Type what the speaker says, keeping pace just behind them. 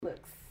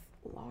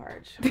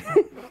large.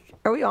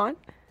 Are we on?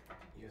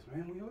 Yes,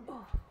 ma'am, we are.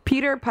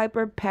 Peter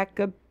Piper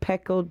Pecka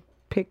Pickled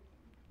Pick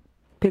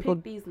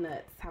these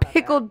nuts. How about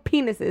Pickled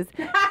penises.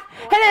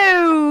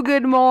 Hello,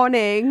 good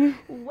morning.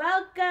 that?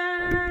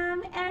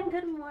 Welcome and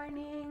good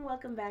morning.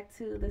 Welcome back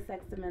to the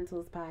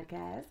Sextamentals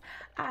podcast.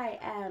 I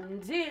am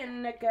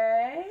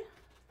Dinica.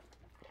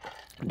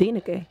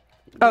 Dinica.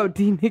 Oh,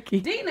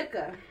 D-Nicky.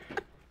 Dinica.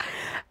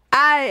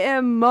 I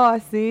am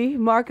Marcy.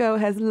 Marco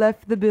has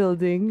left the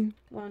building.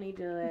 Won't he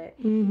do it?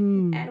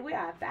 Mm-hmm. And we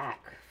are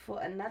back for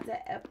another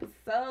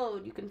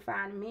episode. You can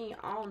find me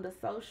on the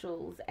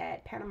socials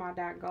at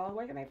Panama.gold.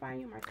 Where can they find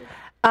you, Marcy?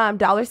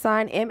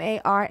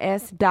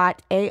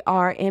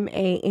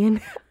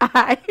 $MARS.ARMANI.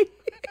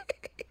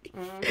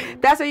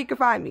 That's where you can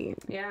find me.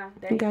 Yeah,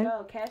 there Okay. you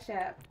go. Cash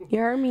App. You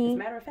heard As a me.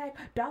 matter of fact,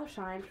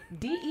 $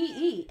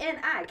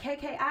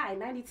 DEENIKKI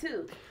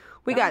 92.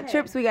 We Go got ahead.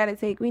 trips we got to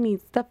take. We need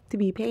stuff to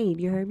be paid.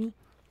 You heard me?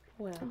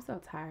 Well, I'm so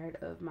tired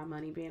of my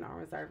money being on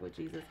reserve with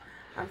Jesus.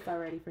 I'm so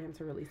ready for him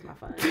to release my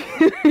funds.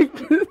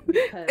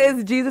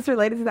 Is Jesus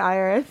related to the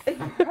IRS?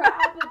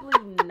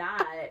 Probably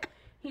not.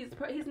 He's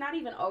not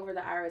even over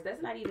the IRS.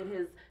 That's not even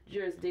his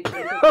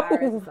jurisdiction because the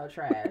IRS is so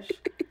trash.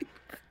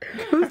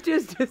 Who's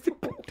just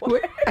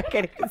I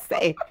can't even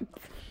say it.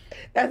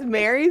 That's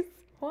Mary's?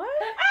 What?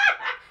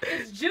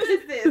 It's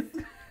Judas's.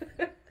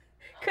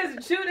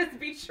 Because Judas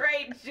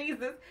betrayed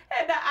Jesus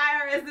and the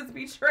IRS is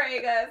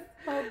betraying us.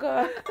 Oh,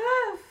 God.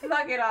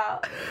 Fuck it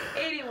all.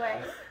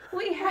 Anyway,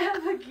 we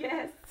have a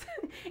guest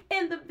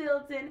in the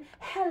building.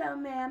 Hello,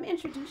 ma'am.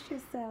 Introduce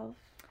yourself.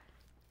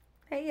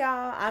 Hey,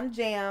 y'all. I'm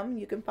Jam.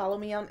 You can follow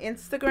me on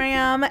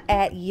Instagram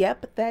at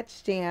Yep,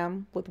 That's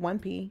Jam with one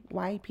P.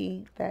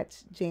 Y-P,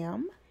 that's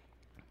Jam.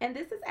 And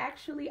this is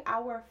actually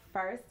our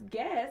first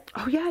guest.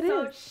 Oh, yeah, it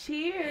So is.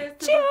 cheers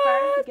to Cheers. the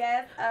first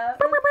guest of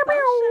the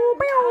social.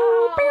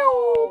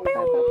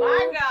 Oh,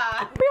 my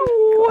God.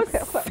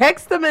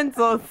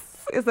 Sextamentals.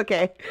 It's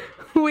okay.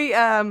 We,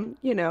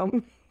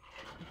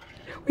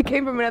 we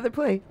came from another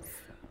place.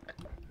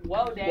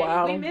 Whoa, Daddy.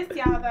 Wow. We miss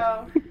y'all,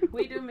 though.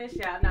 We do miss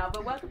y'all. No,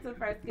 but welcome to the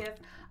first guest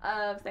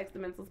of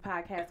Sextamentals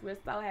podcast. We're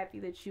so happy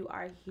that you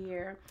are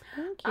here.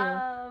 Thank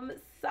you.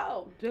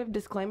 So Do we have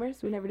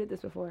disclaimers? We never did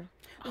this before.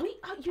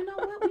 you know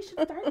what? We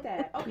should start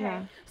that. Okay.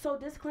 Yeah. So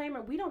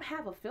disclaimer: we don't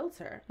have a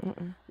filter.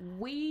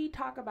 We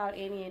talk about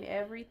any and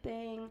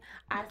everything.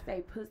 I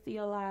say pussy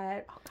a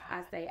lot.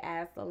 I say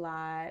ass a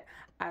lot.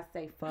 I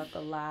say fuck a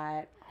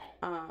lot.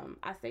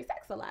 I say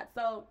sex a lot.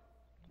 So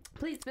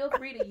please feel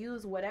free to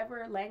use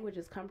whatever language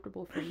is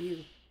comfortable for you.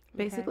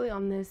 Basically,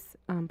 on this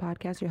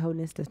podcast, your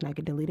wholeness does not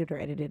get deleted or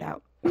edited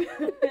out.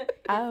 It's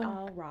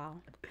all raw.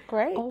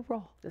 Great.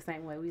 Overall. The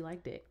same way we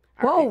liked it.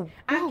 Whoa.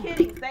 I'm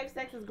kidding. Safe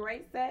sex is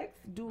great sex.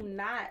 Do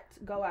not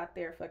go out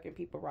there fucking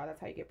people raw.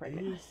 That's how you get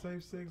pregnant. Is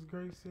safe sex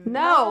great sex?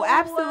 No,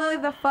 absolutely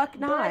the fuck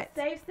not.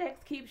 But safe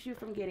sex keeps you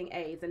from getting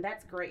AIDS, and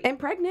that's great. And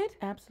pregnant?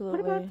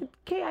 Absolutely. What about the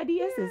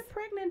KIDSs? Yeah,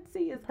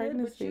 pregnancy is good, but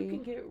Pregnancy. you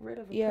can get rid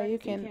of a Yeah, you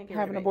pregnancy. can Can't get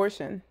have rid an of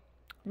abortion.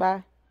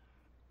 Bye.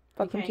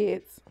 Fuck them can't.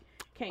 kids. AIDS.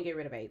 Can't get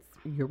rid of AIDS.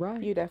 You're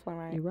right. You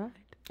definitely right. You're right.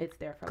 It's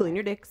there for Clean life.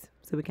 your dicks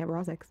so we can't have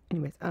raw sex.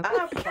 Anyways.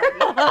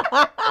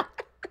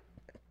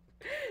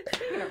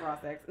 Speaking of raw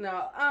sex,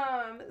 no.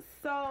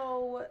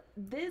 So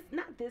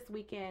not this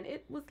weekend.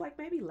 It was like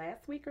maybe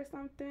last week or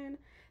something.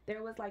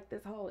 There was like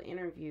this whole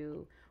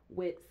interview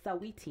with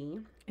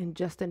Saweetie, And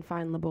Justin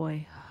Fine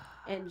LaBoy.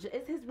 and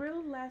is his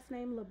real last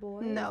name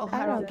LaBoy? No,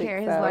 I I don't don't think care.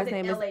 His so. last Is it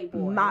name is LA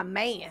Boy? my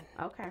man.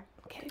 Okay.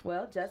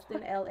 Well,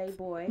 Justin L.A.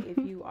 Boy, if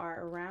you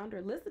are around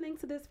or listening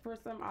to this for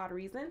some odd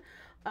reason,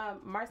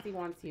 Marcy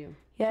wants you.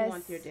 Yes. She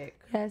wants your dick.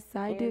 Yes,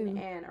 I in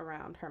do. And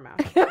around her mouth.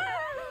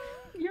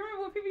 You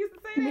remember when people used to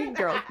say that? Mean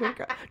girl. Mean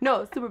girl.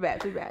 No, super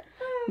bad. Super bad.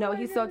 No, my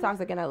he's so goodness.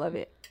 toxic and I love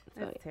it.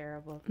 So, That's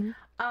terrible. Mhm.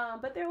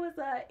 But there was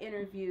an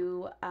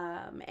interview,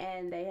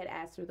 and they had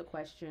asked her the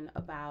question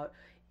about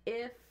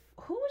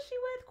who was she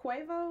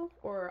with, Quavo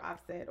or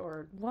Offset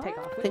or What?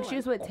 Takeoff? I think she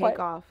was with What?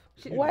 Takeoff.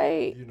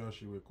 Wait. You know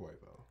she with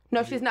Quavo.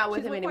 No, she's not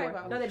with She's him with anymore.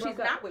 Quavo. No, that she's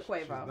not with Quavo.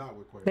 She's not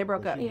with Quavo. They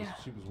broke but up. She was, Yeah.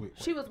 she was with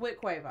Quavo. She was with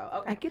Quavo.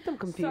 Okay. I get them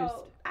confused.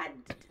 So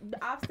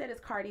Offset is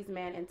Cardi's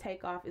man, and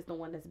Takeoff is the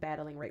one that's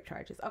battling rape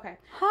charges. Okay.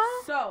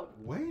 Huh? So.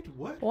 Wait,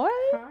 what? What?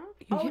 Huh?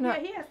 You Oh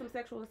cannot- yeah, he has some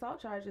sexual assault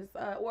charges.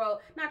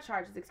 Well, not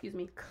charges. Excuse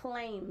me,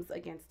 claims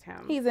against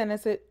him. He's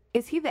innocent.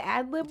 Is he the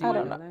ad lib Do you I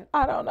one? don't know know. that?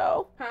 I don't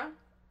know. Huh?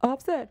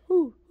 Offset.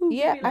 Ooh.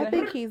 Yeah, mean I that?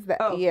 think he's that.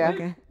 Oh, Yeah.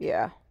 okay.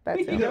 Yeah.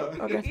 That's him. Yeah.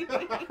 Okay.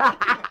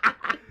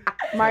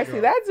 Marcy,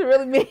 that's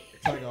really me.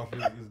 Takeoff is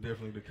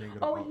definitely the king of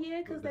the Oh pop,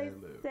 yeah, because the they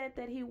ad lib. said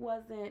that he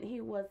was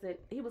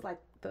like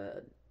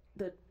the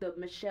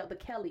Michelle, the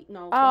Kelly.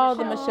 No. Oh,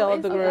 the Michelle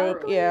of the group.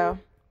 Exactly. Yeah.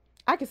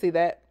 I can see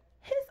that.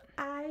 His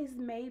eyes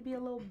may be a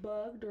little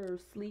bugged or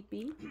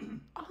sleepy.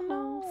 Oh,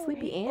 no.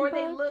 Sleepy and Or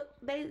they bugged? look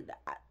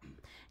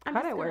I'm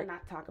How'd just that gonna work?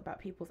 not talk about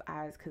people's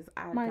eyes because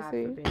God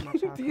Marcy. forbid my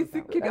child Do you comes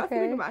think out with y'all Okay.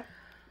 think about?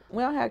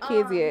 We don't have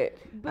kids yet.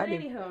 But I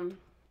do. anywho,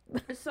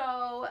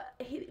 so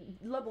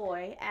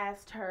LaBoy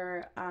asked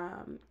her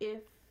if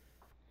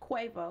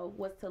Quavo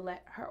was to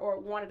let her, or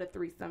wanted a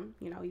threesome.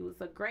 You know, he was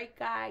a great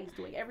guy. He's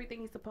doing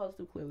everything he's supposed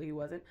to. Clearly he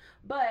wasn't.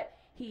 But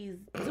he's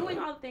doing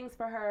all the things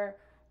for her.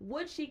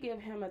 Would she give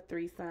him a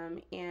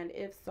threesome? And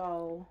if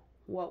so,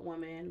 what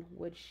woman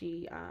would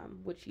she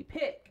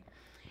pick?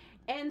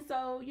 And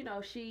so, you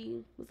know,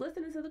 she was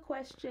listening to the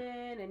question,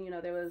 and, you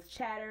know, there was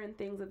chatter and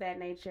things of that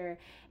nature.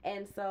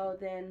 And so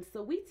then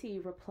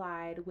Saweetie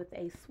replied with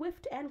a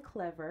swift and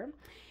clever,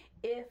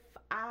 if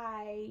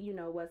I, you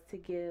know, was to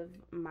give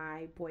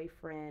my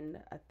boyfriend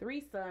a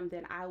threesome,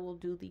 then I will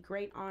do the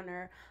great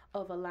honor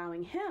of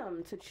allowing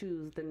him to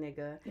choose the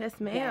nigga Yes,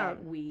 ma'am.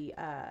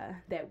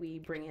 that we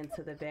bring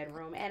into the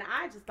bedroom. And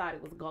I just thought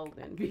it was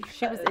golden.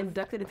 She was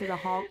inducted into the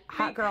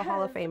Hot Girl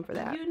Hall of Fame for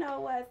that. You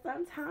know what?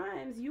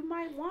 Sometimes you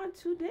might want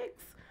two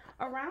dicks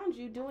around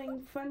you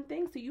doing fun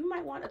things. So you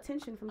might want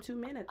attention from two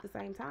men at the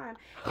same time.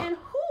 And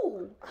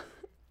who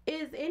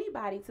is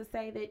anybody to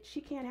say that she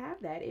can't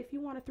have that if you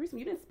want a threesome?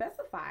 You didn't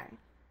specify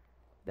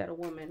that a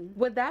woman.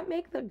 Would that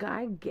make the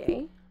guy gay?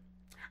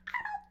 I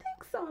don't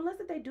think so, unless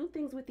if they do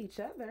things with each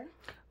other.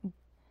 Yeah,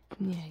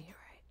 you're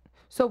right.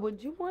 So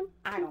would you want?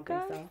 I don't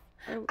guys?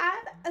 think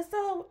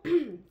so.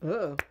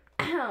 Ugh.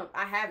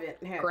 I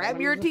haven't had Grab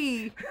one. your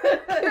tea.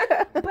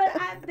 But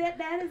that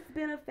has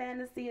been a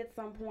fantasy at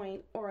some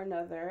point or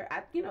another.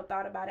 I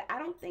thought about it. I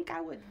don't think I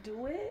would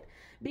do it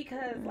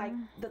because like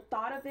the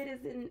thought of it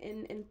is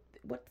in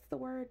what's the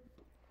word?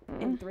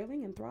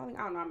 Enthralling?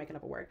 I don't know, I'm making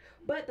up a word.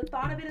 But the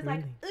thought of it is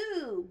like,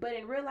 ooh, but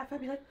in real life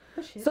I'd be like,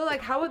 oh shit. So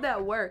like how would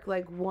that work?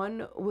 Like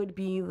one would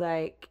be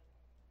like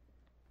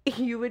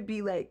you would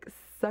be like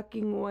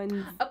sucking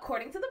one's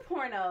According to the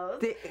pornos,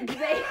 dick.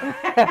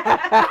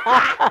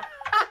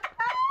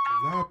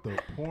 Not the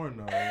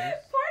pornos.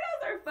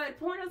 Pornos are fun.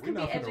 Pornos can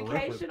be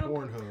educational.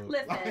 Pornhub.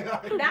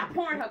 Listen, not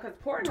Pornhub, because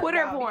Pornhub. Twitter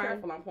y'all porn. Be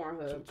careful on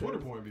Pornhub. Twitter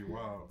porn be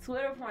wild.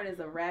 Twitter porn is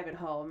a rabbit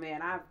hole,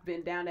 man. I've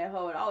been down that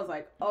hole, and I was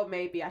like, oh,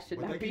 maybe I should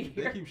But not they be keep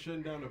here.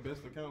 shutting down the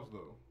best accounts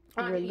though.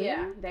 Really?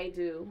 Yeah, they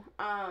do.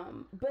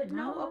 But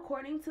no, No.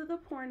 according to the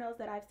pornos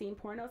that I've seen,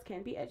 pornos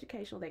can be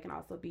educational. They can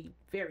also be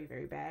very,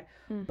 very bad.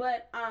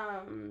 But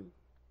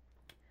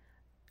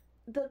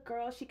the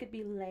girl, she could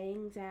be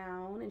laying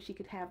down and she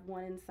could have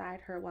one inside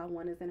her while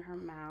one is in her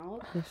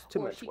mouth. That's too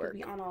or much she work. could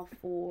be on all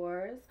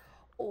fours,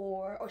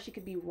 or she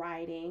could be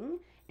riding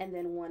and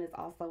then one is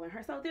also in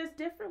her. So there's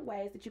different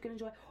ways that you can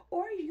enjoy.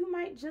 Or you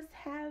might just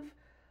have,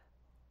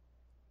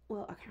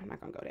 well, okay, I'm not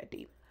gonna go that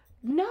deep.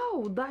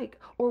 No, like,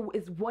 or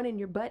is one in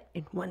your butt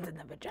and one's in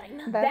the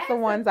vagina? That's the the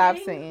ones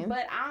I've thing, seen.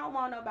 But I don't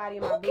want nobody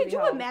in my Oh, booty could you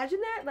hole. imagine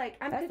that? Like,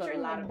 I'm That's a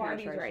picturing lot like of Barbies right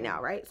penetration.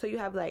 now, right? So you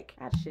have like,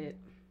 That shit.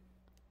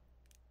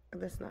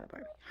 that's not a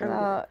Barbie.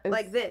 It's-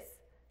 Like this.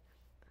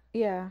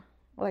 Yeah,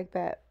 like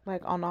that,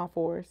 like on all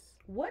fours.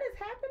 What is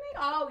happening?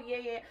 Oh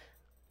yeah.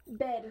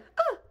 Bed.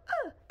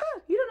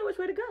 You don't know which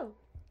way to go.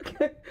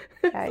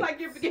 It's like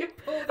you're getting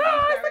pulled in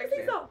Oh, each it's like direction.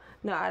 seesaw.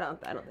 No, I don't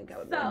think I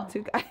would So- be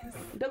two guys.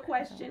 The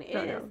question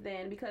No, is no.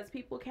 then, because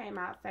people came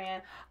out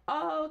saying,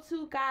 "Oh,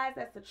 two guys,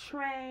 that's a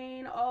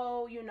train."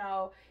 Oh,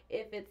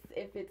 if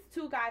it's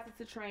two guys, it's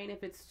a train.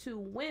 If it's two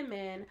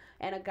women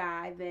and a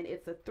guy, then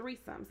it's a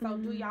threesome. So,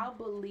 do y'all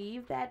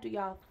believe that? Do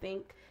y'all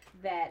think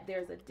that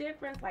there's a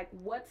difference? Like,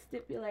 what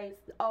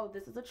stipulates, oh,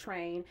 this is a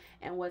train,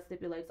 and what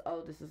stipulates,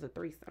 oh, this is a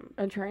threesome?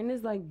 A train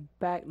is like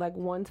back, like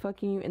one's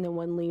fucking you and then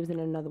one leaves and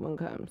another one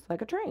comes.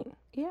 Like a train.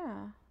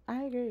 Yeah,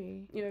 I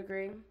agree. You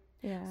agree?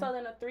 Yeah. So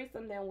then a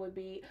threesome then would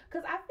be,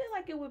 because I feel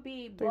like it would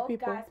be Three both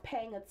people. guys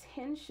paying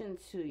attention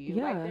to you.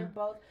 Yeah. Like they're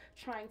both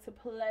trying to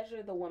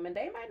pleasure the woman.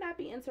 They might not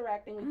be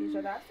interacting with each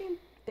other. I've seen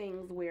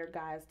things where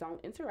guys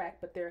don't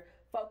interact, but their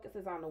focus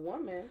is on the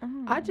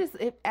woman. I just,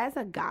 if as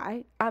a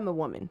guy, I'm a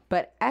woman,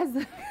 but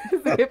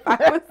if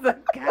I was a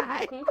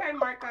guy, Okay,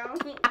 Marco.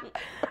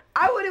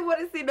 I wouldn't want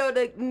to see no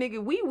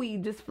nigga wee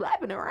just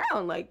flapping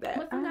around like But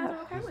that. some guys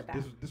are okay with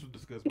that. This was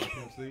discussed by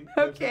Pimp C.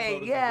 Okay,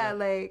 yeah,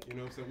 like You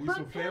know what I'm saying? We But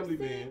some Pimp family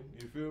C- men.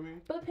 You feel me?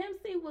 But Pimp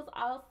C was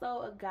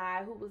also a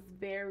guy who was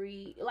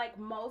very, like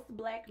most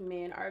black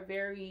men are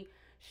very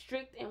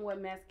strict in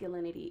what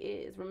masculinity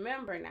is.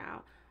 Remember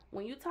now,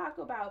 when you talk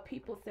about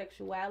people's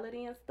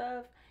sexuality and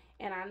stuff,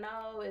 and I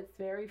know it's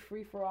very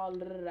free for all,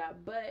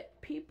 but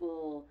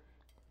people,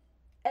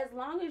 as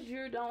long as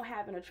you don't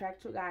have an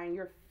attraction to a guy and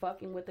you're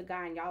fucking with a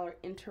guy and y'all are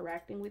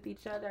interacting with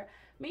each other,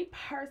 me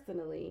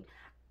personally,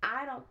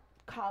 I don't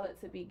call it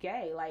to be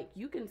gay. Like,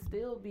 you can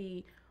still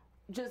be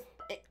just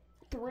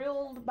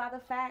thrilled by the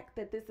fact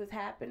that this is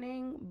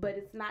happening, but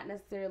it's not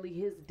necessarily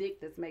his dick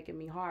that's making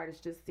me hard. It's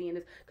just seeing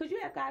this, because you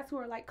have guys who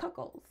are like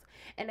cuckolds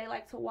and they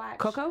like to watch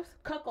Cocos?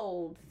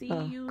 cuckold,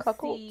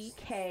 Cuckolds.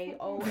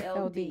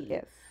 CUCKOLD.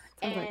 Yes.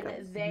 Sounds And like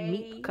a they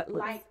meat cutlets.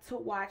 like to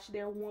watch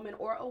their woman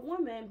or a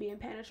woman being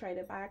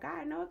penetrated by a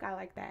guy. I know a guy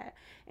like that,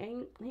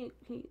 and he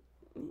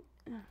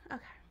okay,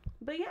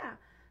 but yeah.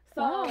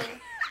 So Wow.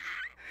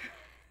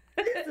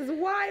 This is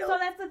wild. so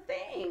that's the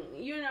thing,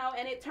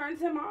 and it turns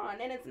him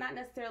on, and it's not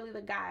necessarily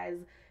the guy's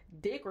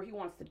dick or he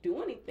wants to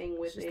do anything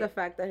with It's just it. the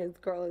fact that his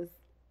girl is.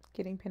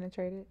 Getting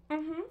penetrated.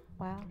 Mm-hmm.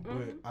 Wow.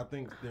 But I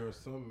think there are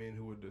some men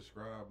who would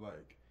describe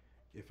like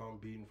if I'm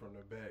beating from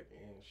the back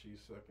and she's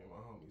sucking my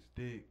homie's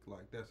dick,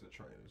 like that's a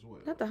train as well.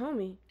 Not the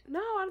homie. No,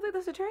 I don't think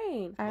that's a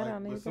train. I Like,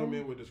 don't but some either.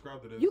 men would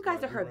describe it as You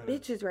guys like, are her you ran a-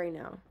 bitches right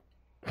now.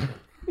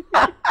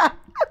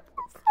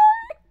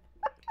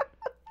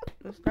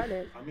 Let's start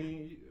it. I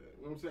mean,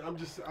 you know what I'm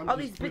saying? I'm All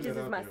just these putting bitches it is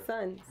out my there.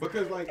 sons.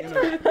 Because like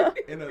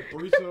in a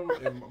threesome,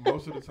 and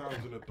most of the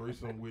times in a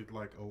threesome with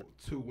like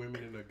two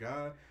women and a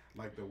guy,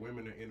 like the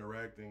women are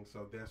interacting,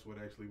 so that's what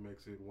actually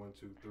makes it 1,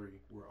 2, 3.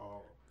 We're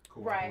all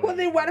Right. Well,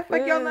 then why the fuck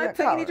y'all Yeah, not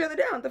taking call each it. other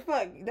down? The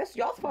fuck? That's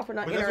y'all's fault for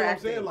not But that's what I'm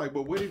interacting. saying. Like,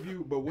 but what if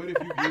you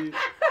get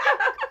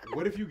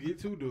what if you get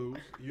two dudes?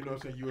 You know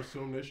what I'm saying? You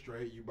assume they're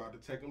straight. You about to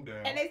take them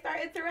down. And they start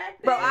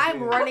interacting. Bro, I'm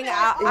Yeah. running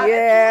out.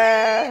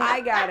 Yeah. I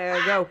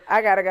gotta go.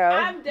 I gotta go.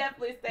 I'm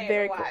definitely staying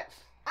Very to cool. watch.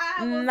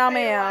 I will No, stay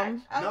to ma'am.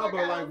 watch. Oh No, my but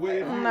God, like, I'm what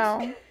staying if to you,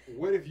 watch. No.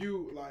 what if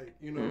you like,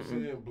 you know what I'm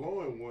saying,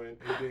 blowing one, and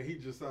then he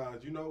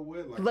decides, you know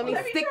what? Like, Let me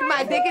Let me stick try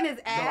my it. dick in his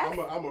No, ass.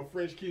 I'm a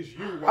French kiss you.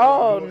 Oh,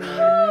 while I'm doing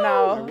that.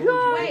 no. Like, what would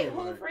you Wait, do?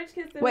 who Like, French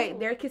kissing? Wait, who?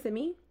 they're kissing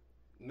me?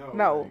 No,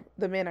 No, like,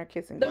 the men are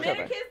kissing The each men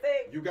other. are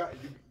kissing. you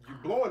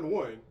blowing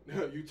one.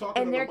 You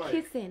talking And on they're the mic,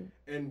 kissing.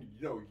 and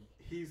you know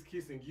he's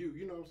kissing you.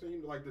 You know what I'm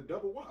saying? Like the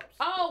double wops.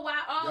 Oh wow!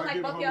 Oh, Y'all like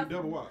give both homie y'all.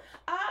 double wops.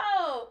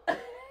 Oh.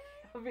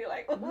 I'll be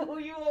like, oh,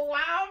 you a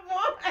wild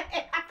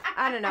boy.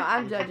 I don't know.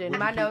 I'm judging. Would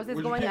My you nose keep- is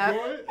would you going keep up.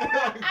 going?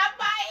 I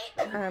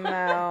might. I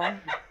know.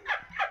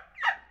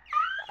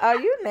 Oh,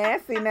 you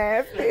nasty. Just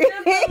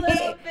a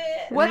little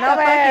bit. What No, the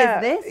fuck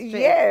ma'am. is this shit?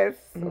 Yes.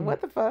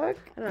 What the fuck?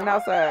 I don't know.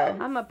 No, sir.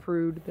 I'm a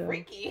prude, though.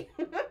 Freaky.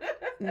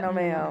 No,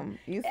 ma'am.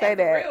 You That's say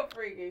that. real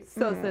freaky.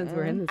 So since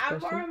we're in this I'm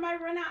question, or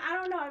might run out. I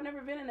don't know. I've never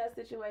been in that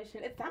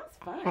situation. It sounds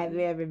fun. have you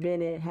ever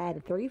had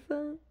a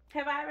threesome?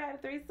 Have I ever had a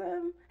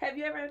threesome? Have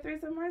you ever had a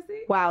threesome,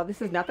 Marcy? Wow,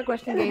 this is not the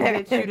question game,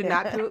 bitch. You did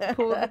not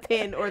pull the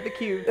 10 or the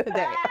cube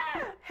today.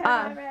 Have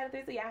I ever had a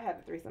threesome? Yeah, I had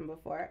a threesome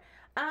before.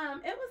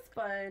 It was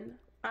fun.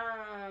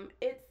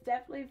 It's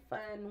definitely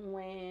fun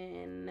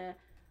when,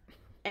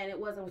 and it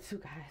wasn't with two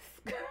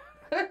guys.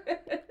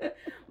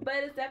 But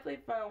it's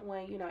definitely fun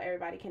when, you know,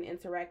 everybody can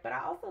interact. But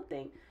I also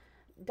think,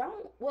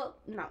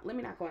 let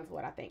me not go into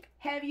what I think.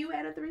 Have you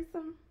had a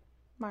threesome?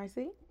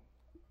 Marcy.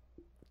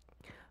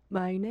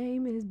 My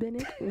name is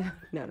Bennett.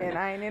 No. And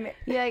I ain't in it.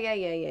 Yeah.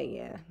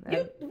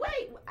 Wait, do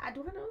I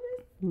know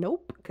this?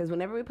 Nope. Because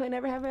whenever we play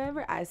Never Have I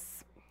Ever,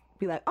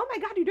 be like, oh my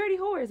God, you dirty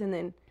whores. And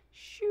then,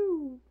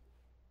 shoo.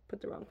 Put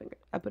the wrong finger.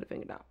 I put a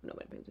finger down.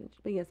 Nobody pays attention.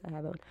 But yes, I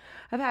have one.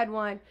 I've had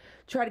one.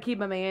 Try to keep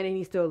my man, and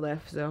he still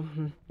left. So,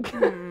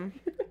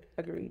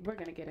 Agreed. We're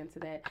going to get into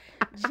that.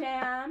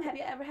 Jam, have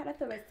you ever had a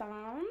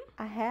threesome?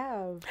 I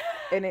have.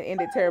 And it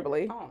ended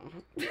terribly. Oh.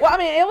 Well, I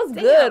mean, it was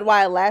good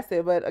while it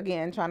lasted, but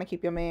again, trying to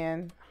keep your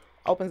man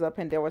opens up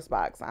Pandora's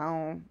box.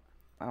 I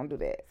don't do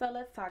that. So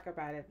let's talk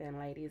about it then,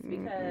 ladies,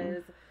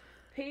 because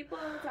people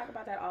talk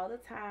about that all the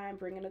time,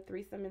 bringing a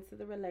threesome into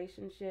the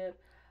relationship.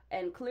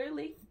 And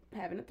clearly,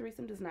 having a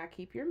threesome does not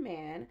keep your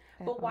man.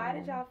 But why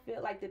did y'all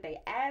feel like, did they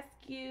ask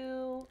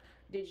you?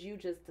 Did you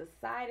just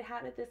decide? How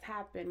did this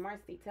happen?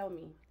 Marcy, tell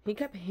me. he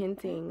kept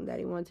hinting that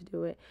he wanted to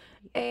do it.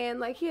 And,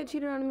 like, he had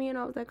cheated on me, and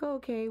I was like, oh,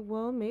 okay,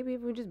 well, maybe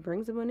if we just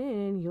bring someone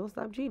in, he'll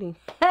stop cheating.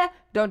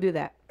 Don't do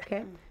that,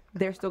 okay?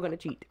 They're still going to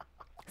cheat.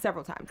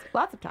 Several times.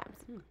 Lots of times.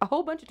 A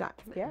whole bunch of times.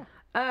 Yeah.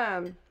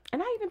 And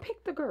I even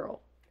picked the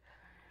girl.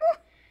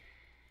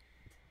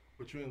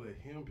 But you ain't let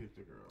him pick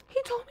the girl.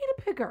 He told me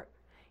to pick her.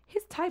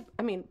 His type,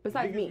 I mean,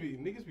 besides me.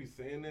 Niggas be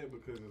saying that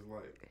because it's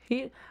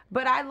like,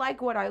 But I like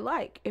what I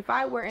like. If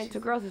I were into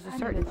girls, it's a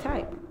certain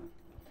type.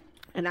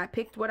 And I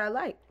picked what I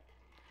like.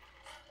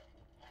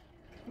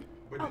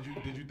 but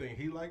did you think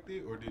he liked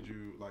it, or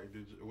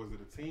was it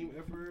a team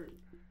effort?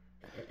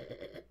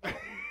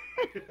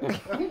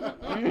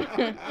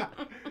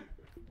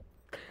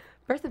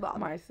 First of all,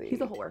 Marcy. he's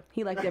a whore.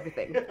 He liked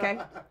everything, okay?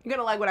 You're going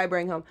to like what I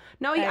bring home.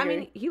 No, I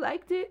mean, he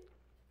liked it.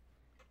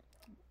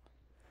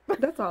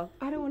 That's all.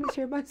 I don't want to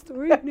share my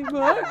story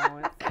anymore.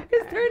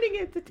 It's turning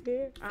into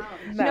tears.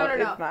 No. it's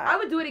not. I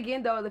would do it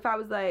again, though, if I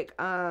was like,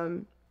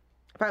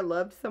 if I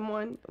loved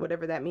someone,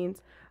 whatever that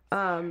means,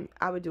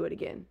 I would do it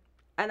again.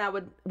 And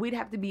we'd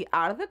have to be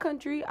out of the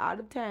country, out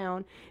of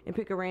town, and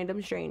pick a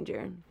random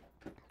stranger.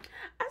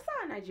 I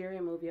saw a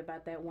Nigerian movie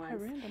about that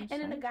once.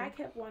 And then the guy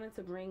kept wanting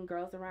to bring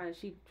girls around, and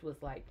she was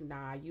like,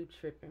 nah, you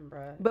tripping,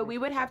 bruh. But we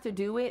would have to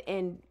do it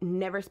and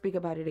never speak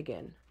about it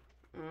again.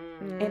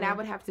 And I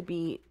would have to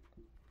be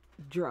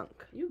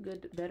drunk. You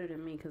better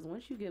than me, because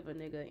once you give a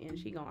nigga in,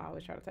 she gonna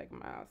always try to take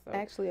him out. So.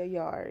 Actually, a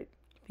yard.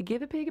 If you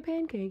give a pig a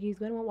pancake, he's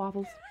going to want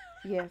waffles.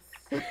 Yes.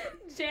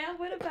 Jam,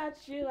 what about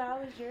you? How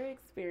was your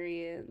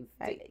experience?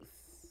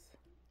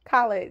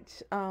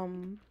 College.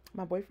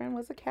 My boyfriend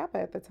was a Kappa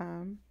at the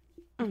time.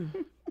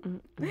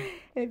 And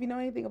if you know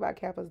anything about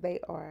Kappas, they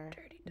are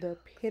the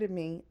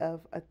epitome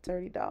of a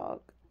dirty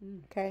dog.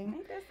 Okay?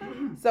 Ain't that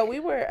something? So we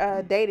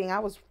were dating. I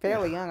was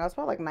fairly young. I was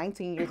probably like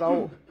 19 years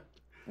old.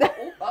 I'm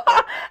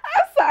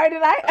sorry,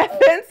 did I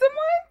offend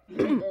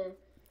someone?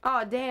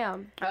 Oh,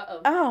 damn.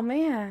 Uh-oh. Oh,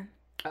 man.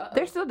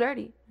 They're still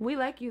dirty. We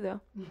like you,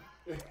 though.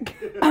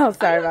 Oh,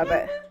 sorry about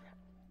that.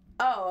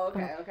 Oh,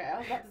 okay. I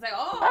was about to say,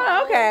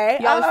 Oh, okay.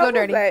 Y'all are so I was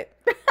dirty. like-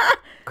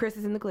 Chris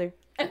is in the clear.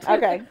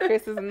 okay,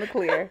 Chris is in the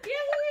clear.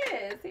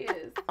 Yeah, he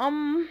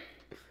is.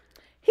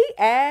 He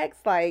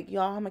asked like,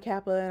 "Y'all, I'm a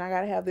Kappa and I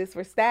gotta have this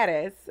for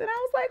status," and I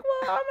was like,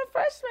 "Well, I'm a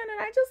freshman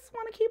and I just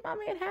want to keep my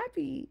man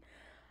happy."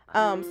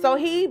 So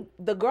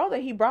the girl that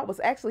he brought was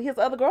actually his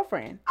other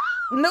girlfriend.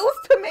 News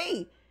to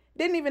me.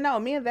 Didn't even know.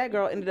 Me and that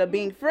girl ended up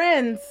being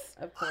friends.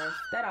 Of course,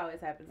 that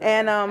always happens.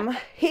 And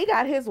he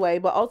got his way,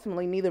 but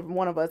ultimately neither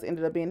one of us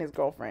ended up being his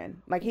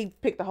girlfriend. Like he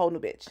picked a whole new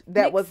bitch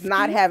that was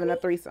not Excuse having me? a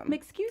threesome.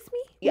 Excuse me?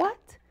 Yeah. What?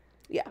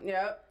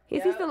 Yep.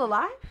 Is he still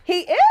alive?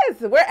 He is.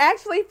 We're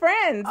actually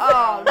friends.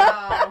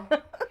 Oh, no.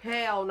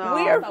 Hell no.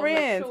 We are so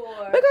friends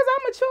mature. because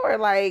I'm mature.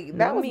 Like that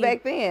Not was me.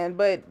 back then.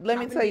 But let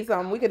me Not tell you me.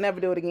 something. We could never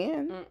do it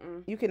again.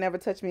 Mm-mm. You can never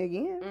touch me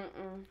again.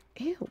 Mm-mm.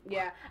 Ew.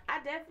 Yeah, I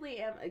definitely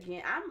am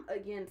I'm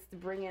against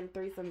bringing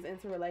threesomes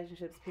into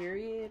relationships,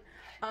 period.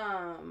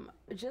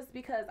 Just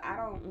because I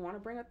don't want to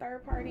bring a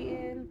third party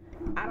in.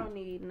 I don't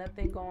need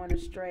nothing going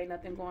astray,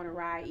 nothing going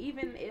awry.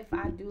 Even if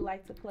I do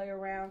like to play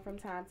around from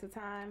time to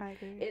time, I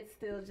agree. it's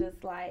still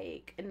just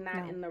like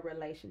not No. in the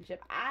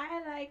relationship.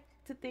 I like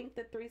to think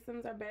that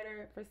threesomes are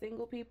better for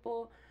single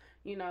people.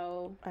 You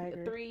know, I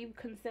agree. 3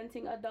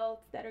 consenting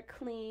adults that are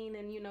clean,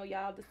 and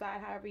y'all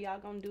decide however y'all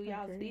gonna do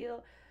y'all Agreed.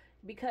 deal,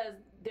 because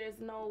there's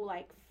no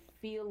like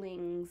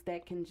feelings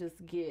that can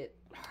just get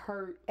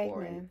hurt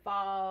or Amen.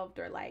 involved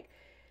or like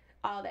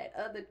all that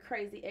other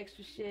crazy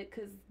extra shit.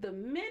 Because the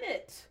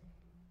minute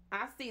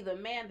I see the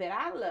man that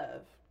I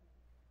love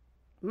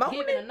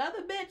giving another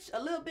bitch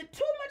a little bit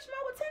too much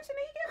more attention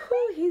than he gives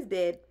me, He's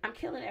dead. I'm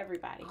killing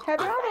everybody. Have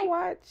you I'm ever like,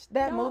 watched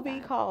that no, movie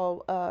I-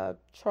 called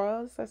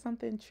Trust or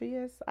something?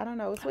 Trius? I don't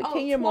know. It's with Oh,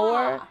 Kenya Twa.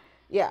 Moore.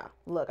 Yeah,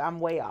 look, I'm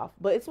way off.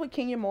 But it's with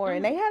Kenya Moore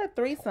and they had a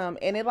threesome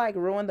and it like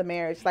ruined the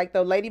marriage. Like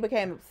the lady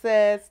became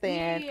obsessed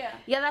and Yeah.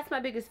 Yeah, that's my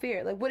biggest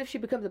fear. Like, what if she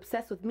becomes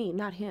obsessed with me,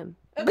 not him?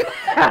 That's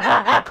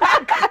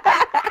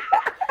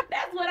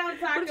what I'm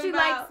talking What if she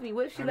about. likes me?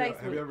 What if she Have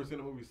likes you me? ever seen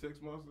the movie Sex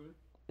Monster?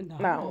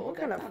 No. What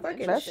kind of sounds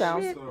fucking That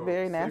sounds interesting.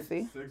 very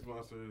nasty. Sex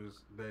Monsters,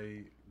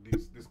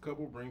 this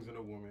couple brings in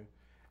a woman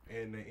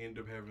and they end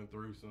up having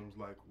threesomes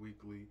like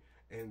weekly,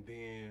 and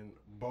then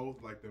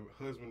both like the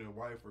husband and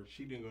wife are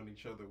cheating on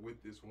each other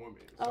with this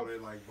woman. So Oh. they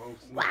like both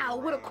sneak Wow,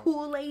 what a around.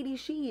 cool lady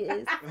she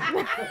is.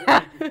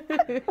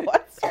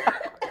 What's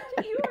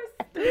You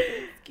are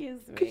stupid.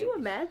 Excuse me. Could you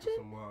imagine?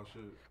 Some wild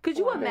shit. Could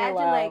you Wow. imagine,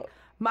 Wow. like,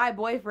 my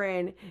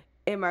boyfriend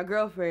and my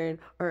girlfriend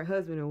are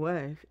husband and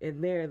wife,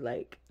 and they're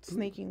like,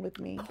 sneaking with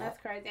me? That's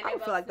crazy. And I they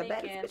would feel like the both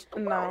baddest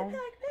sneaking. bitch. I'd No. be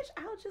like, bitch,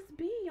 I'll just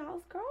be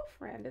y'all's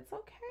girlfriend. It's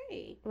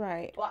okay.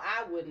 Right. Well,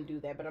 I wouldn't do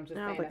that, but I'm just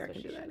I don't saying think I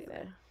that's can what do she that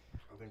said. either.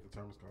 I think the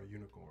term is called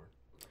unicorn.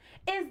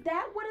 Is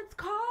that what it's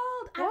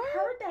called? What? I've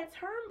heard that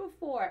term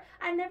before.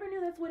 I never knew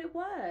that's what it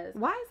was.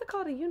 Why is it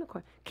called a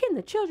unicorn? Can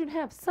the children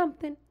have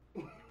something?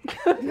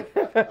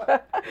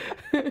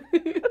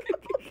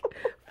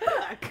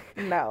 Fuck.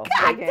 No.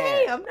 God they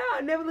can't damn. No,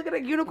 I never look at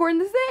a unicorn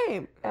the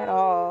same. At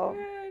all.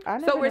 I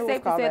never So we're knew it was safe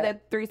to called say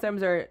that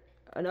threesomes are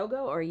a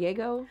no-go or a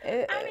yay-go?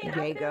 I mean,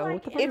 I Yago. feel like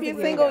What the fuck if is you're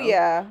a single, yago?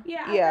 yeah.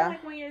 Yeah, I Yeah. feel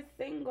like when you're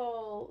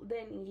single,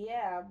 then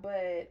yeah,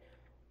 but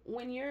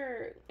when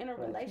you're in a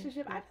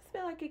relationship, I just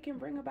feel like it can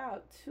bring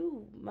about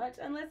too much,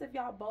 unless if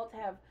y'all both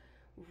have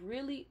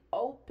really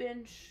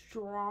open,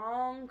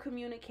 strong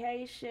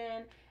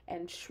communication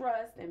and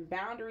trust and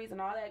boundaries and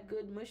all that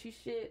good mushy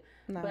shit.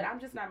 No. But I'm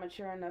just not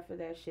mature enough for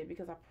that shit,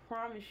 because I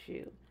promise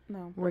you,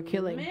 No. We're the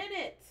killing.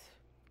 minute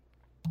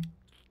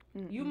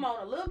you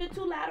moan a little bit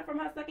too loud from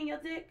her sucking your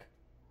dick,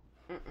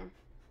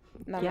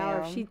 No, Yeah,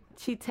 or ma'am. if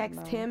she texts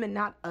No. him and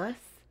not us.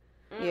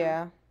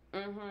 Yeah.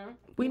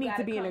 We You need to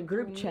gotta be in a come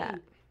group through chat.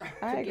 me.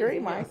 I to agree, get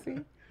him.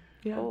 Micey.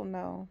 Yeah. Oh,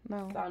 no.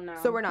 No. So no.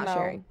 So we're not No.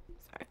 sharing.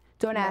 Sorry.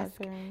 Don't Not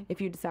ask sharing. if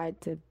you decide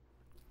to,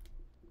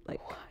 like,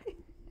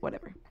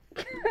 whatever.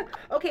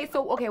 Okay,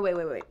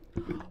 wait.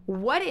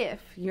 What if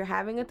you're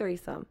having a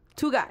threesome?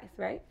 2 guys,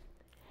 right?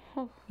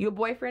 Your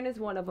boyfriend is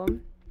one of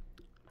them,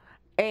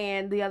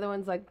 and the other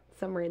one's like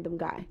some random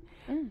guy.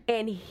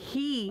 And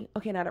he,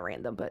 okay, not a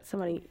random, but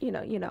somebody, you know.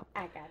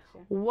 I got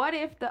you. What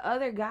if the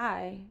other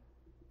guy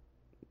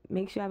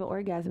makes you have an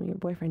orgasm and your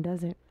boyfriend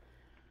doesn't?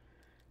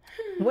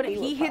 What if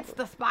he hits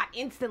the spot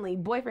instantly?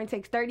 Boyfriend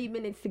takes 30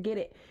 minutes to get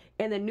it,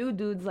 and the new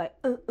dude's like,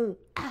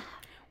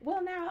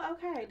 Well, now,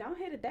 okay, don't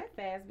hit it that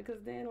fast,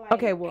 because then, like,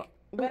 Okay, well,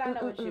 but I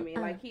know what you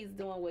mean. Like, he's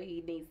doing what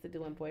he needs to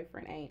do, and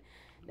boyfriend ain't.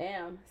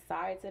 Damn,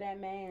 sorry to that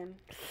man.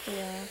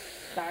 Yeah.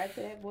 Sorry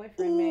to that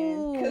boyfriend,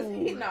 man. Because,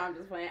 no, I'm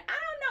just playing. I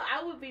don't know.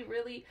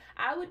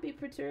 I would be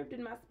perturbed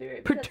in my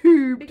spirit.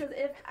 Because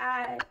if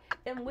I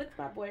am with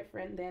my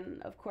boyfriend,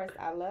 then, of course,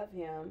 I love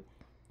him.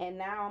 And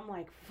now I'm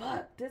like,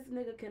 fuck, this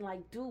nigga can,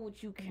 like, do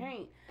what you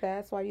can't.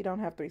 That's why you don't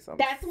have threesomes.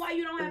 That's why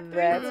you don't have threesomes.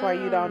 That's why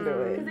you don't do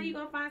Because it. then you're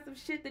going to find some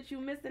shit that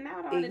you're missing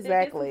out on.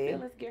 Exactly.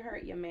 And then feelings get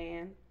hurt, your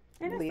man.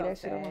 And that's Leave so that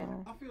shit sad.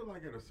 alone. I feel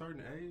like at a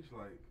certain age,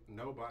 like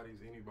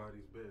nobody's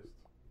anybody's best.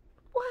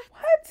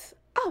 What?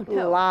 Oh,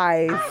 no.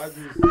 Lies. I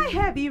just, I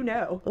have you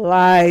know.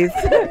 Lies.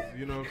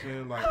 you know what I'm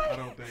saying? Like I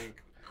don't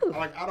think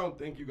like, I don't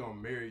think you're gonna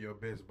marry your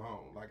best bone.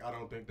 Like, I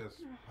don't think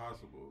that's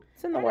possible.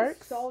 It's in the That is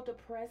works. so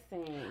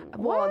depressing.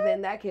 Well, then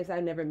in that case, I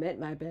never met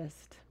my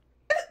best.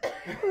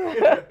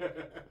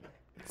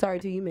 Sorry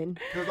to you, men.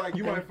 Cause like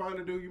you might find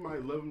a dude, you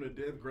might love him to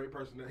death, great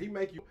person. He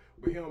make you,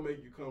 but he don't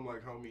make you come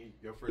like homie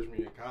your freshman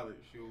year in college.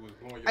 She was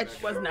blowing your I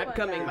back was out. not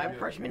coming my Yeah.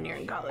 freshman year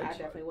in college. I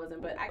definitely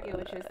wasn't, but I get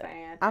what you're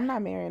saying. I'm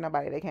not marrying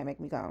nobody that can't make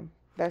me come.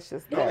 That's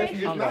just No, that.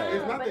 it's not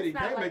But that he it's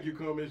not can't like- make you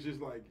come. It's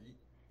just like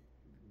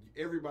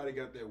everybody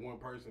got that one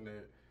person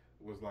that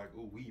was like,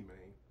 "Ooh, we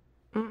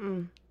man."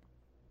 Mm-mm.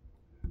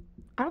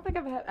 I don't think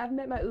I've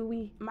met my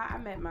ooey. I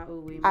met my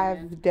ooey man.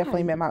 I've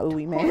definitely met my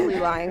ooey man. Totally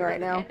lying right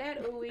now. And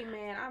that ooey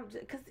man, I'm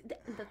just because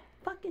the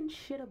fucking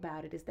shit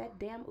about it is that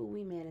damn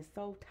ooey man is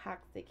so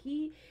toxic.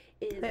 He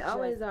is. They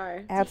always just-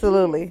 are.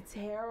 Absolutely. He's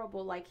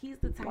terrible. Like he's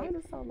the Why type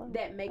is it so low?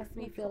 that makes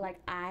me feel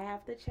like I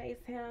have to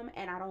chase him,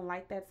 and I don't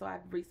like that. So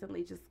I've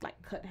recently just like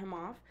cut him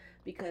off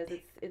because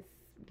it's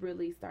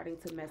really starting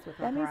to mess with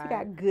my That means you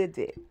pride. got good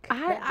dick.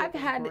 I've is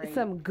had great.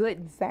 some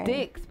good Same.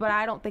 dicks, but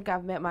I don't think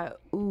I've met my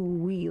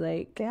ooey.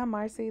 Like, Damn,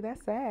 Marcy,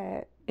 that's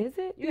sad. is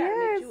it? You gotta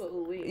Yes. meet you a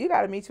ooey. You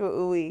gotta meet you at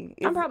ooey.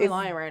 I'm probably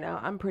lying right now.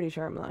 I'm pretty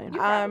sure I'm lying. You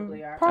I'm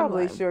probably are.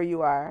 probably I'm lying. sure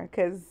you are,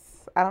 cause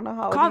I don't know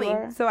how old Call you me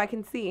are. so I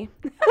can see.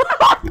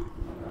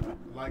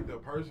 Like the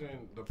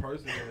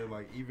person that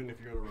like even if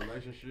you're in a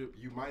relationship,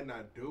 you might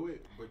not do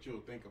it, but you'll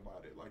think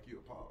about it. Like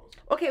you'll pause.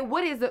 Okay,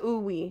 what is the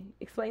ooey?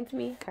 Explain to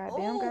me.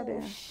 Goddamn,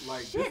 goddamn.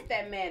 Like Shit,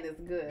 that man is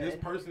good. This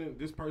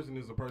person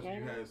is a person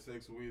you Yeah. had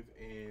sex with,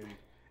 and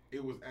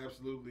it was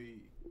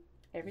absolutely.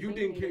 Everything You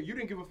didn't needed. care. You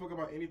didn't give a fuck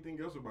about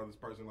anything else about this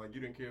person. Like you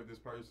didn't care if this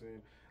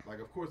person, like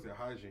of course their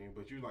hygiene,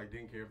 but you like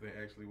didn't care if they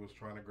actually was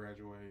trying to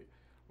graduate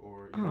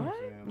or you know what I'm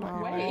saying. Like,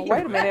 No. Wait.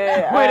 Wait a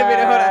minute. Wait a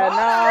minute, hold on.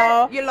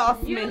 No. You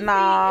lost You me.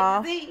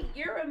 Nah. see,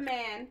 you're a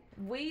man.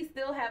 We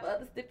still have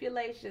other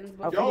stipulations.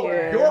 Okay. Before.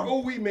 Yeah. Your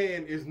ooey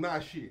man is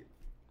not shit.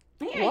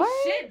 He ain't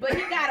What? shit, but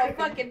he got a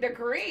fucking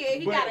degree. And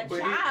he But- got a but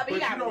he- job. but He you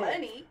got don't-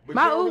 money. But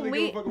My you don't really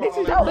ooey- give a fuck This about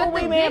all is that your other ooey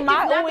shit. man, Dick my is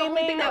not the ooey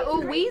only thing that man.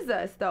 ooeys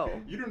us,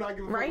 though. You do not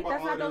give a fuck Right? about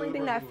That's all not the that only other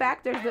thing that person.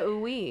 factors the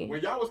ooey.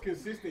 When y'all was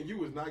consistent, you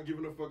was not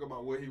giving a fuck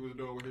about what he was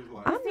doing with his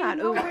life. I'm not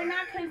No, ooey. we're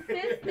not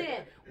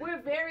consistent. We're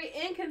very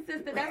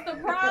inconsistent. That's the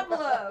problem.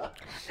 I'm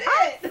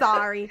Shit.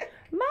 sorry.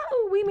 My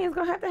ooey man's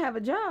gonna have a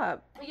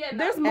job. Yeah, no,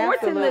 There's more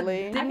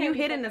Absolutely. to I than can't you be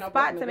hitting the fucking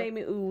spot up to with make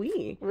me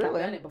ooey. I've done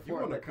Really? it You before.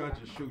 want a but-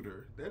 conscious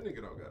shooter. That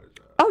nigga don't got a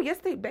job. Oh yes,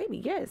 baby,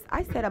 yes.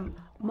 I said a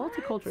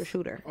multicultural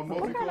shooter. A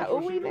What kind of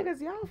multicultural ooey shooter.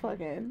 niggas y'all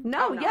fucking?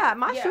 No, Oh, no. yeah,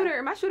 my Yeah.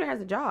 shooter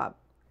has a job.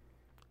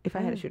 If I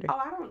had a shooter. Oh,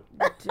 I don't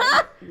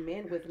judge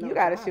men with no You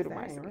gotta jobs, shoot a that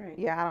Marcy. ain't right.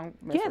 Yeah, I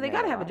don't. mess Yeah, with they men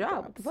gotta have a without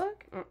job. What the jobs.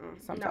 fuck?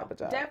 Some No, type of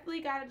job.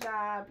 Definitely got a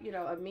job, you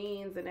know, a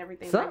means and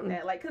everything Something. like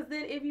that. Like, cause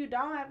then if you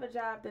don't have a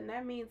job, then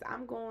that means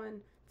I'm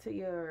going to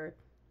your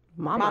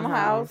Mama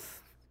house.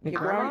 Your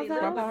Your I grandma's already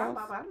live house? with my house?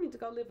 mama. I need to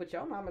go live with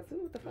your mama too.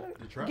 What the fuck?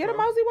 The trap Get a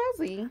house.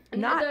 mosey wosey.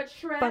 Not the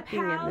trap fucking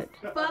in house, it.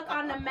 fuck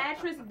on the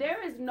mattress.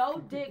 There is no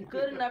dick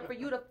good enough for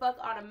you to fuck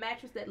on a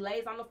mattress that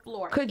lays on the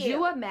floor. Could Ew.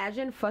 you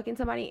imagine fucking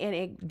somebody and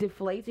it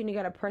deflates and you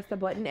gotta press the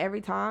button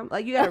every time?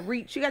 Like you gotta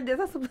reach, you gotta do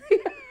something.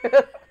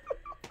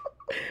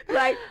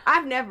 Like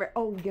I've never.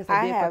 Oh yes, I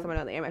I did have. fuck somebody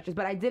on the air mattress,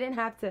 but I didn't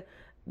have to,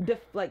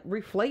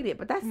 reflate it.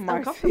 But that's Marcy.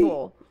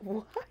 uncomfortable.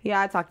 What?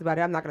 Yeah, I talked about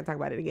it. I'm not gonna talk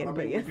about it again. I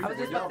But mean, yes. when, I was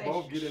just y'all about to say,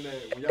 both get in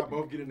that, when y'all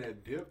both get in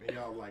that dip and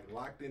y'all like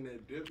locked in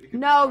that dip. It can be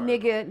No, hard.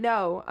 nigga,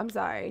 no. I'm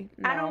sorry.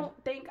 I No.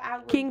 don't think I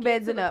would King get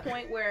beds to and the up.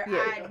 point where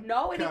Yeah. I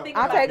know anything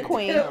I'll about take the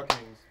queen. dip. Cow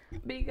Kings.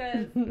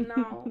 Because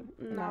no,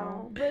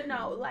 No. but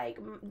no, like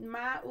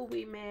my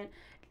ooey man,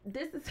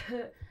 this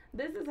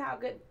is how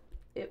good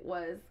it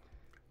was.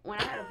 When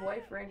I had a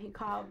boyfriend, he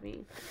called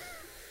me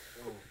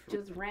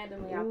just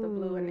randomly out the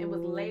blue, and it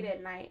was late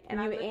at night, and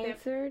I you looked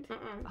answered. at.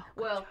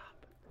 Well,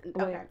 Wait.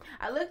 okay,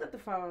 I looked at the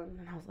phone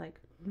and I was like,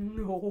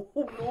 no.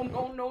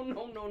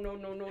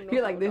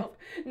 You're like this?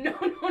 No,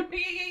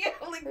 yeah.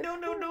 I'm like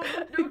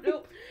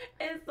no.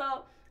 And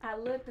so I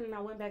looked and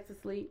I went back to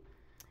sleep,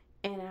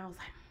 and I was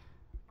like,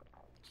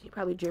 You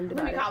probably dreamed let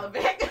about me it. call him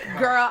back.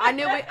 Girl, I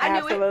knew it. I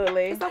knew it.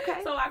 Absolutely. It's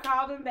okay. So I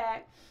called him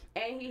back,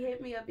 and he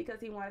hit me up because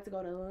he wanted to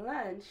go to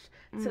lunch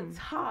to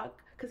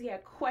talk because he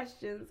had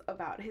questions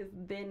about his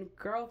then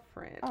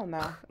girlfriend. Oh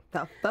no.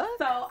 The fuck?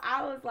 So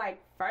I was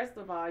like, first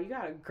of all, you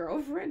got a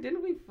girlfriend?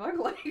 Didn't we fuck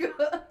like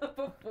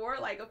before,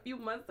 like a few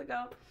months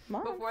ago,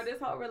 before this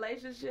whole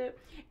relationship?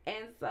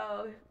 And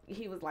so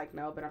he was like,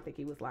 no, but I think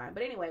he was lying.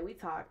 But anyway, we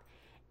talked,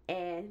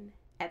 and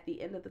at the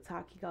end of the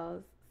talk, he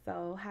goes,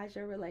 so how's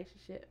your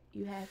relationship?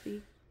 You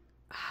happy?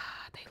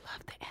 They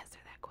love to answer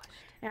that question.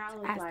 And I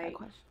was Ask that like,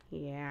 question.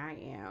 yeah, I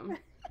am.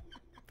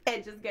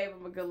 And just gave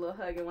him a good little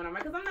hug and went on,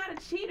 because I'm not a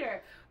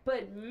cheater,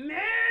 but man,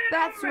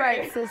 That's oh,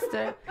 right, man.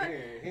 sister.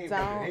 He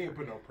ain't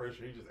put no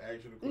pressure. He just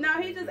asked you the question. No,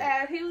 he just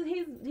asked.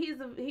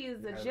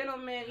 He's a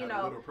gentleman, you Had a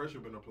know. little pressure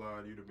been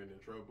applied, you'd have been in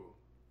trouble.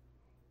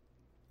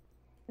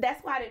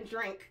 That's why I didn't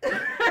drink.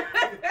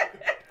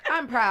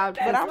 I'm proud.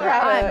 But I'm sister.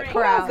 proud I'm of- proud.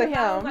 proud of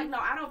I was him. like, no,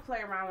 I don't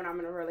play around when I'm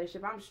in a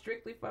relationship. I'm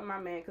strictly for my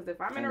man. Because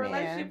if I'm in a Amen.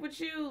 relationship with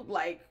you,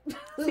 like,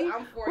 See,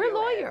 I'm for We're your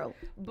ass. loyal.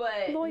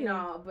 But Loyal.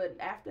 no, but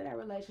after that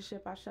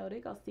relationship, I showed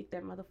it. Go seek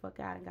that motherfucker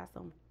out and got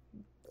some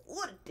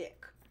good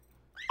dick.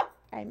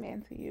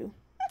 Amen to you.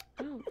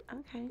 Oh,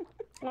 okay.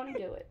 Want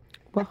to do it.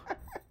 Well,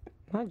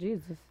 my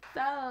Jesus.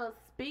 So,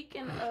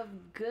 speaking of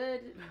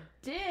good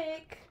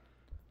dick,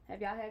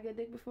 have y'all had good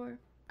dick before?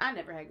 I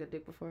never had good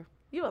dick before.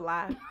 You a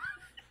lie.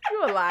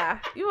 You a lie.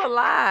 You a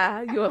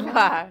lie. You a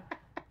lie.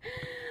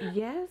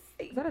 Yes.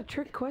 Is that a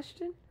trick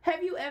question?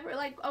 Have you ever,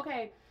 like,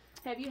 okay,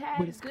 have you had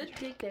What is good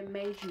dick that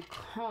made you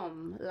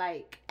come,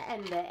 like,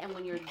 and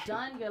when you're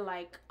done, you're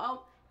like,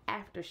 oh,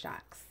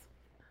 aftershocks,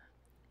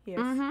 Yes.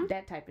 Mm-hmm.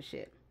 that type of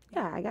shit.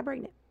 Yeah, I got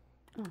pregnant.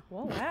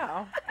 Well,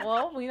 wow.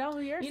 Well, we know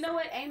who you're. You know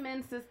what?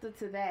 Amen, sister,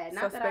 to that.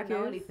 Not that I Suspect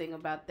know is? anything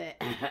about that,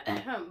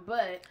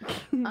 but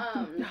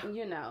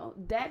you know,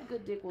 that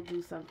good dick will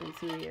do something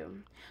to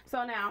you.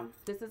 So now,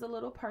 this is a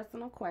little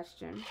personal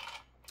question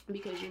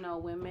because you know,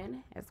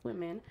 women, as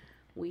women,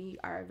 we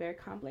are very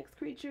complex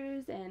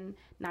creatures, and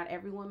not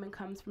every woman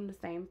comes from the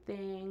same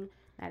thing.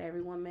 Not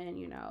every woman,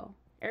 you know,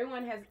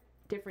 everyone has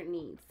different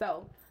needs.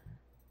 So,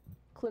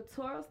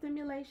 clitoral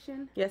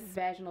stimulation, Yes.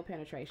 vaginal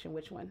penetration,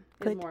 which one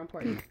is more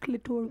important?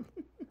 Clitoral.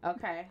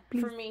 Okay,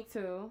 Please. for me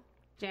too.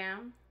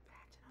 Jam.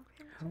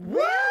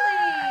 What?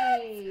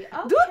 Really?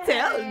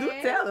 Okay. Do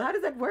tell. How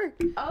does that work?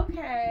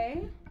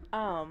 Okay.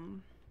 I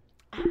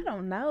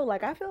don't know.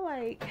 Like, I feel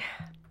like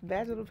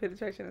vaginal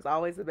penetration is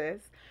always the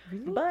best.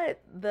 Really? But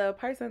the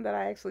person that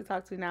I actually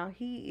talk to now,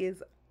 he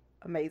is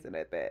amazing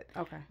at that.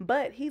 Okay.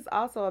 But he's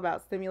also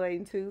about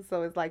stimulating too.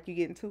 So it's like you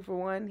getting 2 for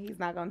 1. He's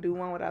not gonna do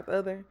one without the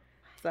other.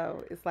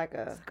 So it's like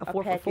a, It's like a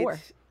 4 for 4.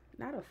 package.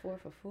 Not a 4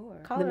 for 4.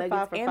 Call The it a nuggets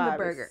 5 for and 5. the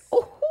burger. It's-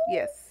 Ooh.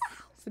 Yes.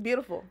 It's a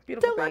beautiful,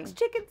 beautiful Deluxe thing.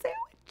 chicken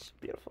sandwich.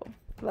 Beautiful.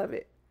 Love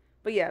it.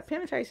 But yeah,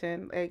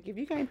 penetration. Like, if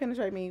you can't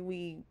penetrate me,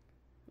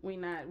 We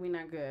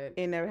not good.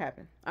 it never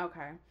happened.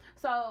 Okay.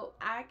 So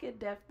I could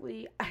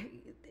definitely.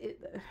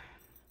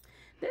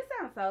 This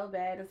sounds so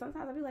bad, and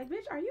sometimes I'll be like,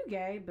 "Bitch, are you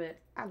gay?" But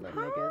I love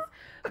niggas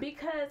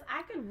because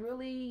I could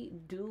really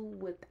do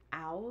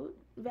without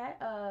that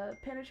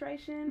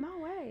penetration. No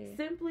way.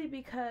 Simply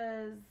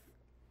because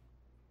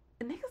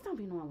niggas don't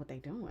be knowing what they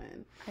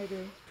doing. I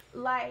do.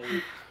 Like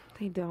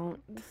They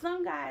don't.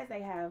 some guys,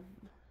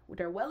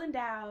 they're well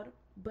endowed,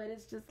 but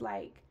it's just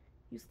like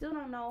you still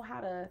don't know how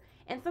to.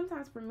 And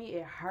sometimes for me,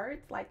 it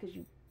hurts, like because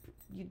you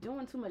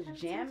doing too much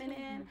jamming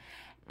in,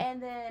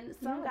 and then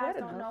some Not guys wet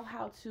don't know enough.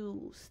 how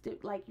to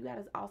like you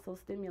gotta also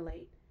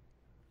stimulate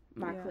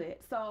my Yeah. clit.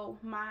 So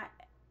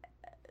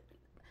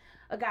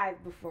a guy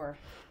before,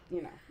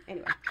 you know.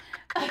 Anyway,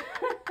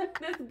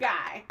 this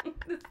guy,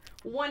 this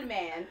one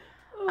man.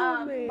 He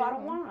bought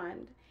a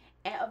wand,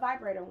 a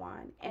vibrator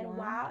wand, and wand?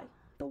 while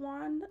the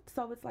wand,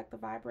 so it's like the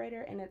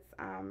vibrator, and it's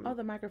Oh,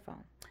 the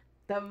microphone.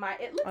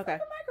 it looks Okay.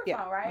 like a microphone,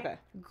 Yeah. right? Okay.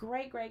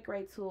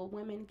 Great tool.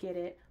 Women get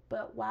it,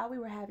 but while we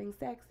were having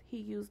sex, he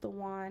used the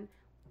wand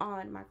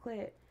on my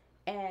clit,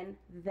 and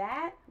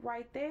that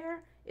right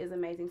there is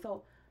amazing.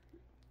 So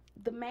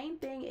the main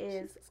thing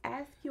is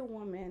ask your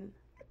woman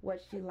what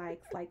she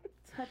likes, like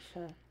touch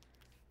her,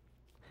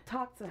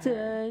 talk to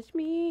her. Touch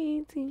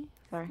me.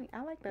 Sorry.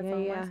 I like that Yeah,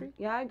 song, yeah. Marcy.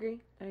 Yeah, I agree.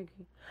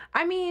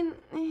 I mean,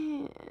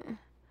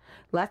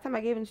 last time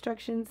I gave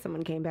instructions,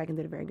 someone came back and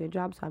did a very good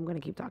job, so I'm going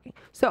to keep talking.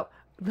 So,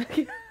 I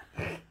can't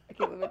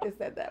believe I just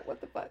said that. What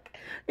the fuck?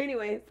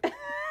 Anyways.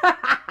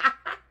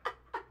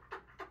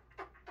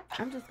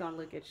 I'm just gonna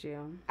look at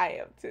you. I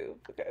am too.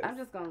 Because I'm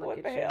just gonna look what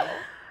at the you. hell?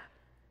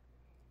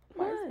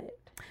 What?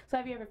 So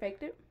have you ever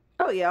faked it?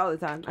 Oh, yeah, all the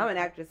time. I'm an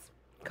actress.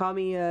 Call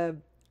me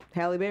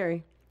Halle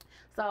Berry.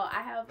 So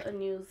I have a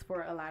news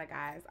for a lot of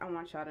guys. I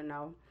want y'all to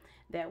know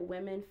that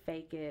women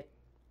fake it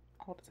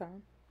All the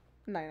time.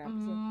 99%.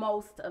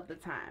 most of the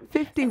time.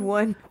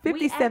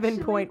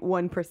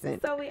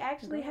 57.1%. So we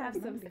actually have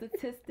some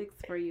statistics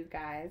for you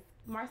guys.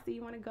 Marcy,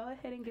 you want to go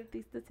ahead and give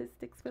these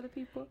statistics for the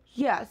people?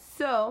 Yeah,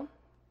 so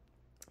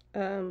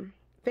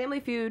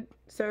Family Feud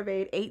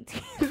surveyed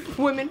 18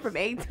 women from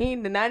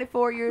 18 to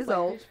 94 years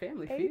old.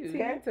 Family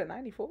 18 to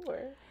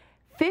 94.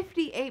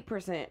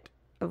 58%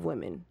 of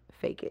women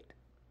fake it.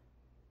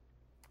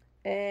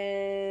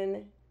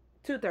 And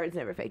 2/3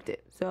 never faked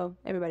it. So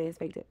everybody has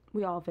faked it.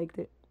 We all faked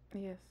it.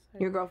 Yes.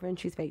 Your girlfriend,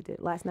 she's faked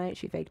it. Last night,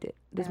 she faked it.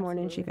 This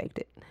morning, she Absolutely. faked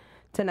it.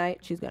 Tonight,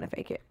 she's going to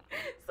fake it.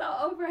 So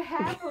over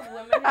half of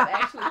women have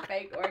actually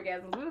faked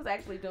orgasms. We was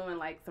actually doing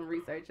like some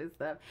research and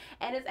stuff.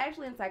 And it's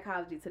actually in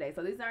Psychology Today.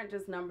 So these aren't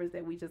just numbers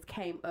that we just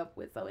came up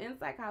with. So in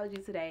Psychology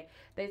Today,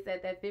 they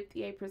said that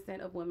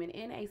 58% of women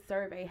in a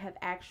survey have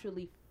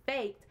actually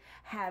faked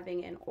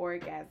having an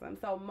orgasm.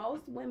 So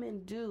most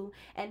women do,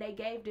 and they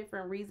gave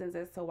different reasons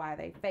as to why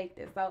they faked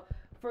it. So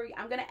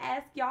I'm going to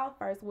ask y'all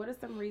first, what are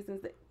some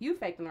reasons that you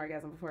faked an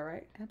orgasm before,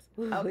 right?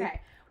 Absolutely.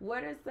 Okay.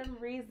 What are some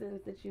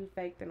reasons that you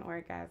faked an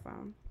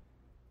orgasm?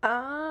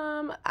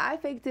 I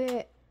faked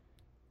it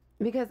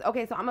Because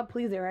okay, so I'm a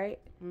pleaser, right?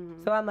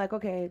 So I'm like,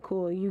 okay,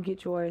 cool, you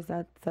get yours.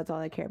 That's all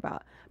I care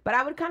about. But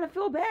I would kind of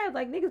feel bad,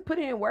 like niggas put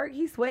in work,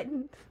 he's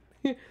sweating,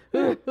 and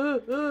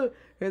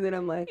then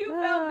I'm like, You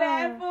felt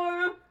bad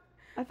for him.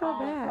 I felt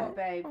bad. Oh,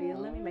 baby,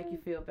 let me make you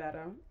feel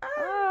better.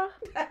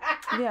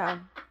 Yeah.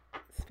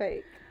 It's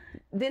fake.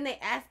 Then they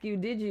ask you,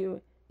 did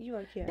you? You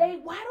are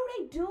kidding. Why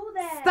do they do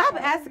that? Stop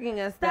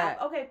asking us Stop.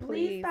 that. Okay,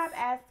 please Please. stop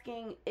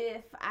asking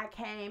if I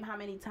came, how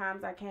many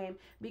times I came,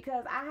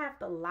 because I have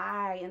to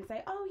lie and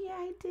say, oh yeah,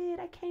 I did.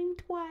 I came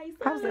twice.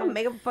 I was gonna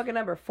make up a fucking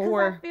number 'Cause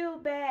 4. I feel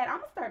bad. I'm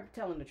gonna start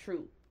telling the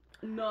truth.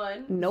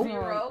 None. Nope.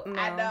 0.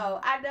 No.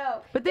 I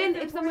know. But then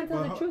It's if someone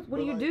tells the But- truth, what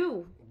do but you like-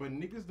 do? But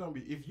niggas don't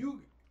be.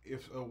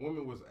 If a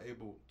woman was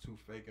able to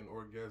fake an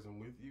orgasm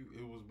with you,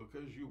 it was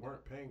because you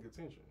weren't paying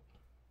attention.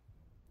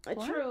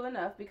 True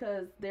enough,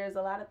 because there's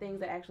a lot of things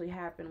that actually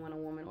happen when a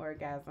woman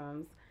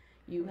orgasms.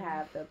 You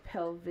have the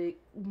pelvic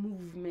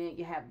movement.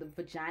 You have the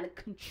vagina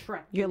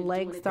contracting. Your it's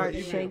legs doing its start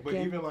thing. But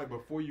shaking. even like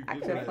before you I get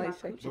to can that, make my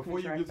shake. coochie before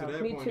you get to contract,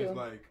 that Me point, too. it's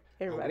like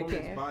Everybody a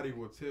woman's can. body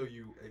will tell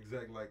you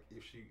exactly like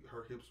if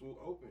her hips will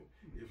open,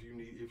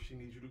 if she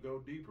needs you to go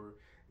deeper.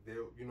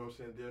 They'll, you know what I'm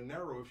saying, they'll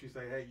narrow if she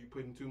say, hey, you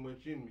putting too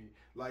much in me.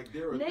 Like,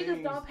 there are Niggas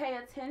things. don't pay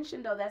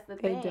attention though. That's the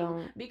They thing.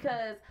 don't.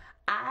 Because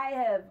I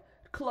have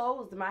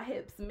closed my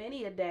hips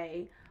many a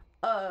day,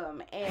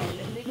 and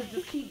niggas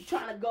just keep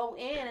trying to go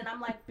in, and I'm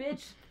like,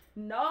 bitch,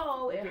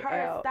 no, it Get hurts.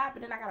 out. Stop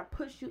it, and I gotta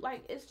push you.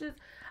 Like, it's just,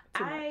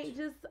 Too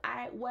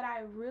much. what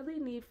I really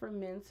need for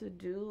men to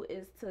do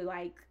is to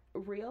like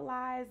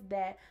realize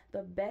that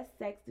the best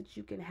sex that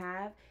you can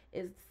have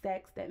is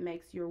sex that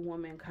makes your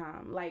woman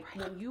come. Like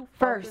when you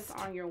focus First.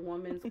 on your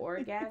woman's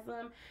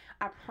orgasm,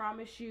 I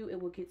promise you it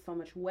will get so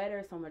much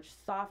wetter, so much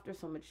softer,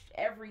 so much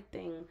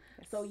everything.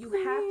 So you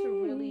have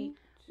to really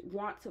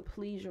want to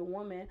please your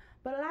woman.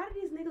 But a lot of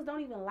these niggas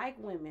don't even like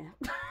women.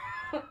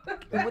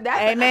 Well,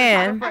 that's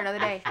Amen. for another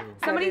day. True.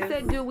 Somebody That is-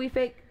 said, do we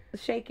fake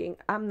shaking?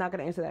 I'm not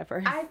gonna answer that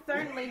first. I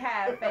certainly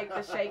have faked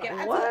the shaking.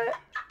 What?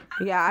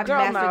 Yeah, I've Girl,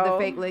 mastered no. the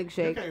fake leg You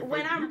shake. can't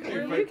When fake- I'm you can't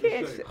really- fake the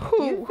You can't. shake.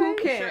 Who I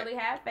can't? surely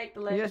have faked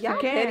the leg Yes, shake. you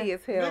Y'all can. petty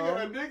as hell.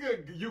 Nigga, a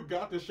nigga, you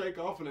got the shake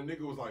off, and the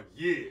nigga was like,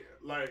 yeah.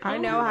 Like, I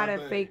don't know do how my to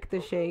thing. fake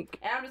the shake.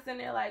 And I'm just sitting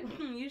there like,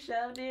 you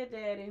sure did,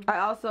 daddy. I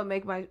also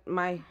make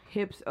my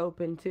hips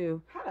open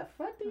too. How the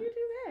fuck do you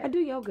do I that? do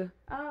yoga.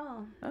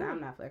 Oh,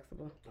 I'm not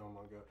flexible. Oh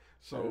my god.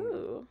 So,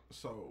 Ooh.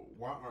 so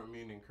why aren't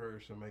men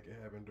encouraged to make it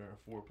happen during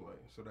foreplay?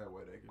 So that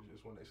way they can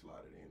just, when they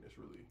slide it in, it's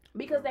really.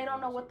 Because they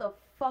don't know what the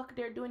fuck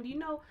they're doing. Do you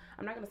know?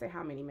 I'm not gonna say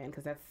how many men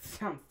because that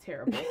sounds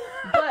terrible.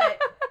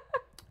 But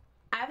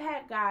I've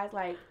had guys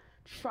like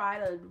try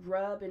to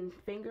rub and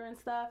finger and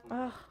stuff,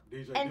 Ugh.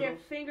 DJ and their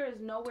Gills? finger is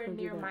nowhere Don't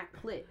do near that. my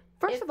clit.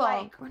 First It's of all,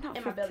 like we're not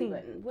in my 15.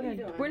 belly button. What are you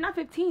doing? We're not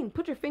 15.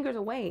 Put your fingers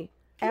away.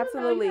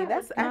 Absolutely. You know, you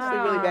That's gotta- actually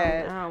really No,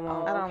 bad. I don't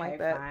want- I don't okay, like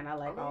that. Fine, I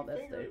like all that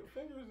stuff.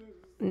 Fingers is.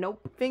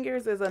 Nope.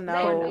 Fingers is a They're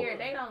no. weird.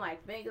 They don't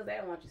like fingers. They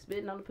don't want you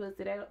spitting on the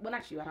pussy. They don't, well,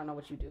 not you. I don't know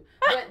what you do.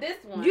 But this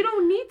one, You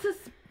don't need to.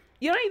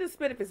 You don't need to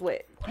spit if it's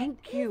wet.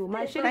 Thank you.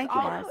 My shit is Thank you,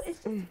 all. Mars.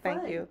 It's just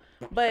Thank fun. you.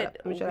 But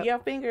Let me shut up. your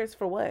fingers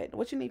for what?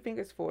 What you need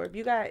fingers for? If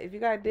you got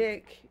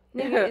dick,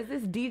 Nigga, is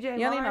this DJ you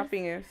don't need no Mars?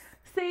 fingers.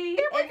 See,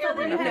 and so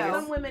then you No. have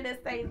some women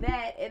that say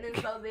that, and then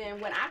so then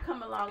when I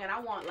come along and I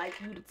want like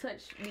you to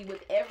touch me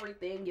with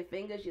everything, your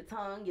fingers, your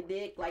tongue, your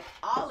dick, like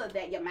all of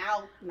that, your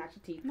mouth, not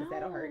your teeth, because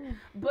that'll hurt.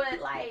 But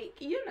like,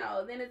 you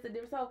know, then it's a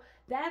different. So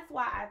that's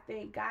why I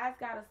think guys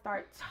gotta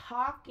start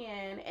talking,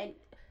 and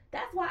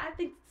that's why I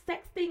think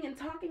sexting and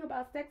talking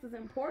about sex is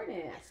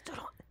important.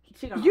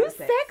 She don't You have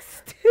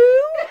sex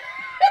too?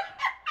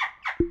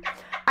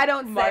 I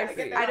don't Marcy.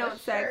 sex. I don't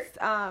sex.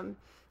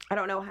 I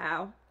don't know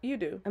how. You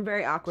do. I'm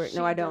very awkward. She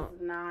No, I don't.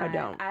 does not. I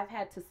don't. I've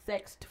had to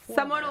sext for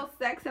Someone her. will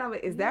sex and I'm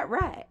like, is that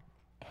right?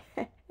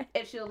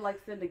 And she'll like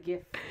send a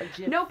gift.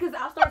 No, because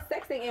I'll start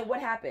sexting and what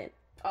happened?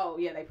 Oh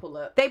yeah, they pull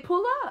up. They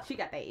pull up. She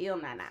got that ill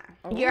nana.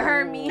 You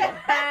heard me. As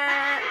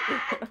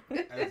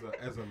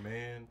a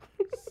man,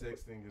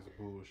 sexting is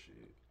bullshit.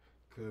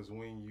 Cause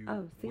when you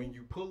Oh, see? when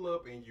you pull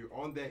up and you're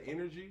on that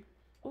energy,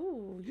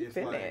 Ooh, you it's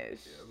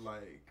finished.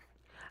 like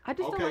I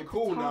just don't okay, like to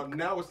cool. talk.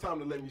 Now it's time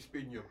to let me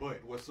spit in your butt.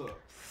 What's up?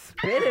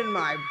 Spit in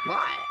my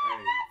butt.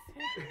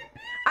 Hey.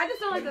 I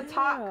just don't like to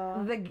talk.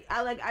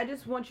 Yeah. I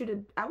just want you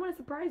to. I want to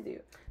surprise you.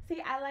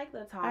 See, I like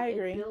the talk. I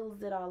agree. It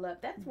builds it all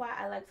up. That's why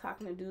I like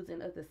talking to dudes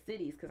in other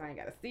cities because I ain't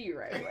gotta see you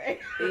right away.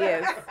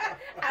 Yes.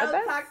 I But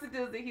don't talk to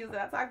dudes in Houston.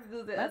 I talk to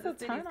dudes in That's other a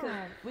cities because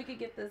turn-on. we could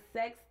get the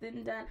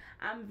sexting done.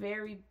 I'm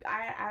very.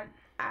 I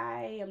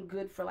am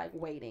good for like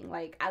waiting.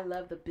 Like I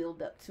love the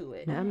build up to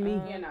it. Not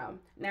me. You know.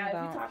 Now if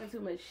Don't. you talking too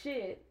much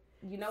shit,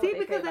 you know See, what they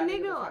because say a about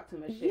niggas that nigga, talk too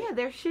much shit. yeah,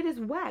 their shit is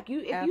whack.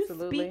 If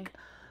Absolutely. you speak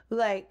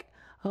like,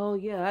 oh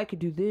yeah, I could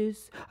do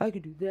this, I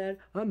could do that,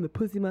 I'm the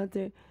pussy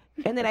monster,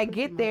 and then I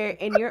get there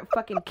and you're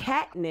fucking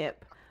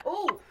catnip,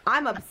 Ooh,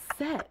 I'm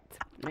upset.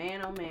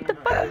 man, oh man.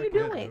 What are you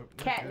doing?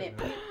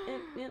 Catnip.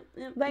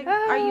 Like,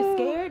 are you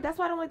scared? That's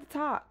why I don't like to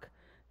talk.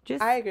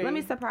 Just I agree. let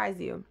me surprise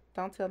you.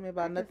 Don't tell me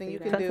about can nothing see you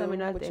that. can Don't do tell me with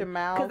nothing. your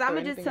mouth. Because I'm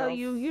or gonna just anything tell else.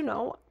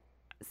 you,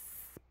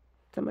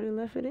 somebody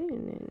left it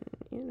in,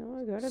 and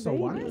I got What a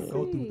So I baby.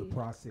 go through the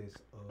process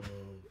of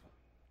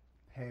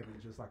having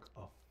just like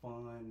a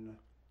fun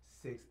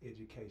sex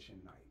education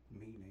night,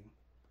 meaning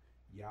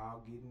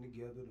y'all getting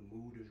together, the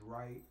mood is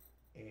right,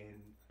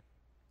 and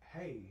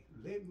hey,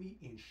 let me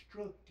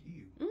instruct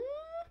you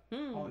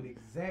on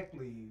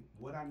exactly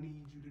what I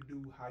need you to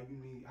do, how I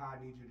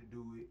need you to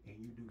do it, and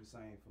you do the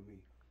same for me.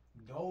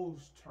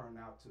 Those turn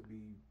out to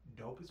be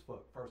dope as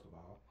fuck, first of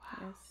all.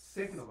 Yes.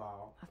 Second of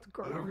all, That's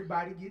girl.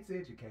 everybody gets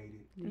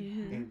educated.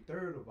 Mm-hmm. And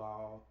third of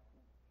all,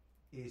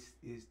 it's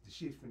the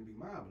shit's gonna be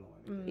mind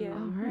blowing. Yeah.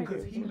 Alright.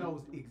 Because he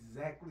knows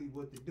exactly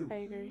what to do. I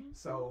agree.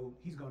 So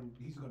he's gonna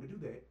do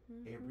that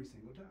every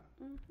single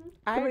time.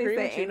 I Somebody agree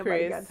say with you, ain't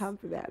nobody Chris. got time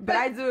for that. But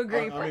I do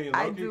agree. I mean,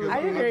 I low-key, do. 'cause I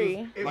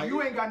agree. If like-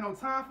 you ain't got no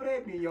time for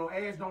that, then your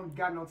ass don't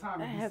got no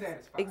time to be That's-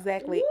 satisfied.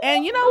 Exactly.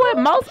 And you know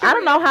what? I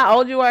don't know how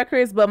old you are,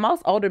 Chris, but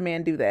most older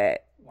men do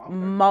that. Well,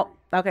 I'm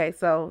 33. Okay,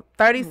 so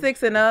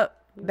 36 and up,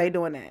 they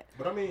doing that.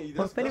 But I mean,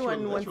 Well, that's, if anyone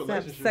that's wants to have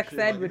relationship sex shit.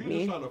 ed Like, with if me. you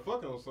just trying to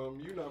fuck on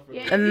something, you're not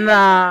Yeah, finna. if you're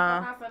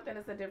Nah. fucking on something,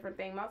 it's a different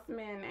thing. Most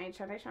men ain't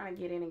trying. They trying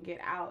to get in and get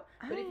out.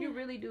 But if you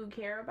really do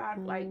care about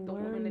like the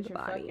woman Learn that the you're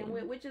body. fucking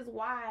with, which is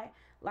why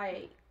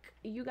like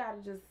you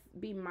gotta just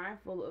be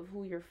mindful of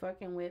who you're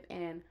fucking with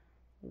and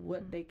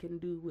what they can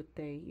do with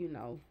they,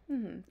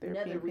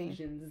 nether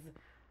regions.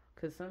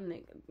 Cause some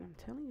niggas, I'm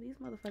telling you, these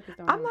motherfuckers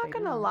don't. I'm know what not they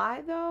gonna doing.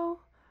 lie though.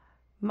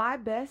 My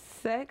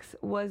best sex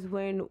was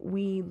when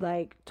we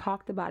like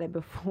talked about it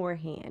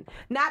beforehand.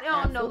 Not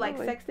on no like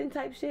Absolutely. sexting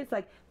type shit. It's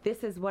like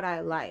this is what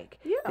I like.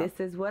 Yeah. This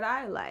is what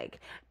I like.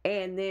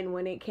 And then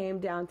when it came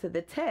down to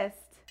the test,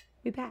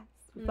 we passed.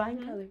 Flying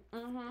color.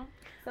 Mm-hmm.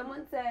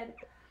 Someone said,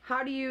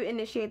 "How do you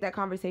initiate that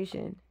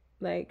conversation?"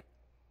 Like,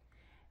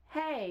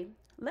 Hey,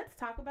 let's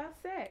talk about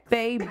sex.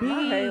 baby,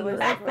 Okay,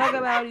 let's talk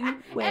about you.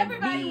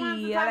 Everybody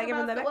wants to I talk like it from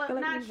about the well, back, I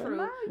not like it from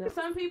true. the back.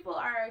 Some people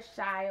are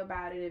shy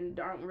about it and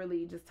don't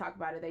really just talk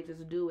about it. They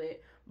just do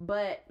it.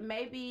 But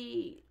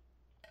maybe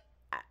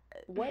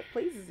What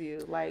pleases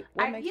you? Like,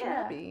 what makes you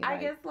happy? I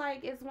Like, guess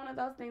like it's one of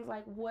those things.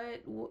 Like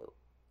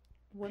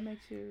what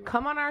makes you?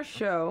 Come on our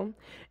show,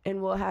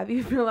 and we'll have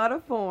you fill out a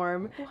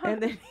form,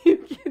 and then you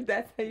can.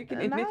 That's how you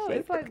can initiate. No,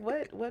 it's the like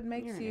what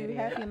makes You're an you idiot.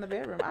 happy in the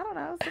bedroom? I don't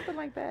know, something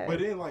like that. But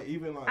then, like,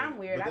 even like, I'm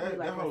weird. But I that, be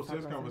like, that whole let's talk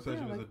sex about conversation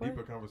sex. is Yeah, a like,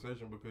 deeper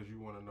conversation because you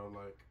want to know,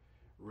 like,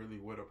 really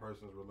what a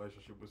person's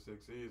relationship with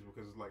sex is.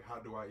 Because it's like, how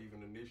do I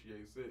even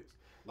initiate sex?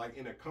 Like,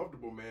 in a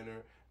comfortable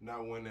manner,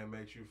 not one that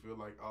makes you feel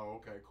like, oh,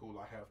 okay, cool,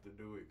 I have to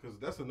do it. Because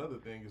that's another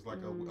thing. It's like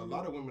a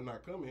lot of women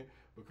not coming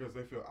because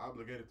they feel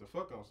obligated to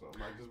fuck on something.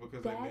 Like, just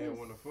because they man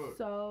want to fuck.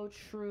 so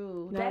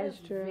true. That is is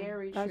true.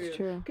 very true. That's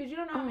true. Because you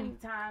don't know how many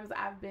times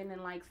I've been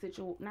in like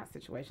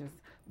situations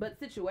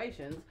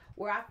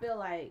where I feel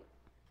like,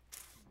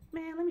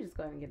 man, let me just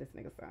go ahead and get this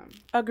nigga some.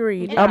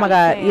 Agreed. And Oh it my be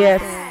God, trash.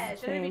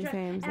 yes. And it be trash.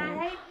 Same. And I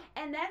hate,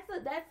 and that's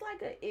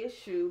like an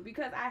issue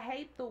because I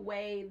hate the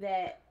way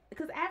that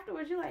because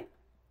afterwards you're like,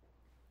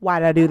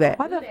 Why'd I do that?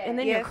 Why the? do that. And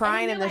then Yes. you're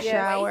crying in And the then you're,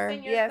 like, shower.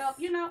 wasting Yes.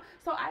 yourself,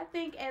 So I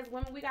think as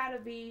women, we gotta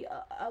be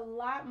a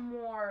lot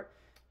more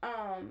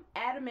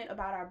adamant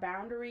about our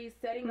boundaries,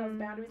 setting those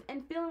boundaries,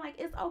 and feeling like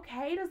it's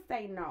okay to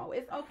say no.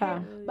 It's okay.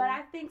 But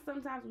I think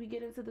sometimes we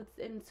get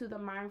into the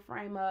mind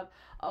frame of,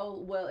 oh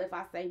well, if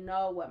I say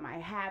no, what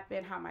might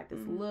happen? How might this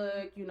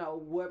look?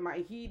 What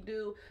might he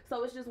do?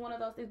 So it's just one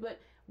of those things. But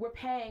we're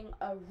paying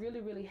a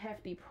really, really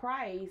hefty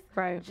price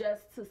Right.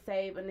 just to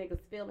save a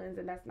nigga's feelings,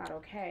 and that's not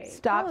okay.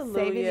 Stop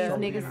saving these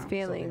Hallelujah. niggas'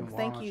 feelings. why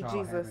Thank aren't you,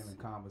 y'all Jesus. having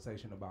a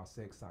conversation about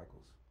sex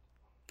cycles.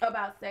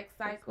 About sex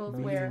cycles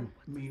where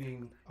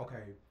Meaning,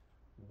 okay,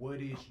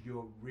 what is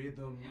your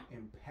rhythm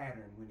and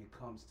pattern when it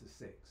comes to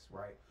sex,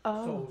 right?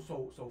 Oh.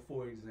 So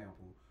for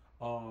example,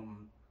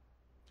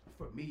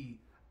 for me,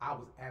 I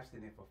was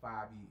abstinent for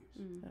 5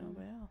 years, Oh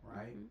well.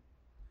 right?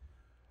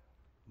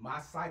 My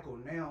cycle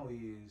now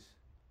is,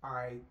 all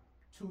right,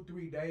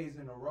 2-3 days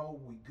in a row,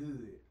 we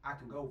good. I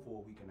can go for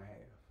a week and a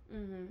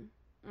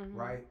half,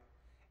 right?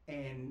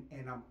 And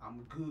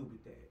I'm good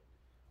with that,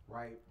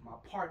 right? My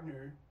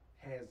partner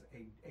has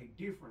a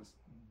different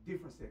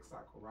sex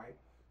cycle, right?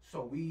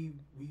 So we've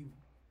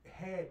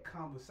had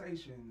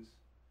conversations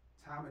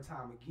time and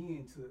time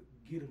again to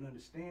get an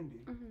understanding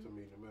To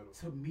meet in the middle.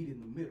 to meet in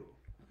the middle.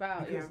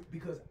 about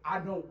Because I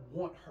don't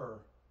want her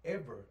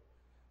ever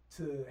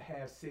to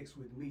have sex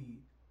with me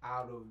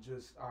out of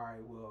just, all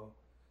right, well,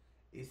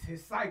 it's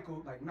his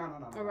cycle. Like, no.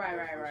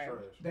 Right.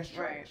 That's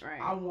trash.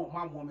 Right. I want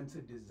my woman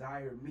to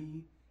desire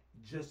me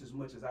just as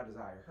much as I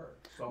desire her.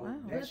 So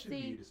that But should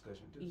be see, a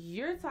discussion too.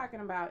 You're talking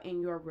about in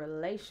your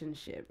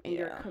relationship, in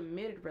your Yeah.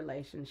 committed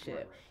relationship.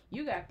 Right.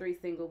 You got 3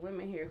 single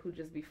women here who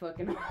just be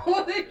fucking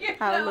all the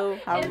Hallelujah,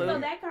 And so hallelujah.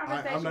 that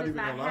conversation I'm not is even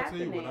not gonna lie to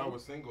happening. you. When I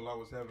was single, I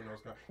was having those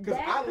because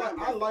That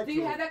I like Do to.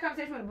 you have that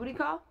conversation with a booty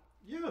call?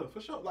 Yeah, for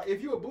sure. Like,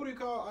 if you a booty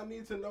call, I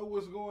need to know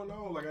what's going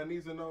on. Like, I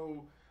need to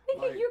know.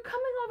 Nigga, Like, you're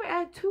coming over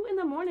at 2 in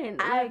the morning.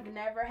 I've Like,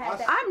 never had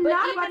that. I'm But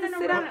not even about to in a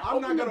sit down and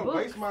I'm not open the gonna books.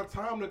 waste my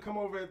time to come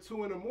over at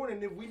 2 in the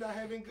morning if we not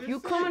having good You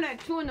sex. coming at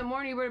 2 in the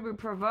morning, you better be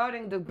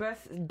providing the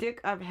best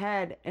dick I've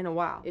had in a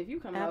while. If you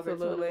come over at 2 in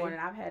the Absolutely. morning,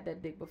 I've had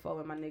that dick before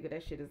with my nigga.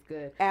 That shit is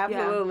good.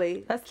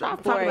 Absolutely. Let's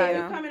talk 4 about it.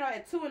 You a.m. coming on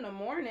at 2 in the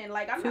morning,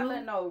 like I'm 2? not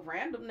letting no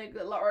random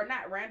nigga, or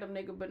not random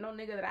nigga, but no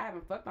nigga that I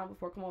haven't fucked on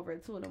before come over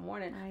at 2 in the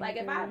morning. I Like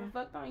if agree. I haven't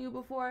fucked on you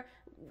before,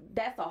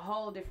 that's a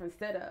whole different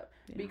setup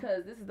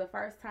because this is the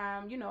first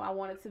time. You know, I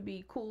want it to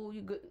be cool.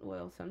 You good?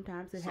 Well,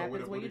 sometimes it So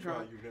with happens a when booty you're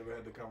call, drunk. you've never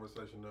had the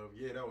conversation of,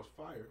 yeah, that was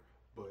fire,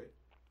 but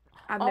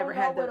I've never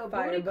had with the a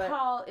fire, booty but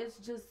call. It's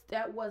just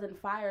that wasn't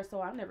fire,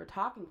 so I'm never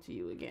talking to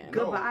you again.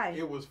 Goodbye.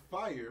 No, it was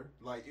fire.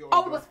 Like it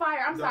Was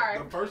fire. I'm sorry.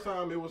 The first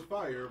time it was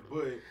fire,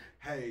 but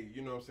hey,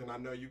 you know what I'm saying? I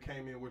know you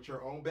came in with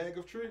your own bag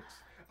of tricks.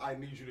 I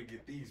need you to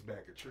get these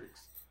bag of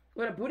tricks.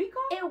 with a booty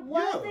call? It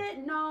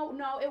wasn't. No,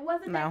 it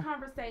wasn't No. that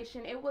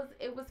conversation. It was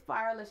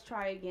fire. Let's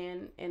try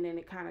again, and then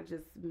it kind of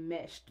just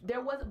meshed.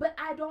 There was, but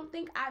I don't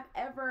think I've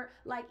ever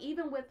like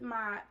even with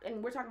my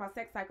and we're talking about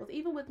sex cycles.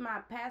 Even with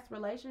my past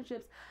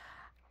relationships,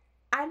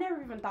 I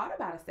never even thought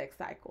about a sex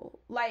cycle.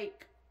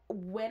 Like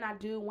when I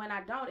do, when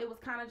I don't, it was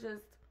kind of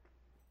just.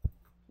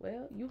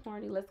 Well, you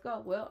horny, let's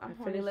go. Well, I'm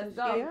horny, finish let's this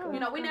go. shit. Yeah. You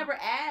know, we never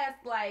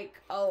asked like,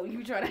 oh,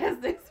 you trying to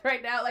have sex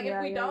right now? Like Yeah,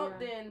 if we yeah, don't,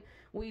 yeah. then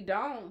we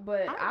don't.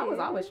 But I I was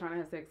did. always trying to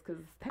have sex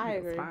because I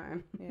that was agree.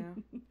 fine.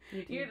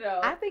 Yeah. You know.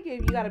 I think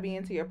if you got to be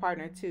into your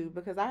partner too,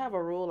 because I have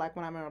a rule like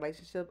when I'm in a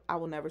relationship, I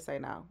will never say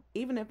no.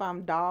 Even if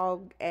I'm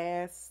dog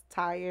ass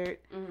tired,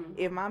 Mhm.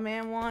 if my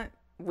man want,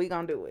 we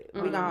gonna do it.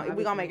 We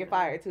Mhm. gonna make it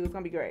fire too. It's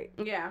gonna be great.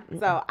 Yeah.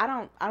 So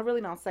I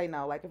really don't say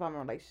no. Like if I'm in a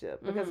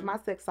relationship, because Mhm. my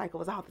sex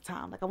cycle is all the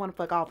time. Like I want to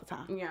fuck all the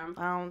time. Yeah.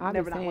 I don't I'll be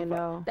never not saying want to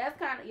fuck. no.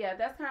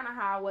 That's kind of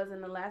how I was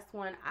in the last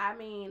one. I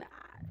mean,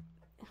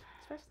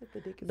 Especially if the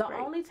dick is the great.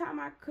 only time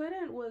I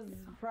couldn't was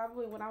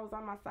probably when I was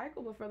on my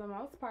cycle, but for the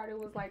most part, it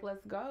was like,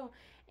 let's go.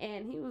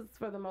 And he was,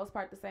 for the most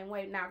part, the same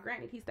way. Now,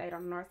 granted, he stayed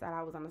on the north side,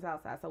 I was on the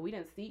south side, so we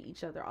didn't see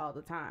each other all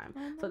the time.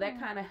 So that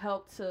kind of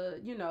helped to,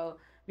 you know,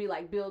 be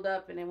like build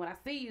up. And then when I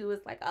see you,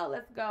 it's like, oh,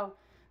 let's go.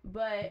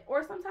 But,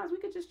 or sometimes we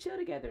could just chill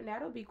together and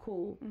that'll be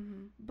cool.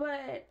 Mhm.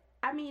 But,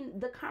 I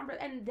mean,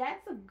 and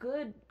that's a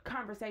good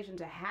conversation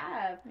to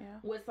have Yeah.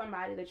 with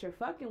somebody that you're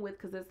fucking with,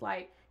 because it's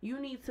like you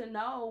need to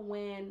know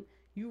when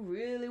you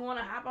really want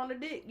to hop on the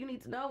dick. You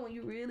need to know when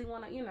you really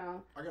want to, you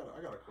know. I got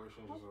a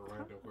question, just a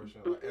random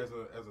question. Like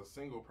as a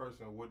single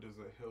person, what does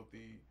a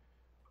healthy,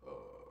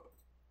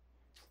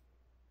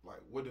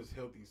 what does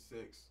healthy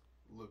sex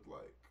look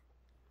like?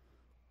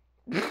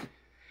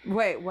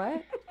 Wait,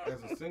 what?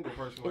 As a single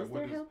person, like Is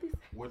there healthy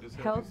sex? what does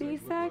Healthy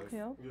sex? Look sex?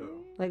 like? Yeah.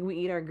 Like we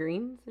eat our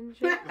greens and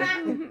shit?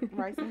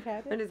 Rice and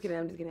cabbage. I'm just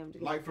kidding.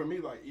 Like for me,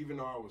 like even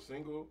though I was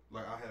single,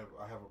 like I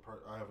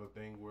have a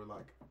thing where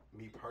like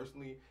me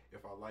personally,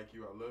 if I like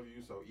you, I love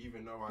you. So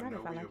even though I Not know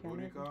if I we like a you, I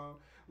booty love you. call,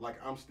 like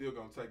I'm still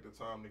gonna take the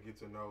time to get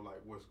to know like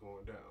what's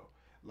going down.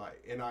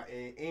 Like and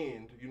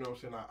you know what I'm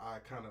saying, I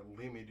kind of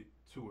limit it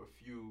to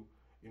a few,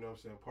 you know what I'm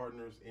saying,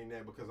 partners in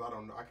that because I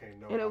don't know, I can't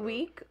know In how a to-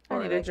 week? I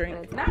Or need a like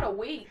drink. in a Not a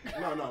week.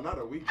 No, not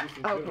a week. Just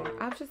in Okay. general.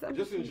 I'm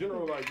just In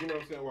general, like you know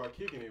what I'm saying, while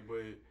kicking it, but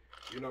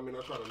you know what I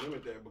mean. I try to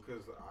limit that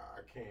because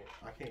I can't.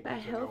 a Get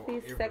to know healthy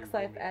every sex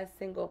life woman. as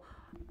single.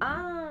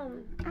 I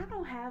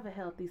don't have a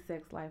healthy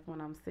sex life when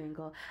I'm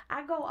single.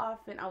 I go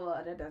off and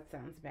that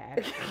sounds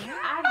bad.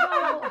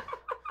 I go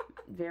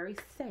very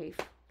safe.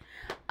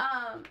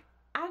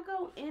 I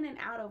go in and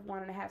out of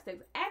wanting to have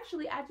sex.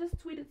 Actually, I just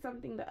tweeted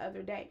something the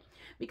other day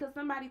because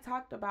somebody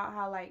talked about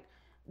how like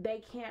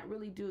they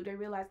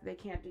realize that they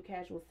can't do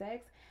casual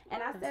sex,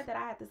 and I said that I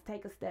had to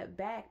take a step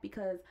back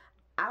because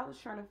I was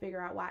trying to figure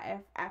out why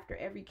after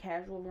every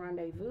casual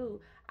rendezvous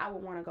I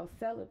would want to go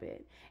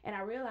celibate, and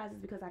I realized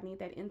it's because I need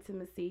that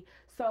intimacy.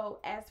 So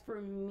as for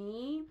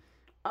me,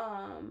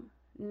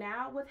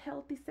 now what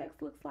healthy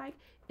sex looks like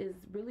is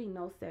really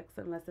no sex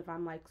unless if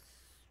I'm like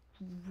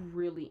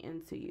really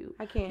into you,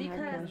 I can't have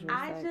because casual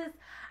I sex. just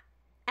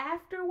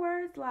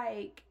afterwards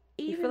like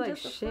You even feel like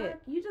just the shit.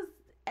 fuck, you just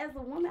as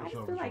a woman I For just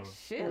sure, feel for like sure.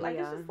 shit. Like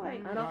it's Yeah. just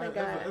like I don't think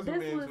as a this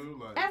man was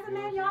too, like, as a you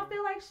know man what y'all I'm saying?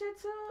 feel like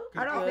shit too.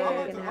 'Cause I don't I think I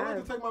like can to, I like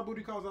have- to take my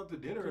booty calls out to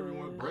dinner every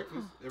once,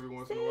 breakfast every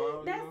once in a See, while. You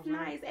know that's what I'm saying?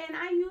 nice. And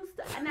I used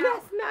to now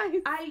That's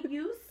nice. I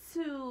used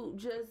to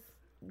just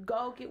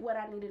go get what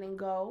I needed and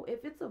go.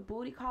 If it's a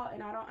booty call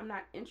and I'm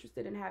not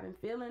interested in having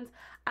feelings,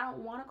 I don't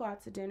want to go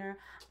out to dinner.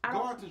 I Go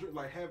don't out to drink,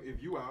 like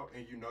if you out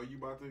and you know you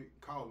about to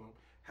call them.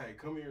 Hey,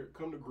 come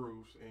to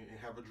Grooves and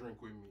have a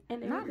drink with me.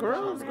 and then Not we can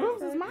Grooves. go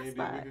Grooves back. is my And then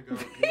spot. we could go,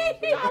 you know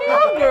what I I'm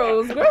love saying?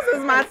 Grooves. Grooves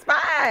is my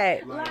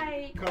spot.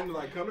 Like-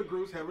 come to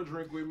Grooves, have a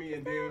drink with me,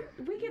 and then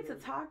We get to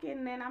talking,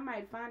 and then I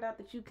might find out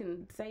that you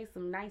can say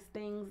some nice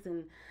things,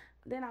 and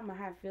then I'm gonna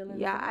have feelings.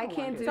 Yeah, and I don't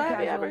can't wanna do So have you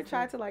casual ever sex.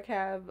 tried to like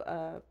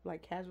have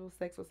like casual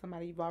sex with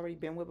somebody you've already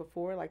been with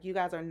before? Like you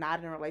guys are not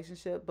in a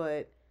relationship,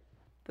 but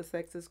the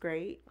sex is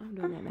great. I'm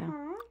doing that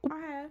now.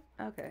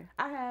 Okay.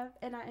 I have,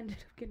 and I ended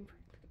up getting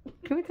pregnant.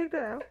 Can we take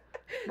that out?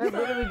 I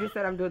literally just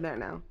said I'm doing that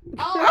now.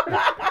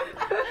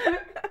 Oh,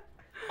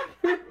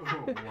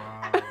 Oh,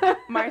 wow.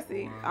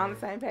 Marcy, Wow. on the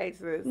same page,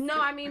 sis. No,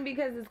 I mean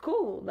because it's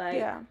cool. Like,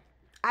 Yeah,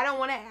 I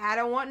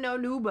don't want no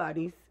new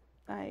bodies.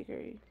 I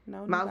agree.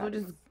 No, Might as well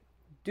nobody's- just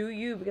do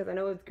you because I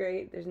know it's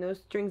great. There's no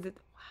strings. Wow,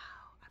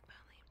 I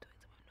finally am doing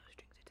something with no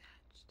strings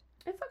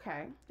attached. It's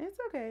okay. It's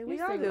okay. We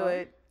You're all do single.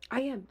 it.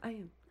 I am.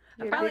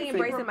 You're finally big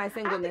embracing single. my I have to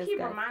singleness, keep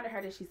guys. reminding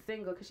her that she's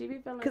single because she be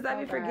feeling. Because I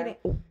be so bad. forgetting.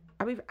 Oh,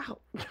 I be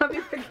out. I be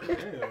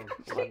forgetting. Damn.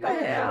 She Like, going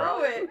damn.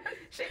 through it.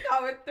 She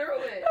going through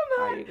it.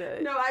 Are you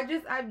good? No,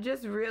 I've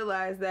just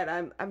realized that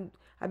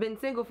I've been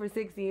single for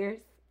 6 years,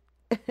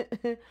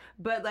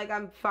 but like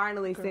I'm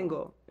finally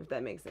single. If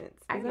that makes sense.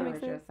 I Does know that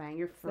make what you're sense? saying.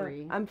 You're So,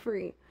 free, I'm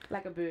free.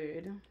 like a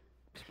bird.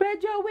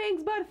 Spread your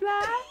wings,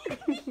 butterfly.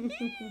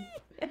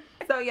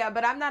 So yeah,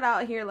 but I'm not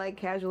out here like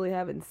casually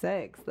having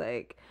sex.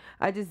 Like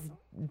I just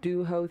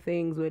do hoe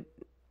things with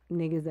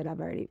niggas that I've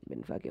already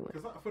been fucking with.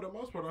 Because for the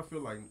most part, I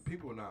feel like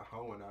people not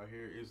hoeing out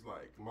here. It's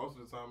like most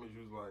of the time it's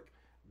usually like,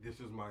 this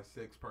is my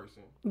sex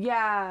person.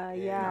 Yeah,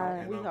 And, yeah.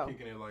 and we I'm hoe.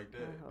 kicking it like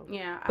that.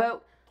 Yeah,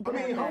 But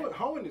I mean,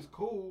 hoeing is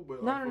cool,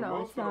 but No, like, no,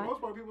 no, it's for the not.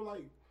 most part, people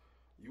like,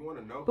 you want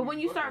to know. But who when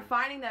you start fucking.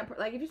 finding that,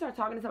 like, if you start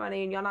talking to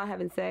somebody and y'all not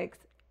having sex,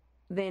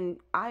 then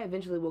I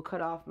eventually will cut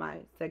off my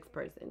sex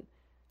person.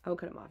 I will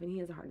cut him off, and he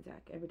has a heart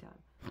attack every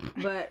time.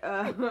 But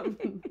I don't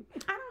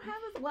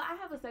have a. Well, I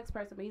have a sex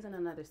person, but he's in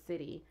another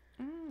city.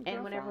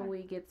 And whenever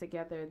we get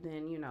together,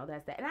 then you know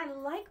that's that. And I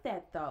like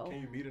that though.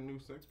 Can you meet a new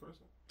sex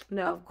person?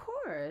 no. Of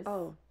course.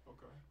 Oh,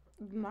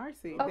 Okay.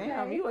 Marcy, Okay.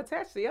 damn, you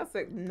attached to your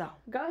sex? No.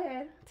 Go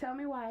ahead. Tell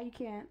me why you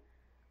can't.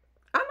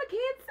 I'm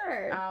a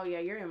Cancer, Oh yeah,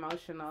 you're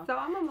emotional. so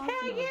I'm emotional.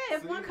 Hell yeah!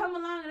 If one come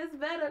along and it's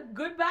better,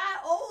 goodbye,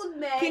 old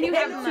man. Can you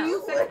have Hello.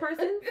 2 sex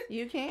persons?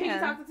 You can. Can you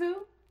talk to 2?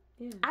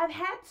 Yeah. I've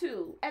had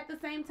to at the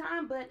same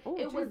time, but Oh,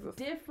 it was Jesus.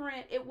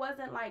 different. It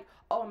wasn't like,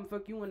 oh, I'm gonna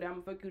fuck you one day,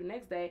 I'm gonna fuck you the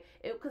next day.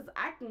 Because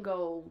I can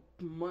go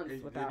months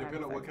It without. depends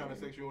having on what sex kind of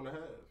with sex you want to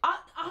have.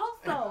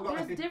 Also,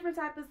 Like- there's different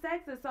type of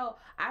sexes. So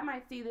I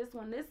might see this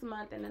one this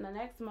month, and then the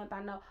next month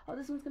I know, oh,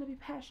 this one's gonna be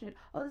passionate.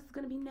 Oh, this is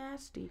gonna be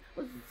nasty.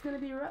 Oh, this is gonna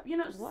be rough. You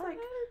know, it's just like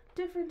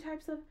different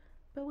types of.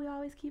 But we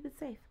always keep it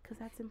safe because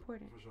that's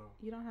important. For sure.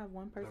 You don't have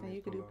one person means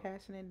you could do pull up.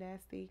 passionate,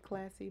 nasty,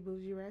 classy,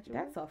 bougie, ratchet.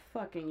 That's a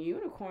fucking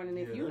unicorn, and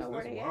if Yeah, you know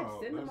where that's they at,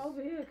 wild. send them That's-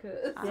 over here,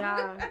 cause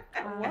Yeah. What?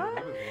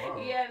 That is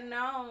wild. Yeah,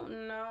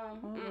 no.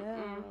 Oh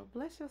yeah.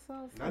 Bless your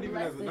soul. Not even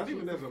Blessed not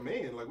even Jesus. as a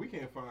man, like we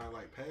can't find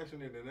like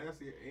passionate and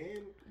nasty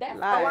and That's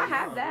Like- Oh, I why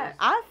have that.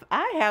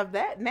 I have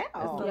that now.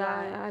 That's Yeah,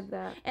 I have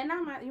that. And I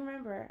might, you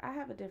remember, I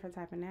have a different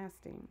type of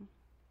nasty.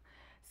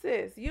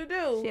 Sis, you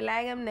do. She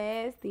like him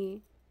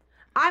nasty.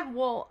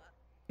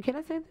 Can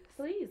I say this?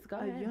 Please go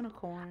A ahead.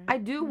 unicorn. I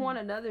do want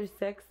another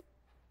sex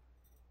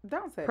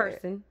Don't say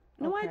person.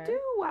 No, I Okay. do.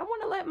 I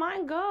want to let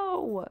mine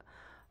go.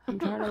 I'm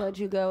trying to let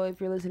you go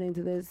if you're listening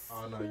to this.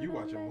 oh no, you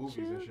watching let movies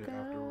you and shit go.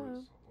 afterwards.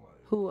 Like,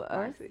 Who,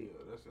 us? yeah,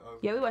 that's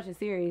Yeah, we watch a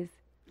series.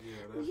 Yeah,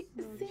 that's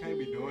you can't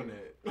be doing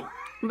that.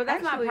 But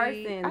that's Actually, my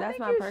person. I That's think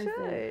my you person.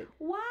 should.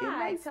 Why? It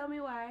makes- Tell me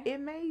why. It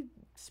may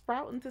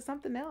sprout into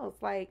something else.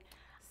 Like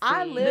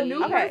I The live-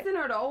 new okay. person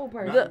or the old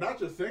person?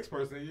 not your sex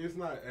person. It's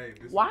not. Hey,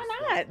 this Why is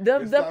not? Stop. The- It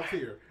the- stops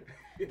here.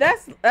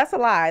 That's a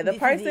lie. The This is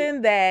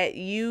person that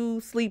you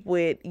sleep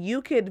with,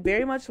 you could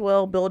very much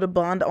well build a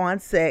bond on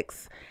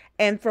sex.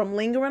 And from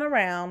lingering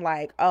around,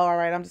 like, oh, all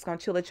right, I'm just gonna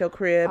chill at your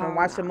crib and Oh,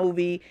 watch a no.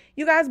 movie.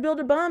 You guys build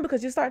a bond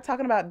because you start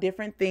talking about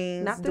different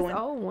things. Not this doing.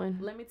 old one.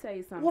 Let me tell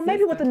you something. Well,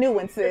 maybe with the new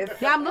one, sis.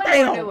 Yeah, I'm looking for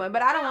a Damn. new one,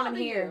 but I don't How want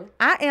him old are here. you?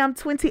 I am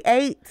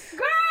 28. Girl,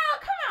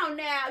 come on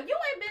now. You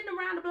ain't been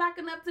around the block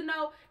enough to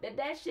know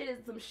that shit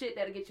is some shit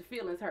that'll get your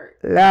feelings hurt.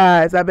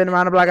 Lies. I've been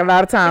around the block a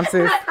lot of times,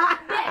 sis.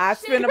 I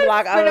spin the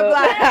block. Spin the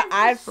block.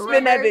 I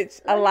spin that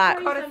bitch a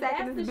lot. Let me tell you Hold a second,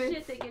 something, this that's the bitch.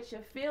 shit that gets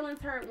your feelings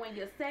hurt when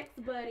your sex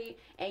buddy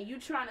and you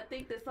trying to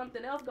think that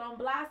something else gonna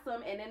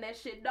blossom and then that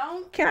shit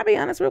don't. Can I be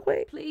honest real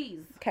quick?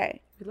 Please. Okay.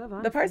 We love The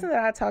honesty. person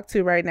that I talk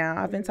to right now,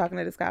 I've been talking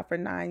to this guy for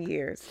 9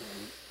 years.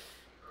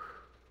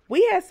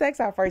 We had sex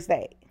our first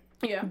date.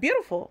 Yeah.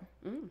 Beautiful.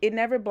 It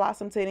never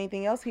blossomed to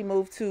anything else. He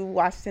moved to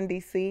Washington,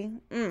 D.C.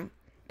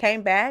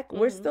 Came back.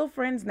 We're still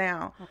friends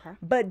now. Okay.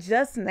 But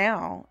just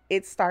now,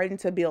 it's starting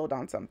to build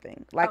on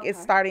something. Like, it's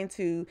Okay. starting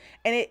to,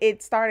 and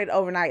it started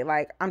overnight.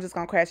 Like, I'm just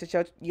going to crash at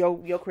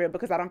your crib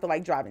because I don't feel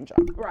like driving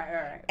drunk.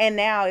 Right. And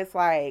now it's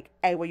like,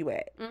 hey, where you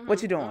at?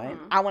 What you doing?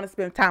 I want to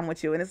spend time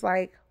with you. And it's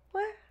like,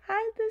 what?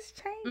 How did this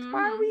change?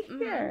 Why are we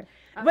here?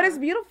 But it's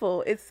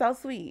beautiful. It's so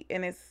sweet.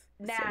 And it's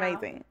Now,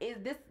 amazing. is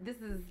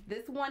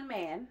this one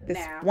man This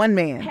now? one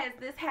man. Has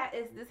this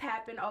is this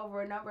happened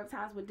over a number of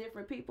times with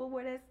different people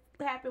where this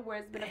happened where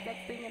it's been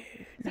affecting and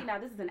see now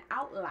this is an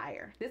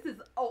outlier. This is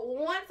a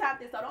one time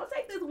thing. So don't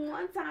take this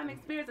one time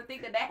experience and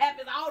think that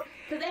happens all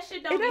because that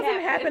shit don't It be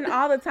doesn't happening. happen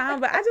all the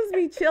time, but I just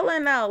be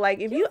chilling though. Like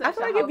if you, I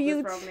feel like if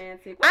you,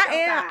 romantic. I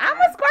am. I'm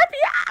a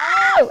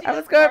Scorpio. I'm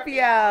a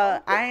Scorpio.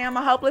 I am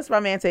a hopeless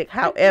romantic.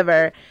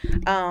 However,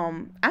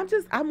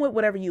 I'm with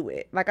whatever you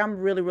with. Like I'm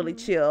really, really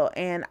chill,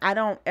 and I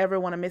don't ever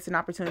want to miss an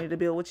opportunity to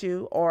build with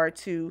you or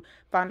to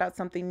find out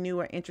something new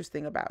or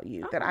interesting about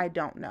you that I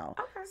don't know.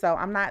 Okay. So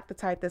I'm not the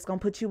type that's gonna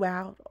put you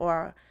out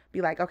or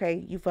be like,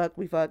 okay, you fuck,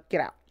 we fuck,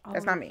 get out.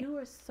 That's not me. You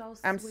are so sweet.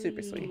 I'm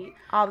super sweet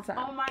all the time.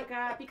 Oh my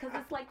God, because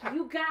it's like,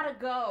 you gotta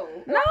go.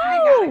 No. I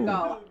gotta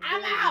go.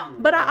 I'm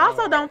out. But I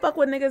also don't fuck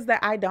with niggas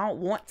that I don't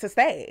want to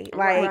stay.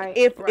 Like Right,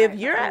 if right.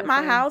 you're I at my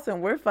understand. house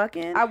and we're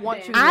fucking, I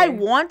want you. I there.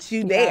 want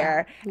you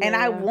there, and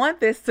I Yeah. want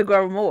this to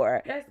grow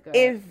more. That's good.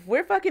 If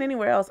we're fucking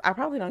anywhere else, I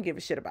probably don't give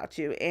a shit about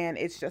you, and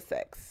it's just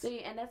sex. See,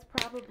 and that's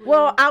probably.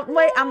 Well,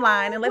 I'm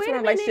lying. Unless Wait we're a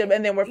in a relationship minute.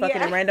 and then we're fucking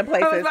Yeah. in random I was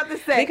places. about to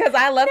say. Because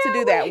I love to No,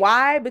 do that. wait.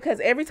 Why? Because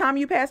every time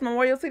you pass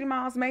Memorial City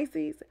Malls,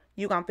 Macy's,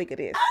 you gonna think of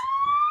this.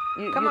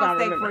 Come you on, gonna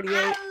Steak remember.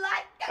 48.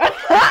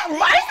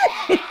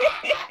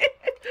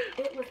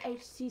 It was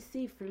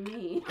HTC for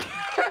me.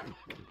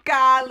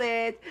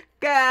 College.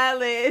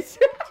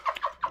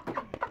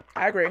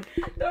 I agree.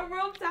 The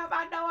rooftop,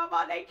 I know I'm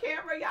on their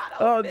camera, y'all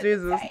don't Oh, spit the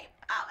Jesus. tape.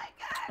 Oh my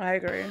God. I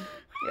agree.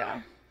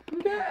 Yeah.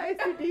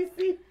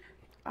 ICDC.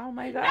 Oh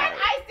my Not God.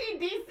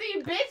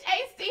 ICDC, bitch,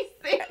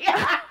 HTC.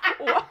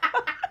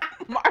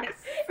 Marcy.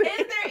 Is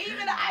there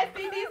even an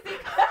ICDC?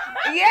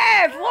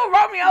 Yes, Little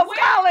Romeo's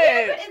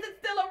College. Is it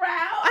still around?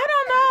 I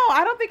don't know.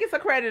 I don't think it's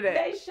accredited.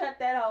 They shut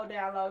that hole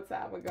down a long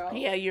time ago.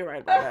 Yeah, you're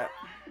right about that.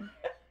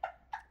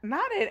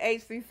 Not at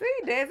HCC,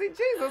 Desi.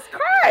 Jesus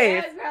Christ.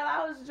 Yes, girl,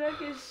 I was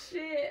drinking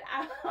shit.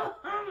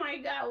 Oh my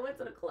God, went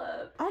to the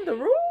club. On the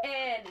roof?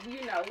 And,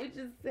 you know, we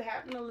just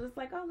happened to just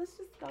like, oh, let's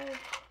just go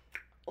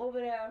over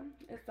there.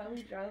 And so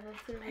we drove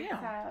up to the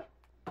rooftop.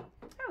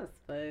 That was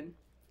fun.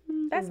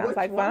 That sounds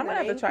like fun. I'm going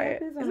to have to try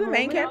it. Is it the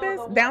main No, campus?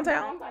 the one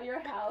Downtown? down by your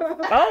house.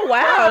 Oh,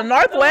 wow.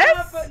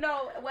 Northwest?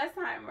 No,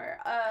 Westheimer.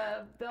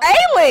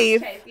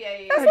 A-Leaf? Chase.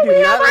 Yeah. That's I where do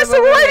we not have our live over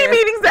sorority there.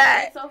 meetings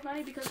at. It's so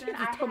funny because then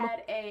I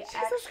had a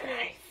actual,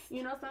 Christ.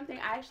 you know something?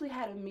 I actually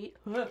had a meet.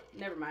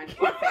 Never mind.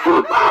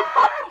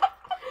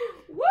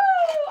 Woo!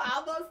 I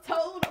almost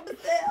told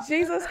myself.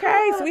 Jesus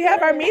Christ. We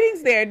have our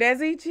meetings there,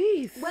 Desi.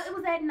 Jeez. Well, it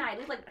was at night. It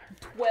was like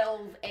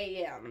 12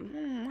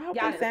 a.m. I hope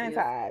Y'all they didn't see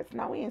us. sanitize.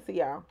 No, we didn't see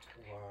y'all.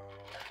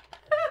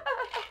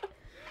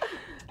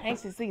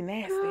 HCC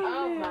nasty.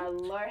 Oh my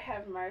Lord,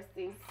 have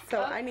mercy.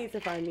 So I need to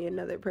find me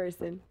another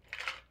person.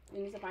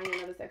 You need to find you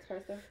another sex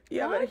person.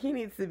 Yeah, but he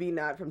needs to be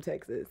not from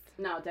Texas.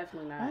 No,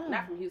 definitely not.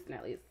 Not from Houston,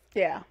 at least.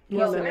 Yeah.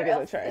 Well, Houston Where niggas are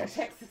else in trash.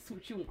 Texas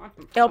would you want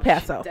them? El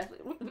Paso.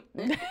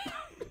 Definitely.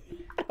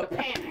 The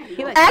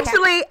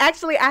Panhandle.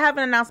 Actually, I have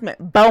an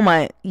announcement.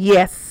 Beaumont.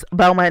 Yes,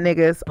 Beaumont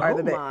niggas are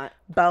the best. Beaumont.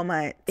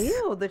 Beaumont.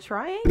 Ew, the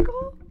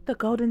triangle? The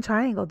Golden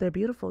Triangle. They're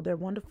beautiful. They're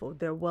wonderful.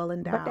 They're well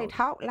endowed. But they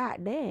talk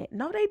like that.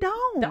 No, they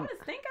don't. Don't it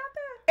stink out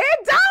there?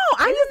 It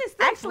don't.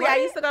 I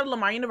right? used to go to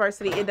Lamar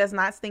University. It does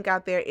not stink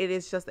out there. It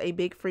is just a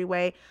big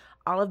freeway.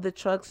 All of the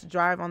trucks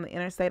drive on the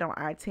interstate on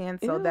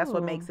I-10, so that's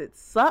what Ew. makes it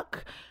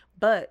suck.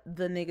 But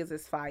the niggas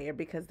is fire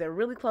because they're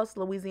really close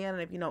to Louisiana.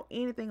 And if you know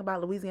anything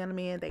about Louisiana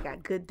men, they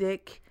got good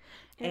dick.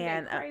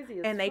 And they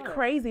crazy as they fuck.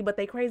 crazy, but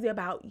they crazy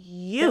about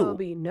There will you.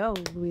 be no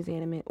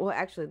Louisiana men. Well,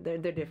 actually, they're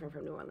different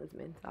from New Orleans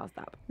men, so I'll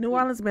stop. New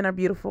Orleans men are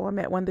beautiful. I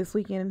met one this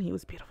weekend and he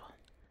was beautiful.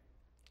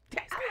 I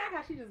like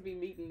how she just be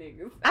meeting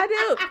niggas. I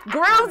do.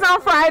 Grooves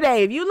on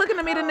Friday. If you looking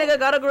to meet a nigga,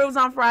 go to Grooves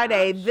on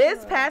Friday.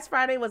 This past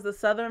Friday was the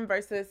Southern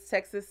versus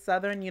Texas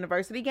Southern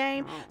University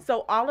game.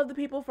 So all of the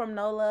people from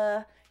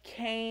NOLA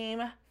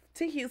came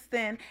to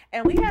Houston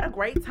and we had a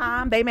great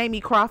time. They made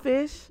me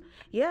crawfish.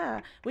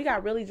 Yeah, we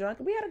got really drunk.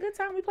 We had a good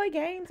time. We played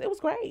games. It was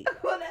great.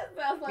 Well, that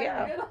sounds like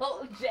Yeah. a good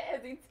old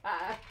jazzy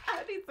time.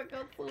 I need to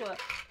go to a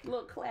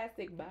little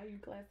classic, Bayou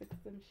classic,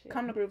 some shit.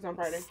 Come to Grooves on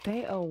Friday.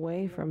 Stay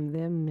away from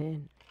them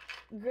men.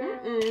 Girl,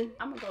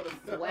 I'm gonna go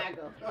to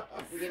Swagger.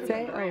 Give me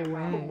Stay a grand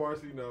away. prize.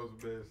 Marcy knows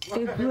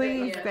best.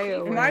 Please Yeah. stay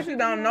away. Marcy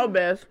don't know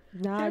best.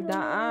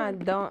 Nah,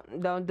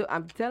 don't do.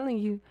 I'm telling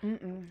you,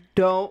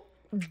 don't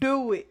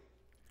do it.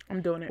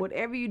 I'm doing it.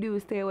 Whatever you do,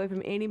 stay away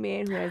from any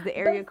man who has the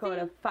area code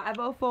of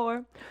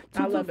 504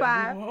 I love it.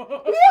 225. Oh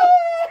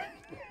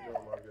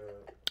my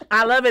god.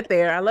 I love it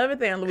there. I love it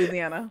there in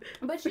Louisiana.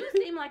 But you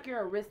seem like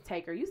you're a risk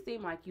taker. You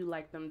seem like you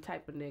like them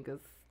type of niggas.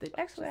 That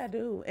Actually, I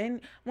do.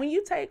 And when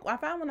you take, I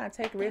find when I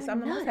take risks, I'm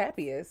the most nuts.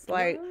 happiest.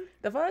 Like, Really?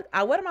 the fuck?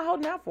 What am I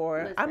holding out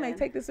for? I may Listen.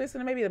 take this risk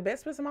and it may be the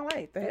best risk of my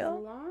life. The as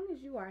hell? long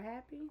as you are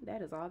happy,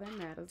 that is all that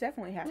matters.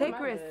 Definitely happy. Take my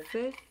risks,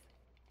 good. sis.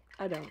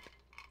 I don't.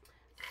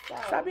 So,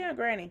 Stop being a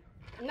granny.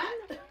 not,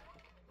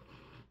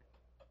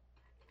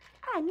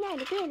 I'm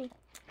not a granny.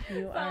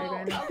 You are a so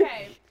granny.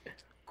 okay.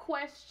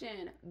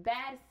 Question: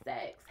 bad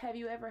sex. Have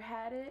you ever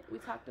had it? We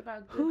talked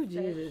about good Ooh, sex.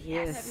 Jesus,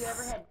 yes. Have you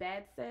ever had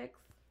bad sex?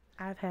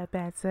 I've had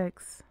bad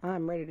sex.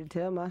 I'm ready to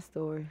tell my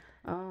story.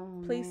 Oh,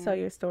 Please man. tell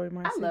your story,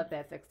 Marcy. I love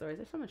bad sex stories.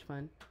 They're so much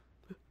fun.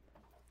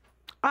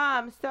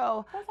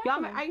 So What's y'all,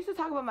 happening? I used to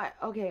talk about my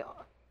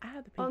I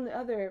have the on the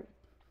other.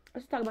 I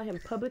used to talk about him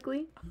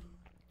publicly.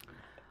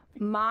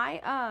 My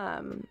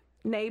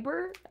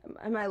neighbor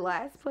at my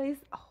last place.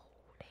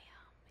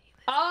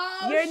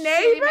 Oh, Your shit,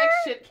 neighbor? he makes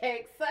shit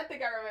cakes. I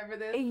think I remember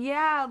this.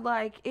 Yeah,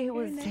 like it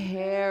was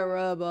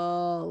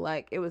terrible.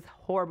 Like it was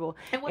horrible.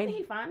 And wasn't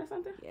he fine or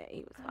something? Yeah,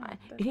 he was Oh, fine.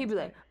 He'd be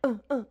like,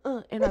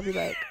 and I'd be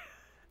like,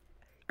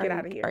 Get "Are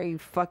outta you- here." Are you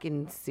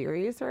fucking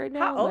serious right now?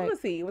 How old Like,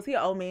 was he? Was he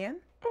an old man?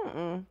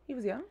 Mm-mm. He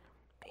was young.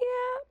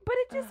 Yeah, But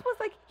it just was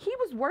like he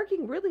was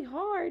working really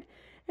hard,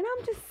 and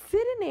I'm just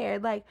sitting there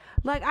like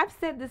I've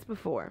said this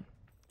before.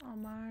 Oh,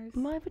 Mars.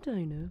 My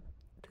vagina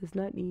does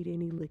not need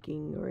any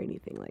licking or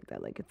anything like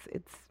that. Like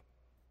it's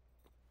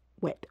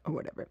wet or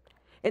whatever.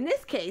 In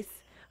this case,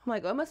 I'm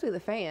like, oh, it must be the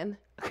fan.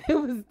 It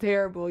was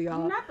terrible,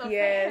 y'all. Not the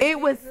Yes. fan. It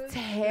was Jesus.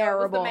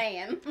 terrible. No,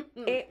 it was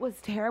the man. It was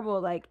terrible,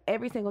 like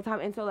every single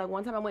time. And so, like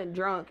one time I went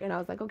drunk, and I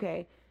was like,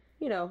 okay,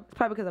 you know, it's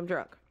probably because I'm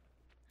drunk.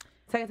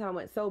 Second time I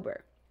went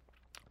sober,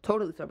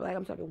 totally sober. Like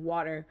I'm talking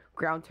water,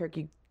 ground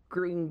turkey,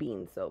 green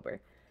beans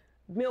sober,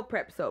 meal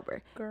prep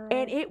sober, Girl.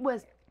 and it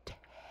was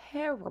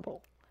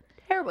terrible,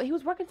 terrible. He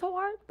was working so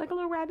hard, like a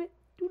little rabbit.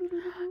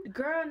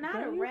 Girl, not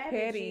Girl, a you rabbit.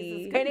 petty.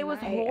 Jesus, And it was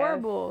good night.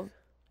 horrible.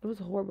 It was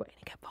horrible, and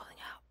it kept falling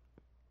out,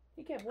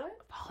 You kept what?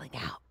 falling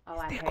out. Oh,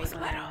 I His hate dick was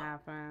when that little.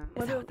 happens.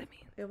 Is that what that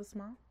means? It was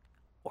small.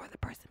 Or the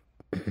person.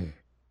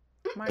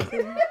 Marcy.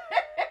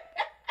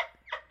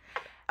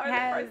 Or the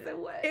Has-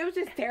 person what? It was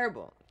just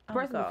terrible. The Oh,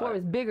 person before God.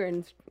 was bigger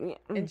and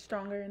And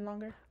stronger and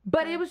longer.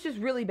 but it was just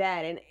really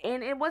bad,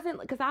 and it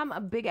wasn't because I'm a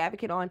big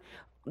advocate on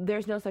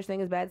there's no such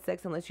thing as bad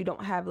sex unless you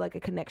don't have like a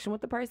connection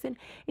with the person.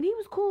 And he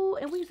was cool,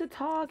 and we used to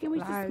talk, and we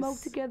used to smoke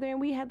Lies. together,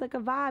 and we had like a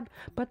vibe,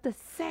 but the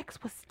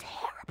sex was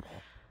terrible.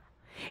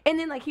 And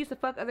then like he used to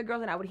fuck other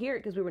girls, and I would hear it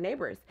because we were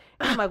neighbors.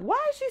 And I'm like,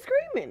 why is she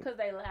screaming? Because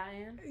they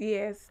lying.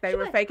 Yes, they She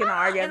were like, faking the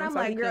 "Ah," orgasm and I'm so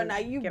like, he girl, could now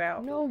you get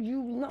out. No,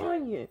 you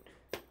lying.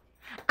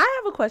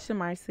 I have a question,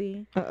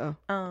 Marcy. Uh-oh.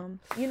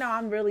 You know,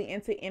 I'm really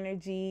into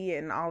energy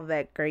and all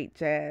that great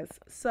jazz.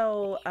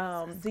 So,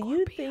 do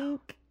you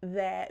think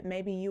that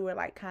maybe you were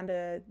like kind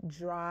of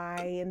dry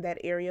in that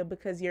area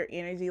because your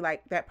energy,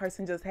 like that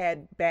person just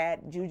had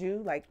bad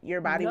juju, like your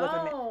body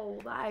wasn't. No,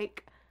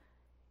 like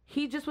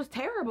he just was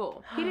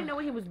terrible. He didn't know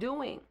what he was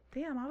doing.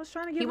 Damn, I was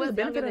trying to give He him was the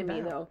benefit younger of than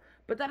me the doubt. though,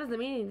 but that doesn't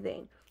mean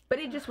anything. But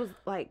it just was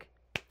like,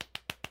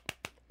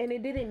 and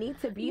it didn't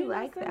need to be You know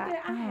like something?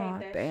 that. I Aw,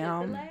 hate that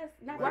damn. shit. The last,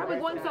 not Why the are we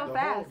last going time. so The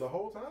fast? the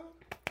whole time?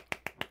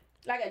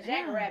 Like a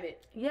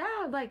jackrabbit.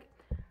 Yeah, like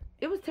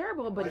it was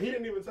terrible. But Like, he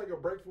didn't even take a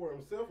break for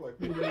himself. Like,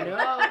 no,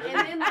 and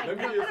then like let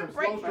me get some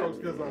slow strokes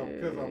because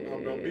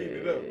I'm done beating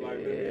it up. Like,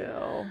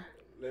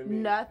 let me.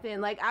 nothing.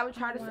 Like I would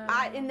try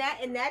to. In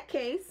that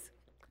case,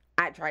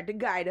 I tried to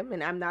guide him,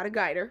 and I'm not a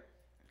guider,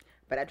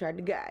 but I tried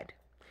to guide,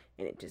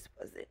 and it just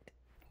wasn't.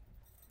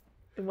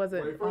 It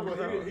wasn't. Wait, first of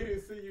all, he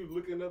didn't see you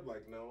looking up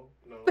like, no.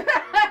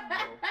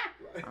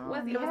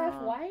 Was he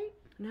half white?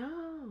 No.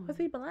 Was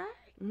he black?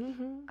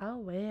 Mm-hmm. Oh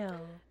well.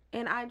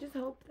 And I just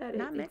hope that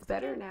Not it's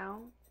better Mexican? now.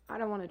 I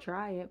don't want to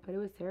try it, but it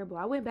was terrible.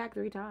 I went back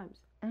 3 times.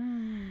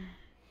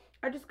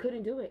 I just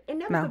couldn't do it.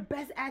 And that was No. the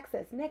best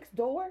access. Next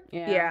door?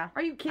 Yeah,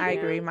 Are you kidding I me?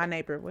 agree. My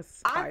neighbor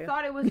was. I fire.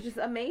 thought it was just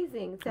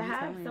amazing to I'm have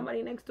telling you.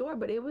 somebody next door,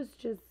 but it was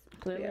just.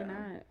 Clearly Yeah.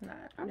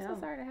 not. I'm No. so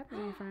sorry that happened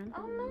to you, friend.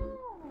 Oh no.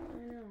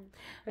 I know.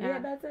 Have you Yeah.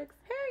 had bad sex?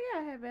 Hell yeah,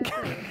 I had bad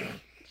sex.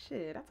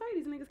 Shit, I told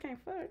you these niggas can't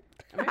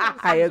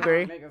fuck. I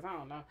agree. Niggas, I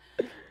don't know.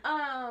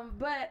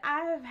 But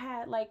I've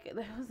had like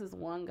there was this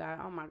one guy.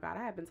 Oh my god,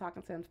 I had been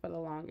talking to him for the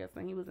longest,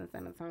 and he was in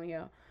San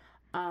Antonio,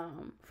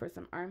 for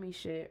some army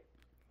shit.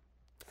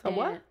 Some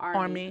what? And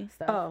Army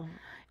stuff. Oh.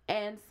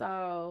 And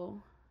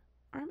so,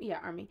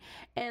 Army.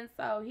 And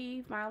so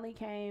he finally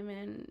came,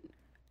 and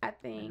I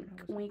think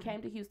when he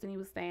came to Houston, he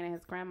was staying at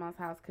his grandma's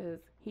house because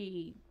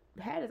he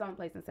had his own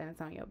place in San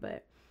Antonio,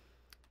 but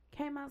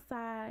came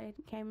outside,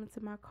 came into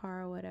my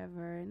car or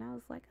whatever, and I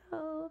was like,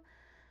 oh,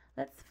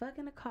 let's fuck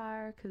in the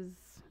car because,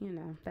 you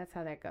know, that's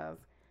how that goes.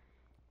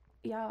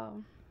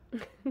 Y'all.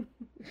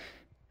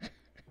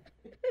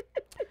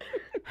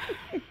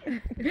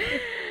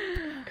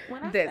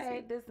 When I Desi.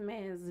 say this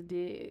man's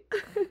dick,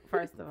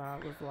 first of all,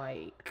 was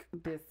like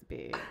this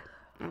big.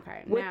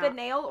 Okay. With now, the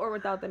nail or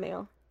without the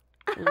nail?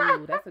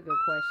 ooh, that's a good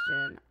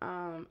question.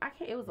 I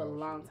can't. It was a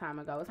long time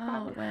ago. It's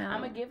probably. wow.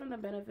 I'm gonna give him the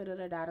benefit of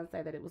the doubt and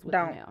say that it was with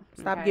Don't the nail.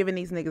 stop okay? giving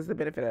these niggas the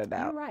benefit of the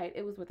You're doubt. right.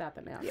 It was without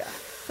the nail. Yeah.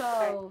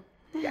 So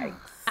Yikes.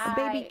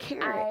 Baby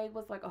carrot. I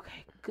was like,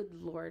 okay, good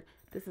lord,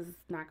 this is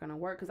not gonna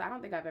work because I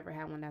don't think I've ever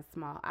had one that's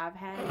small. I've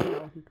had, you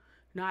know,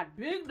 not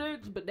big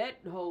dicks, but that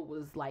hole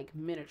was like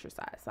miniature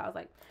size. So I was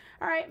like,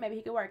 all right, maybe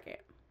he could work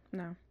it.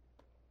 No.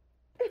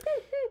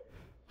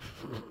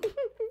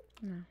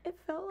 It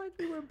felt like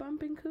we were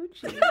bumping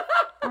coochie.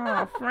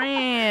 Oh,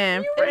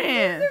 friend.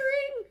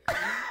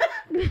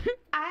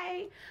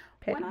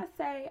 When I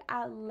say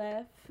I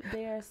left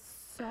there I would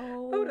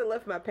so, have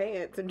left my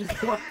pants and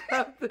just walked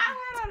out the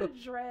I had a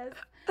dress.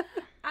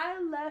 I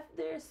left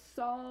there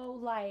so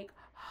like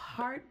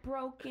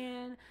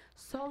heartbroken,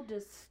 so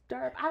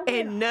disturbed. I went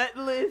and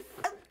nutless.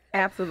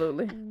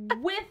 Absolutely.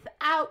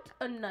 without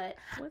a nut.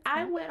 What's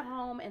I that? went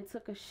home and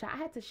took a shower. I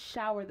had to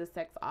shower the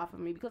sex off of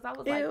me because I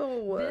was like,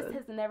 Ew. this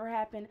has never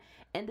happened,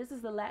 and this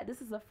is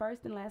the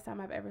first and last time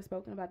I've ever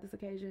spoken about this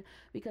occasion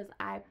because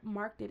I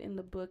marked it in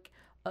the book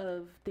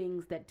of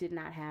things that did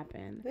not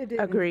happen. It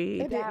didn't.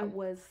 Agreed. It That didn't.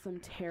 was some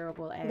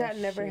terrible ass. That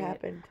never shit.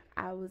 happened.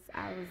 I was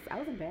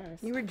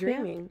embarrassed. You were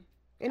dreaming.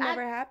 It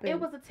never happened. It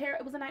was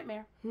a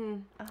nightmare.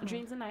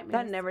 Dreams and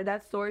nightmares.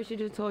 That story she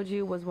just told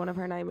you was one of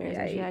her nightmares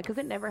that she had, because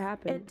it never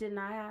happened. It did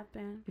not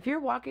happen. If you're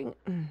walking,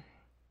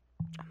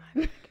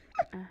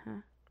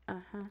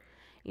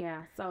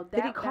 Yeah. So that did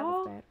he that was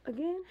call that.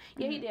 again?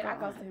 Yeah, he did. I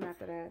ghosted him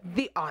after that.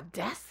 The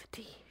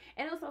audacity.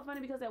 And it was so funny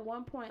because at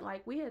one point,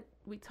 like, we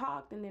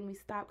talked and then we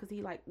stopped because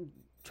he, like,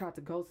 tried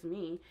to ghost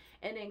me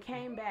and then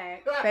came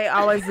back. They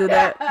always do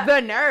that. The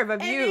nerve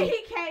of And you. then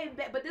he came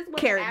back, but this wasn't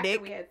Carrot after dick.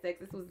 we had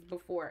sex. This was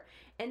before.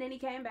 And then he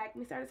came back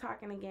and we started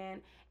talking again.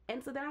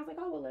 And so then I was like,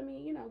 oh, well, let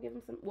me, give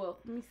him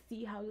let me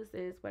see how this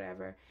is,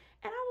 whatever.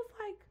 And I was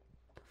like,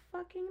 the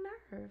fucking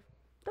nerve.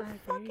 The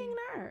fucking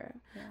nerve.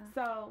 Yeah.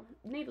 So,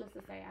 needless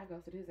to say, I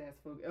ghosted his ass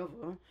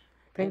forever.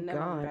 Thank and never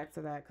God. went back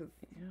to that because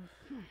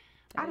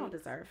I don't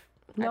deserve.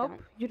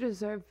 Nope. You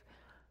deserve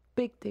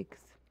big dicks.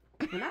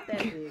 Well, not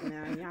that big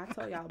now. Yeah, I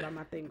told y'all about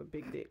my thing with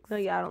big dicks. No,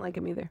 yeah, I don't like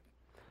him either.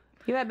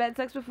 You had bad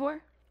sex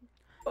before?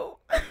 Oh,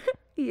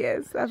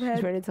 yes, I've She's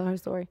had ready to tell her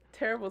story.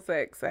 terrible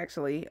sex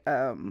actually.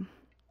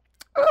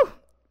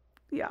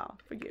 Y'all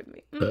forgive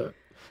me. Oh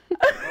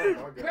my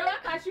Girl, God. I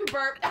thought you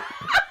burped. I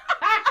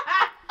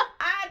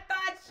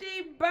thought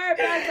she burped.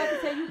 I was about to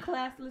say, you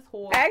classless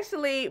whore.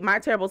 Actually, my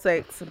terrible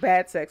sex,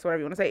 bad sex, whatever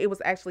you want to say, it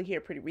was actually here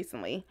pretty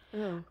recently.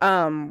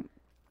 I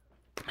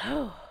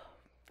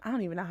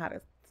don't even know how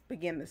to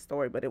begin this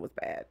story, but it was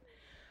bad.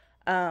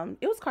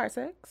 It was car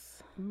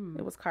sex.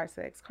 It was car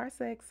sex. Car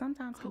sex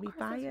sometimes can be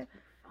fire.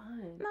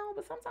 No,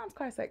 but sometimes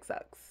car sex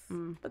sucks.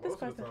 But this Most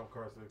car of the sex, time,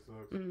 car sex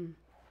sucks.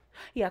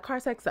 yeah, car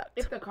sex sucked.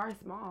 If the car's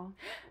small.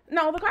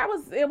 No,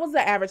 it was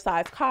the average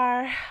size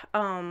car.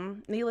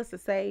 Needless to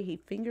say, he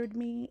fingered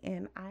me,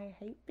 and I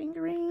hate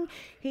fingering.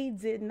 He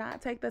did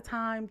not take the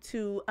time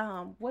to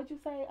what'd you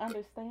say,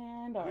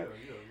 understand or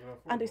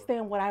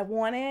understand what I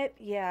wanted.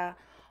 Yeah.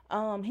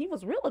 He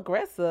was real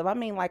aggressive. I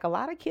mean, like a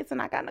lot of kids,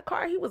 and I got in the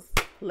car. He was,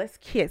 let's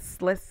kiss,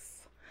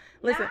 let's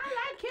listen. Nah,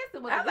 I like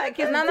kissing with I like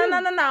kiss.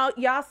 No.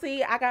 Y'all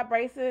see, I got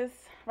braces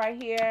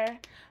right here.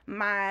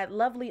 My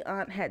lovely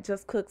aunt had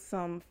just cooked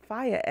some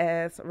fire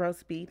ass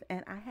roast beef,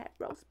 and I had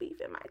roast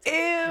beef in my teeth.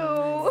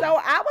 Ew. So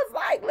I was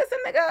like, listen,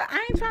 nigga,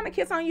 I ain't trying to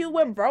kiss on you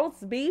with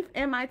roast beef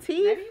in my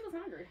teeth. Maybe he was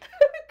hungry.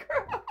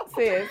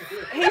 Sis,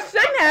 he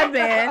shouldn't have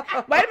been.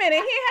 Wait a minute,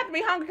 he didn't have to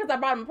be hungry because I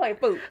brought him a plate of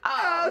food.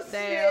 Oh,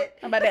 shit.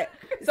 How about that?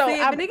 So See,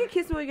 if I, a nigga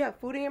kiss you when you got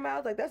food in your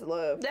mouth, like, that's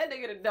love. That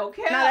nigga don't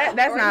care. no,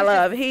 that's Or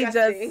not he's love.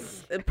 just He disgusting.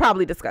 just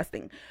probably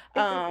disgusting.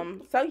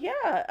 So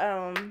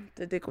yeah,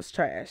 the dick was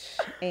trash.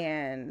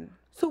 And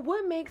So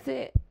what makes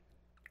it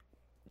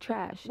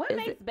trash? What Is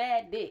makes it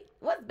bad dick?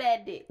 What's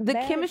bad dick? the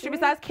bad chemistry dick?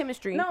 besides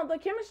chemistry? no, the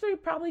chemistry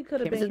probably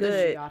could have been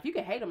Chemistry. good. If you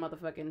can hate a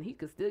motherfucker, and he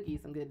could still give you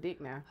some good dick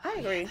now. I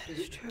agree.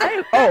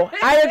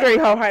 I agree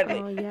wholeheartedly.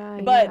 Oh, yeah.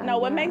 But yeah, no,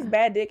 what yeah. makes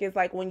bad dick is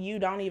like when you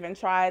don't even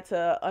try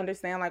to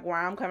understand like where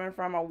I'm coming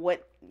from or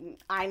what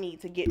I need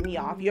to get me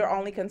off. You're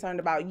only concerned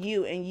about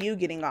you and you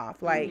getting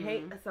off. Like I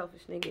hate a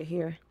selfish nigga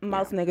here.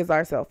 most niggas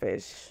are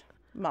selfish.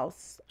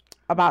 Most.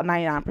 About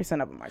 99%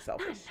 of them are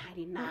selfish.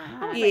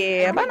 99.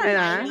 Yeah, about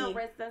 99.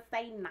 Marissa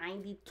say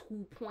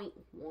 92.1.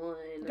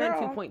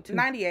 Girl, 92.2.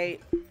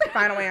 98.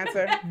 Final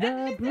answer. The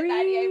 98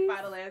 breeze.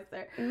 final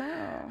answer.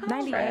 No.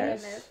 98.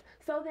 Trash.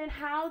 So then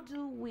how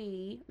do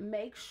we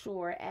make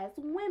sure as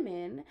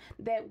women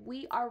that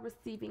we are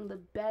receiving the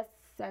best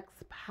sex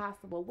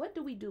possible? What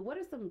do we do? What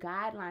are some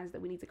guidelines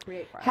that we need to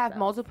create for Have ourselves?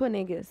 multiple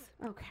niggas.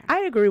 Okay.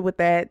 I agree with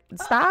that.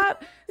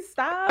 Stop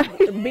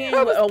being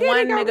a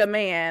one nigga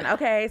man.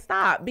 Okay,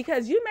 stop.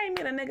 Because you may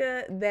meet a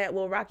nigga that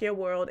will rock your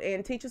world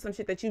and teach you some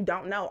shit that you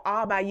don't know,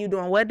 all by you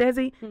doing what,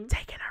 Desi?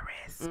 Taking a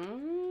risk.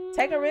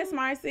 Take a risk,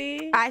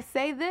 Marcy. I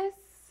say this,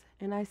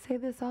 and I say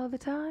this all the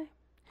time.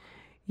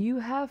 You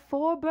have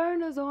 4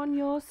 burners on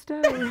your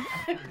stove,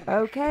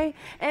 okay?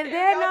 And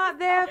they're not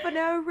there for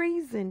no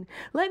reason.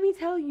 Let me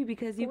tell you,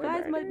 because you 4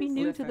 guys might be burners?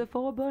 new to the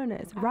 4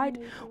 burners, right?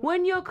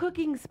 When you're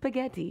cooking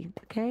spaghetti,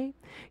 okay?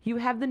 You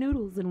have the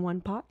noodles in one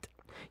pot.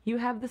 You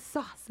have the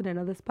sauce in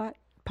another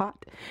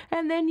pot.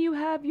 And then you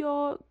have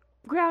your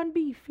ground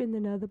beef in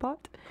another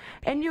pot.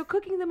 And you're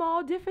cooking them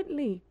all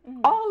differently.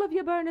 All of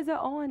your burners are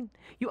on.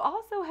 You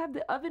also have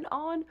the oven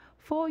on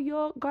for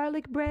your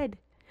garlic bread.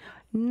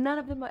 None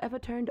of them are ever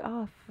turned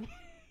off.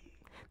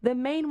 The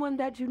main one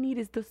that you need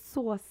is the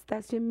sauce.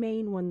 That's your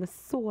main one, the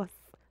sauce.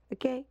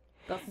 Okay?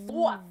 The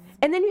sauce.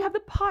 And then you have the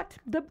pot.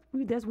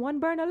 There's one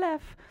burner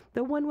left.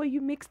 The one where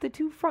you mix the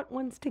 2 front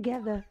ones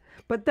together.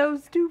 But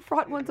those 2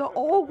 front ones are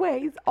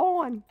always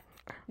on.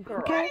 Okay? You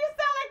sound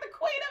like the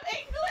Queen of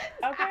England.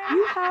 Okay.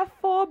 You have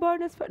 4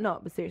 burners for... No,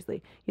 but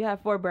seriously. You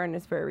have 4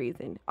 burners for a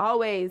reason.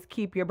 Always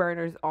keep your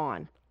burners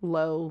on.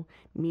 Low,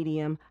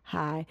 medium,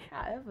 high.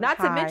 Not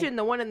to High. mention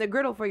the one in the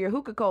griddle for your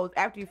hookah coals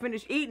after you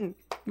finish eating.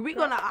 We're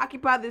going to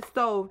occupy this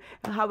stove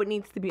how it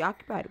needs to be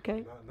occupied,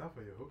 okay? Not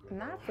for your hookah.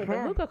 Not for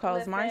the hookah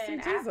calls, Marcy.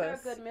 After a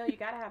Jesus. good meal, you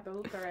gotta have the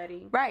hookah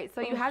ready. Right,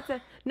 so you have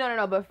to...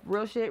 No, but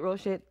real shit.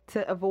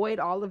 To avoid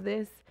all of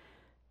this,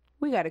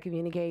 we got to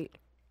communicate.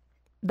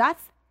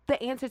 That's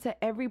the answer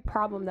to every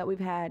problem that we've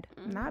had.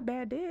 Not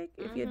bad dick.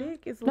 If your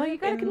dick is No, lit you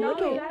gotta and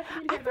communicate. you gotta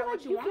communicate I feel about like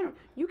what you want.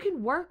 you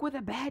can work with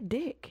a bad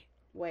dick.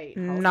 Wait.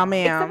 No, hold on.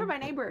 ma'am. Except for my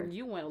neighbor.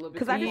 You went a little bit.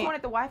 Because I too just far.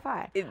 wanted the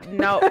Wi-Fi.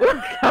 No.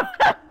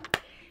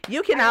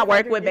 You cannot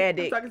work with bad I'm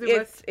dick. talking too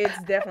much. It's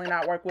definitely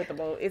not work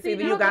withable. It's See,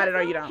 either now you got it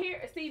or that's-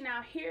 you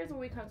don't. Here's when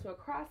we come to a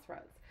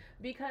crossroads.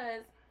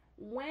 Because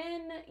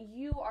when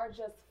you are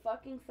just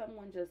fucking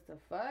someone just to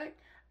fuck,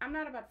 I'm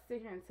not about to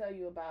sit here and tell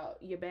you about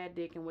your bad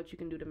dick and what you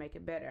can do to make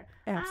it better.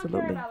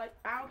 Absolutely.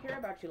 I don't care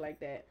about you like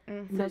that.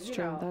 So, That's you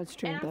true. know, That's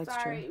true. And I'm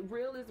That's sorry, true.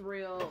 real is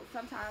real.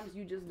 Sometimes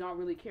you just don't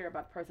really care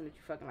about the person that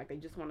you fucking like. They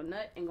just want a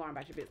nut and go on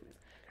about your business.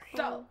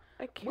 So,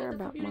 I care with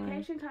the about mine.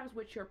 communication comes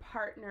with your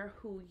partner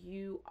who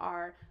you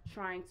are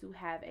trying to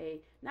have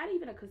not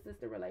even a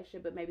consistent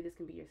relationship, but maybe this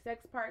can be your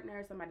sex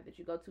partner, somebody that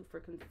you go to for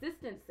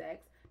consistent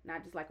sex,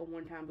 not just like a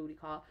one-time booty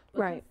call,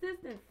 but Right.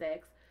 consistent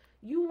sex.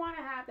 You want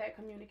to have that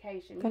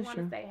communication. You That's want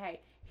to true. say,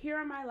 hey, here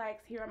are my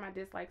likes, here are my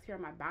dislikes, here are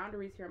my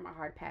boundaries, here are my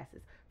hard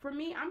passes. For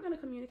me, I'm going to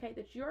communicate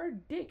that your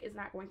dick is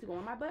not going to go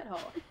in my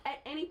butthole. At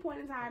any point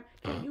in time,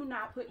 can you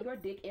not put your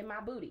dick in my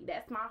booty?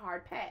 That's my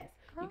hard pass.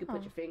 You can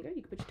put your finger,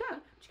 you can put your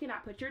tongue, but you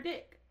cannot put your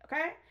dick,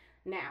 okay?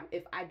 Now,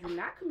 if I do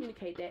not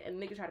communicate that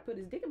and a nigga try to put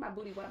his dick in my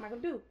booty, what am I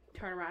going to do?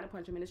 Turn around and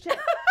punch him in his chest.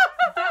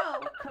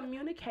 So,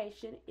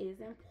 communication is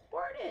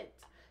important.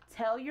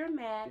 Tell your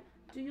man,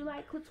 do you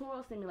like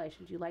clitoral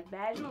stimulation? Do you like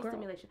vaginal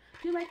stimulation?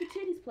 Do you like your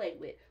titties played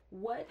with?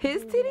 What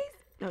His do you- titties?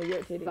 No, your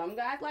titties. Some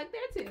guys like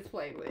their titties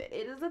played with. It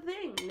is a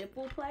thing.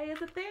 Nipple play is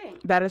a thing.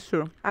 That is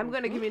true. I'm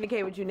gonna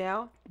communicate with you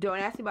now. Don't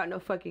ask me about no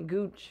fucking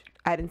gooch.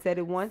 I didn't said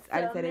it once. I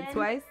didn't said it men-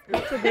 twice.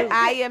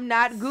 I am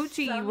not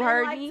Gucci. Some You men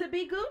heard like me. to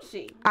be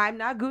Gucci. I'm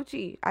not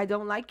Gucci. I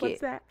don't like What's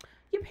it. that?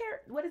 Your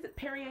what is it?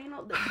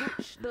 Perianal, the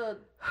gooch, the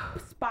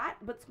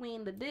spot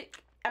between the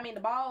dick. I mean the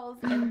balls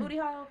and the booty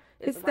hole.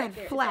 Is It's right that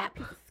there. flap. It's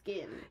that piece of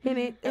skin. And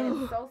it.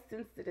 And it's so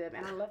sensitive,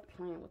 and I love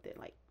playing with it.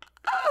 Like,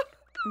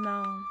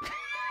 No.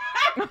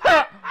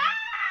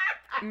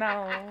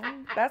 No.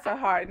 That's a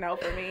hard no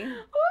for me. ooh,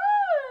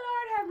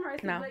 Lord have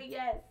mercy. No. But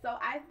yes, so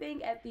I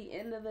think at the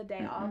end of the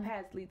day, all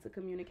paths lead to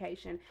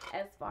communication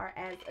as far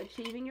as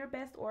achieving your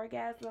best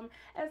orgasm,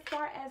 as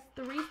far as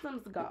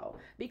threesomes go.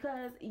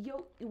 Because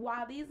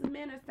while these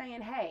men are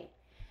saying, hey,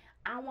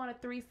 I want a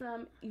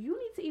threesome, you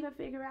need to even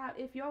figure out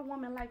if your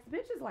woman likes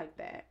bitches like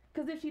that.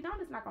 Because if she don't,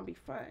 it's not going to be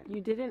fun.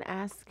 You didn't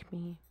ask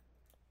me.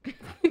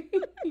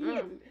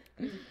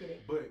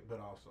 But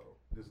also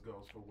this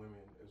goes for women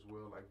as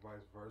well, like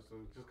vice versa.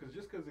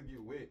 Just cause it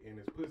get wet and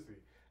it's pussy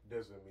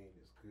doesn't mean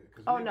it's good.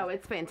 'Cause Oh no,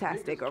 it's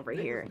fantastic over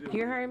here.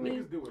 You heard me?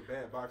 Niggas deal with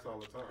bad box all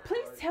the time.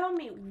 Please right? tell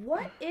me,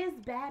 what is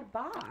bad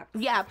box?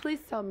 Yeah, please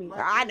tell me.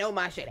 I know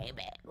my shit ain't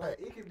bad. Like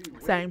it can be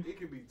wet, Same. it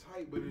can be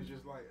tight, but it's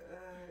just like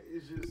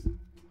it's just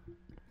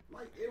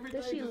like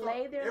everything. Does she just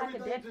lay there like a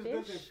everything dead just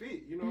fish? doesn't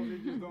fit. You know,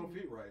 it just don't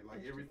fit right.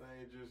 Like everything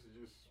just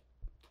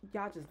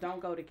Y'all just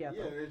don't go together.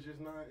 yeah, it's just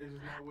not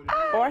what it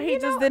is. Or he You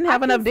just know, didn't I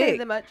have enough can say dick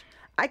that much.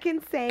 I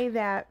can say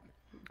that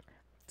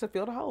to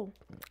fill the hole.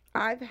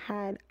 I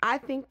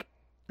think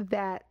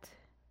that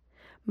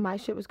my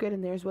shit was good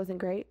and theirs wasn't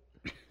great.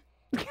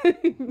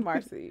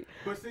 Marcy.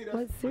 But see,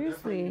 But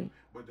seriously.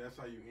 that's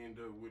how you end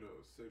up with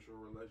a sexual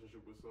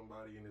relationship with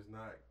somebody and it's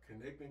not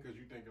connecting because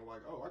you thinking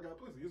like, oh, I got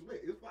pussy, it's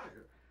wet, it's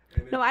fire.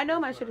 And No, I know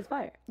my it's shit not. is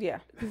fire. Yeah.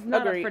 It's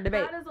not up Agreed. for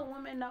debate. How does a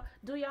woman know?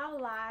 Do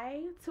y'all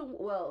lie to?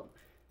 Well,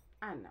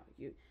 I know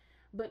you,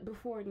 but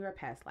before in your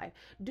past life,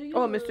 do you?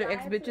 Oh, Mr. lie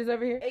X to- bitches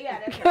over here. Yeah,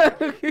 that's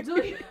right. Do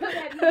you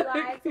have you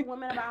lied to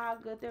women about how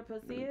good their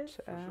pussy is?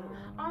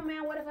 Oh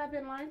man, what if I've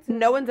been lying to?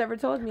 No one's ever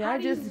told me. How I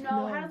do you just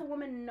know? know. How does a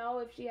woman know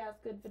if she has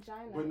good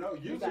vagina? But no,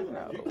 usually, gotta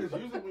know.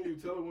 because usually when you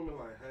tell a woman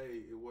like,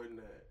 hey, it wasn't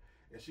that,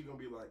 and she gonna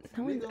be like,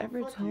 No one's "Nigga,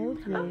 ever fuck told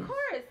you." me. Of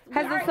course.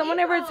 Has we are someone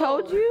ever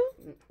told egos. you?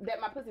 That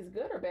my pussy's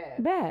good or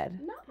bad? Bad.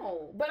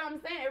 No, but I'm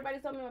saying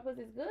everybody's telling me my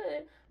pussy's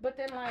good, but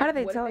then like, How do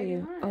they what if tell be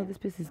you? lying? Oh, this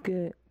piss is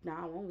good.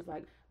 Nah, one was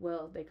like,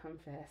 well, they come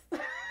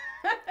fast.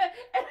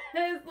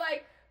 and it's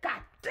like,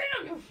 God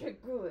damn, your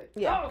shit good.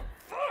 Yeah. Oh,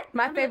 fuck.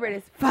 My favorite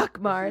is fuck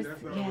See, Mars.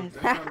 that's not Yes.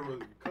 that's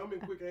not coming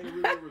quick ain't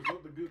really a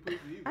result of good pussy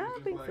either. I It's don't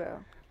just think like, so.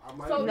 I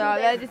might So have- No,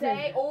 do that they just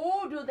say,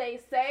 is- do they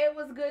say it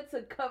was good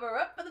to cover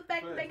up for the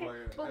fact that they Facts, can?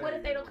 like, But what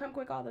if they hey, don't come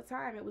quick all the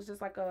time? It was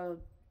just like a.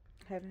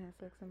 Haven't had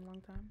sex in a long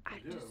time. I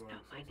Yeah, just like, know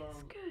mine is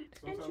sometimes- good.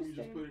 Sometimes you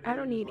just put it I in don't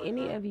and need just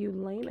any like, of you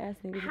lame ass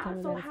niggas to tell How,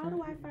 me so that it's how not.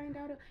 do I find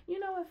out? You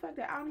know what? Fuck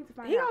that. I don't need to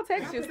find He out. gonna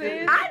text you, My sis.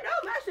 pussy- I know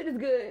my shit is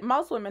good.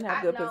 Most women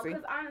have good pussy.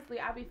 because honestly,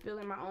 I be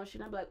feeling my own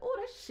shit. I'm like, oh,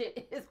 that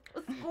shit is.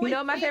 You know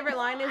what my squeaky. favorite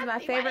line is? My I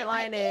see favorite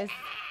why line they like is,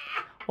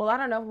 well, I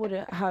don't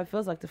know how it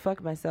feels like to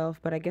fuck myself,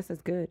 but I guess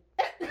it's good.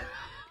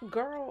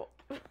 Girl.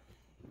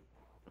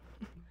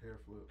 hair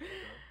flip. Okay.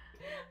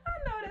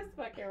 I know that's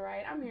fucking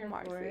right. I'm here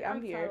Marcy, for it.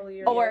 I'm here. Totally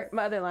here. Or Yes.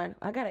 my other line,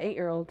 I got an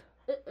 8-year-old.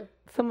 Uh-uh.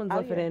 Someone's Oh,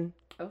 left it yeah. in.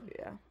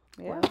 Yeah.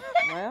 Yeah.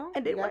 Well,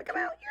 And you didn't got want to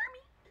come out. You hear me?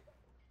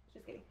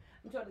 Just kidding.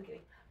 I'm totally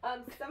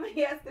kidding.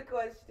 Somebody asked a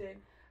question.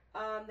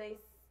 They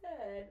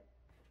said,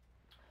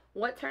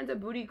 What turns a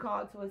booty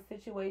call to a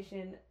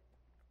situation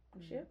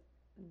shit.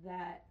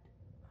 that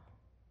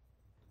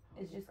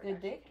It's just I good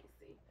got you. dick? Can't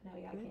see. No,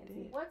 y'all can't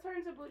see. What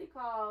turns a booty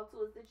call to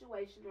a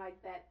situation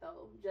like that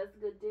though? Just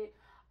good dick.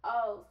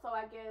 Oh, so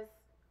I guess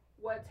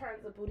what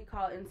turns a booty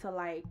call into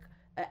like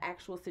an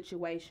actual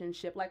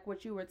situationship, like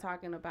what you were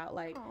talking about,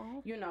 like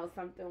you know,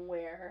 something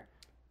where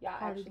y'all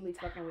Quality actually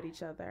fucking with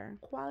each other.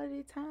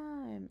 Quality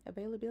time,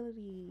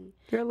 availability.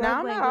 Your love Now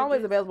I'm not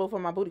always languages? available for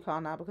my booty call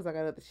now because I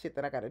got other shit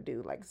that I gotta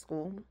do like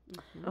school.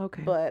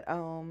 Okay. But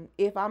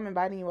if I'm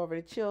inviting you over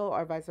to chill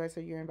or vice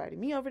versa, you're inviting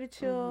me over to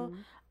chill,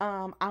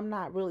 I'm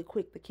not really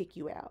quick to kick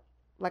you out.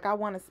 Like I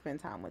want to spend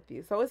time with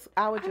you, so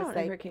I would I just don't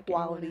say ever kick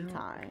quality anyone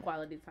out. time.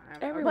 Quality time.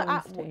 Everyone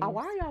But stays.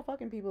 why are y'all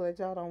fucking people that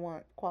y'all don't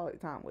want quality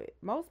time with?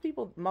 Most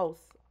people,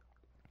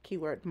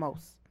 keyword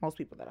most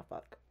people that I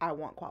fuck, I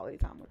want quality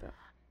time with them.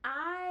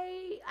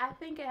 I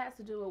think it has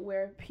to do with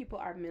where people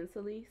are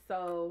mentally.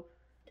 So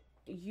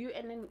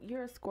then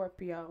you're a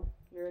Scorpio,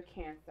 you're a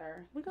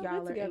Cancer. We gonna y'all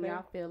get are in together.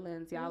 y'all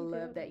feelings. Y'all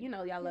love that. You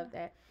know, y'all love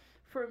that.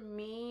 For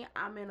me,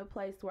 I'm in a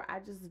place where I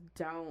just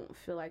don't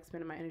feel like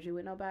spending my energy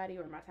with nobody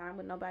or my time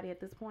with nobody at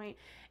this point.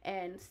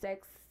 And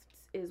sex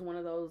is one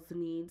of those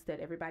needs that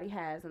everybody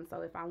has. And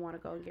so if I want to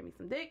go and get me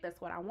some dick, that's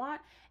what I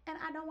want. And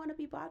I don't want to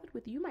be bothered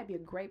with you. You might be a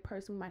great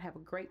person. We might have a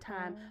great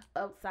time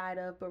outside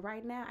of. But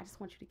right now, I just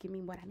want you to give me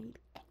what I need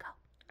and go.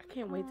 I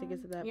can't wait to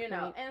get to that You point.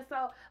 know, and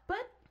so,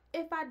 but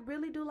if I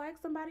really do like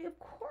somebody, of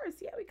course,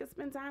 yeah, we could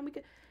spend time. We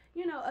could,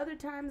 you know, other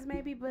times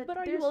maybe, but But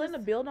are you there's willing to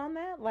just- build on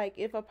that? Like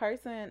if a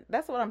person,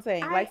 that's what I'm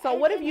saying. I- Like, so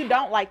and- what if and you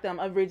don't like them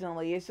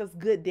originally? It's just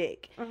good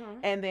dick. Mhm.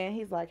 And then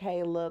he's like,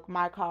 hey, look,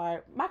 my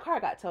car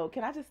got towed.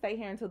 Can I just stay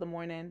here until the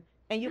morning?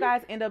 And you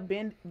guys end up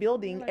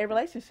building a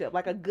relationship,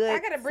 like a good. I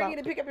gotta bring you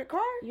to pick up your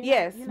car? You're not-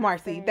 Yes, you're not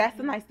Marcy, staying that's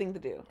the here. nice thing to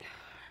do.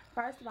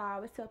 First of all, I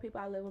always tell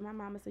people I live with my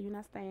mama, so you're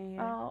not staying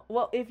here. Oh,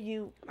 well, if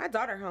you, My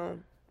daughter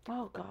home.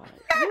 oh God,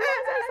 you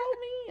guys are so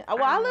mean.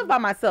 Well, I live by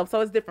myself, so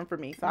it's different for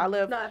me. So I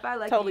live. No, if I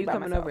like totally you by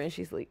coming myself. over and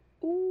she sleep.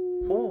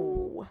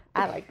 Ooh,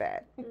 I like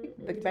that.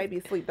 The baby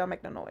asleep, don't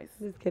make no noise.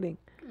 Just kidding.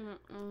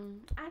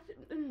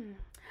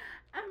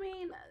 I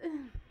mean,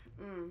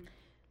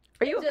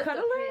 Are you it a just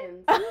cuddler?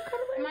 depends.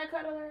 Am I a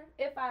cuddler?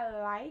 If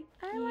I like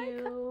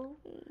you,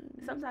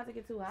 sometimes it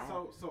gets too hot.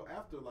 So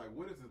after like,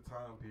 what is the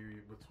time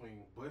period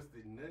between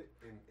busted nut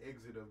and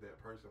exit of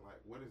that person? Like,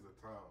 what is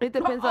the time? It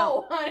depends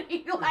oh, on.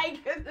 honey, like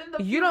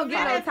You don't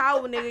get no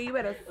towel, nigga. You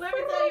better. Let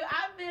me tell you,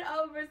 I've been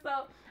over.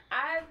 So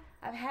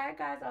I've had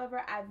guys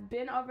over. I've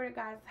been over to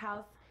guys'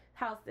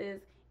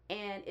 houses,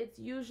 and it's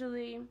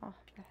usually Oh,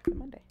 that's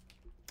Monday.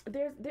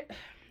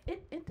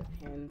 It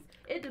depends.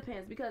 It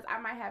depends because I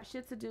might have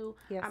shit to do.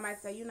 Yes. I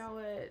might say, you know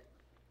what,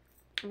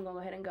 I'm gonna go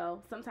ahead and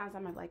go. Sometimes I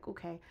might be like,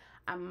 okay,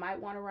 I might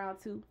want a round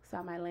two, so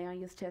I might lay on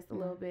your chest a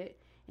little bit,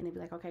 and they'd be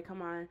like, okay,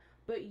 come on.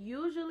 But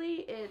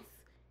usually it's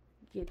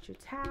get your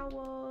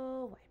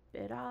towel,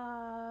 wipe it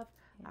off.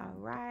 All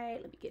right,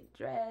 let me get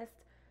dressed.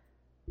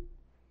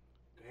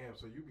 Damn,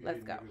 so you be Let's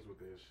hitting go. niggas with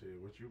that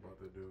shit. What you about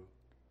to do?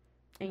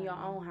 In your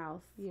own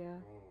house. Yeah. Mm.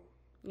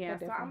 Yeah,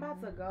 That so I'm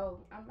about to go.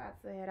 I'm about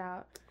to head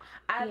out.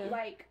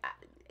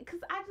 Because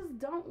I just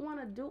don't want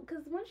to do,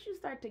 because once you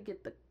start to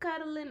get the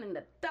cuddling and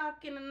the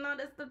talking and all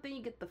that stuff, then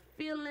you get the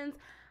feelings.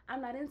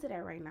 I'm not into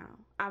that right now.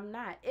 I'm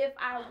not. If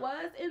I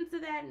was into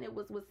that and it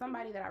was with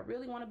somebody that I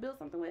really want to build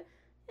something with,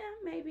 yeah,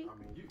 maybe. I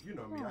mean, you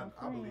know me.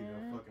 I believe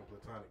in fucking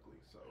platonically.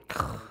 So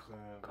you know what I'm saying?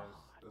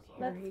 That's all.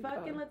 Let's Here you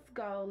fucking, go. let's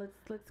go.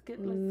 Let's go.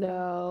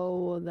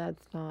 No,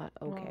 that's not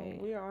okay.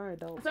 Well, we are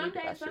adults. We got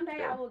shit to Someday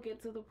do. I will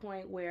get to the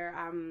point where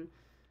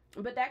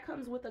but that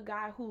comes with a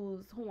guy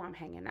who I'm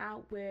hanging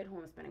out with, who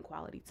I'm spending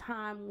quality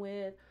time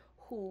with,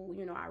 who,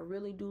 you know, I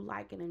really do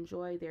like and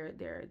enjoy their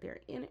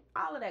in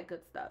all of that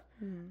good stuff.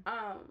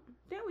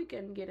 Then we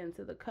can get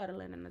into the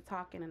cuddling and the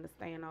talking and the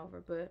staying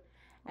over. But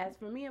as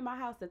for me in my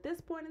house at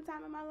this point in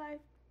time in my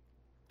life,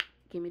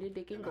 give me the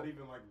dick and And go. not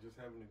even like just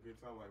having a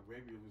good time. Like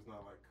maybe it was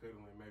not like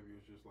cuddling. Maybe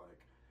it was just like,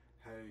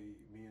 hey,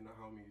 me and the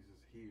homies is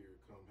here.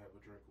 Come have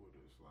a drink with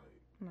us.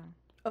 Like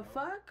A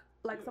fuck?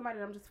 Like Yeah. somebody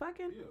that I'm just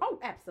fucking? Yeah. Oh,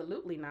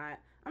 absolutely not.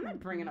 I'm not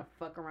bringing a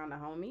fuck around the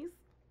homies.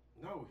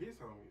 no, his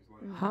homies.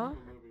 Like Huh? pull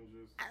up and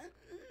just.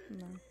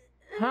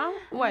 Huh?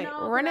 Wait, No,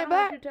 'cause run I it don't want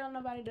back. you to tell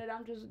nobody that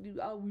I'm just,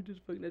 we just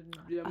fucking,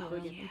 I'm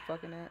fucking. You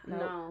fucking that?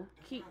 No,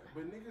 keep.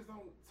 But niggas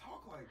don't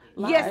talk like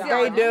that. Yes, they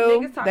y'all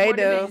do. Niggas talk They more than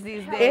do. bitches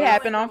these It days.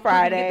 happened on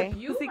Friday.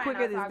 You Pussy might quicker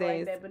not these talk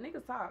days. Like that, but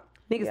niggas talk.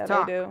 Niggas Yeah,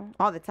 talk they do.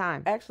 all the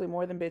time. Actually,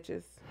 more than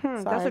bitches.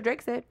 That's Sorry. what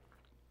Drake said.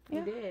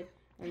 He did,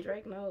 and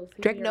Drake knows.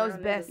 He Drake be knows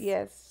around best. niggas.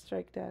 Yes,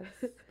 Drake does.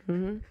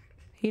 Mm-hmm.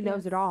 He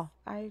knows it all.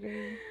 I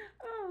agree.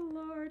 Oh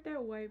Lord,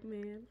 that white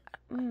man.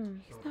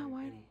 He's not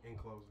white. In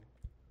closing.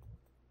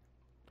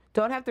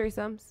 Don't have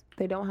threesomes.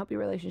 They don't help your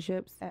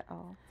relationships. At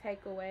all.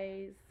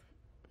 Takeaways.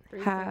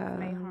 Threesomes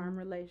may harm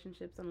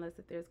relationships unless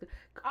if there's good.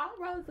 All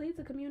roads lead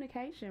to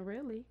communication.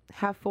 Really.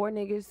 Have 4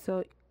 niggas,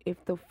 so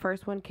if the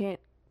first one can't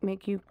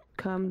make you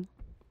come,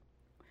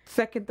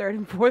 second, third,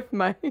 and fourth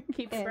might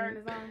Keep And spurring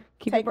his on.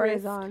 keep take your burners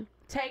risks. on.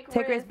 Take Take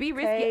risks. risks. Be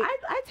risky. Take-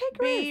 I take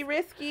Be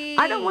risks. risky.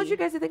 I don't want you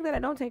guys to think that I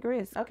don't take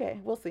risks. Okay,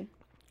 we'll see.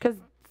 Cause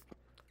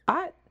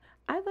I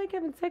like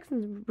having sex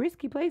in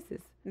risky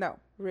places. No,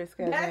 risk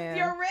as That's in.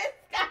 your risk.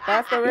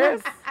 That's the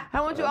risk.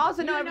 I want you all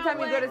to know You every know time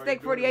you go to what?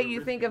 Steak 48,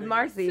 you think of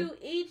Marcy. To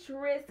each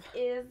risk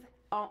is.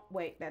 Oh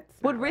wait, that's.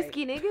 What, not right.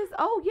 risky niggas?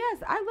 Oh,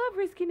 yes. I love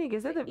risky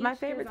niggas. They're my each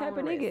favorite his type of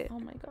own risk. nigga. Oh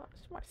my gosh,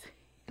 Marcy.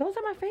 Those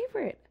are my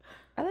favorite.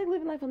 I like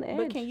living life on the edge.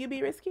 But can you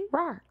be risky?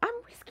 Rawr. I'm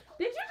risky.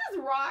 Did you just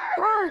roar?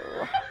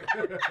 Rawr.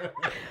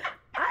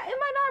 Am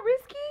I not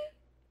risky?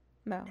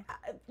 No.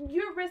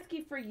 You're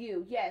risky for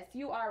you. Yes,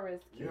 you are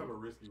risky. You have a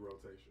risky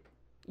rotation.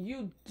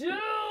 You do.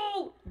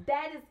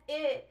 That is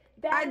it.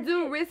 I That is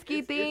do it.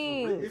 risky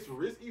things. It's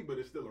risky, but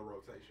it's still a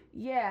rotation.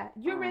 Yeah,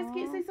 you're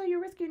risky. See, so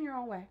you're risky in your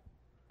own way.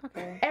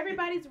 Okay.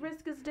 Everybody's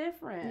risk is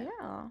different.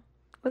 Yeah.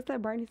 What's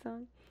that Barney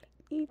song?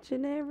 Each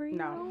and every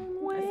No,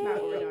 own way. that's not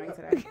what we're doing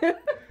today.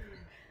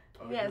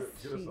 Yes,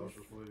 Get a jeez.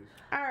 social, please.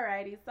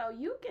 Alrighty, so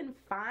you can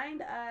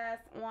find us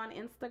on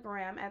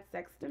Instagram at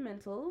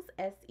Sextamentals,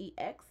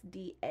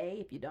 SEXDA.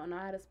 If you don't know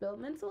how to spell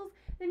mentals,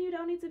 then you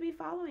don't need to be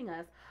following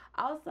us.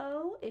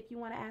 Also, if you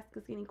want to ask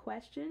us any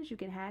questions, you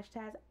can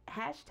hashtag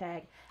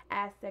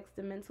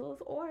AskSextamentals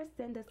or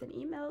send us an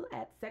email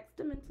at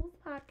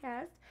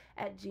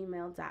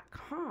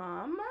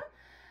sextamentalspodcast@gmail.com.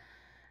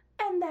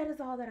 And that is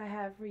all that I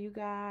have for you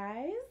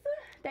guys.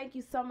 Thank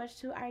you so much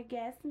to our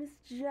guest, Miss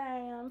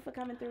Jam, for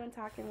coming through and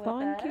talking with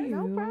us. Thank you.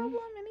 No problem.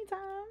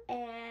 Anytime.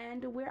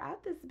 And we're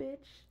out this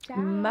bitch.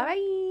 Ciao.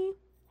 Bye.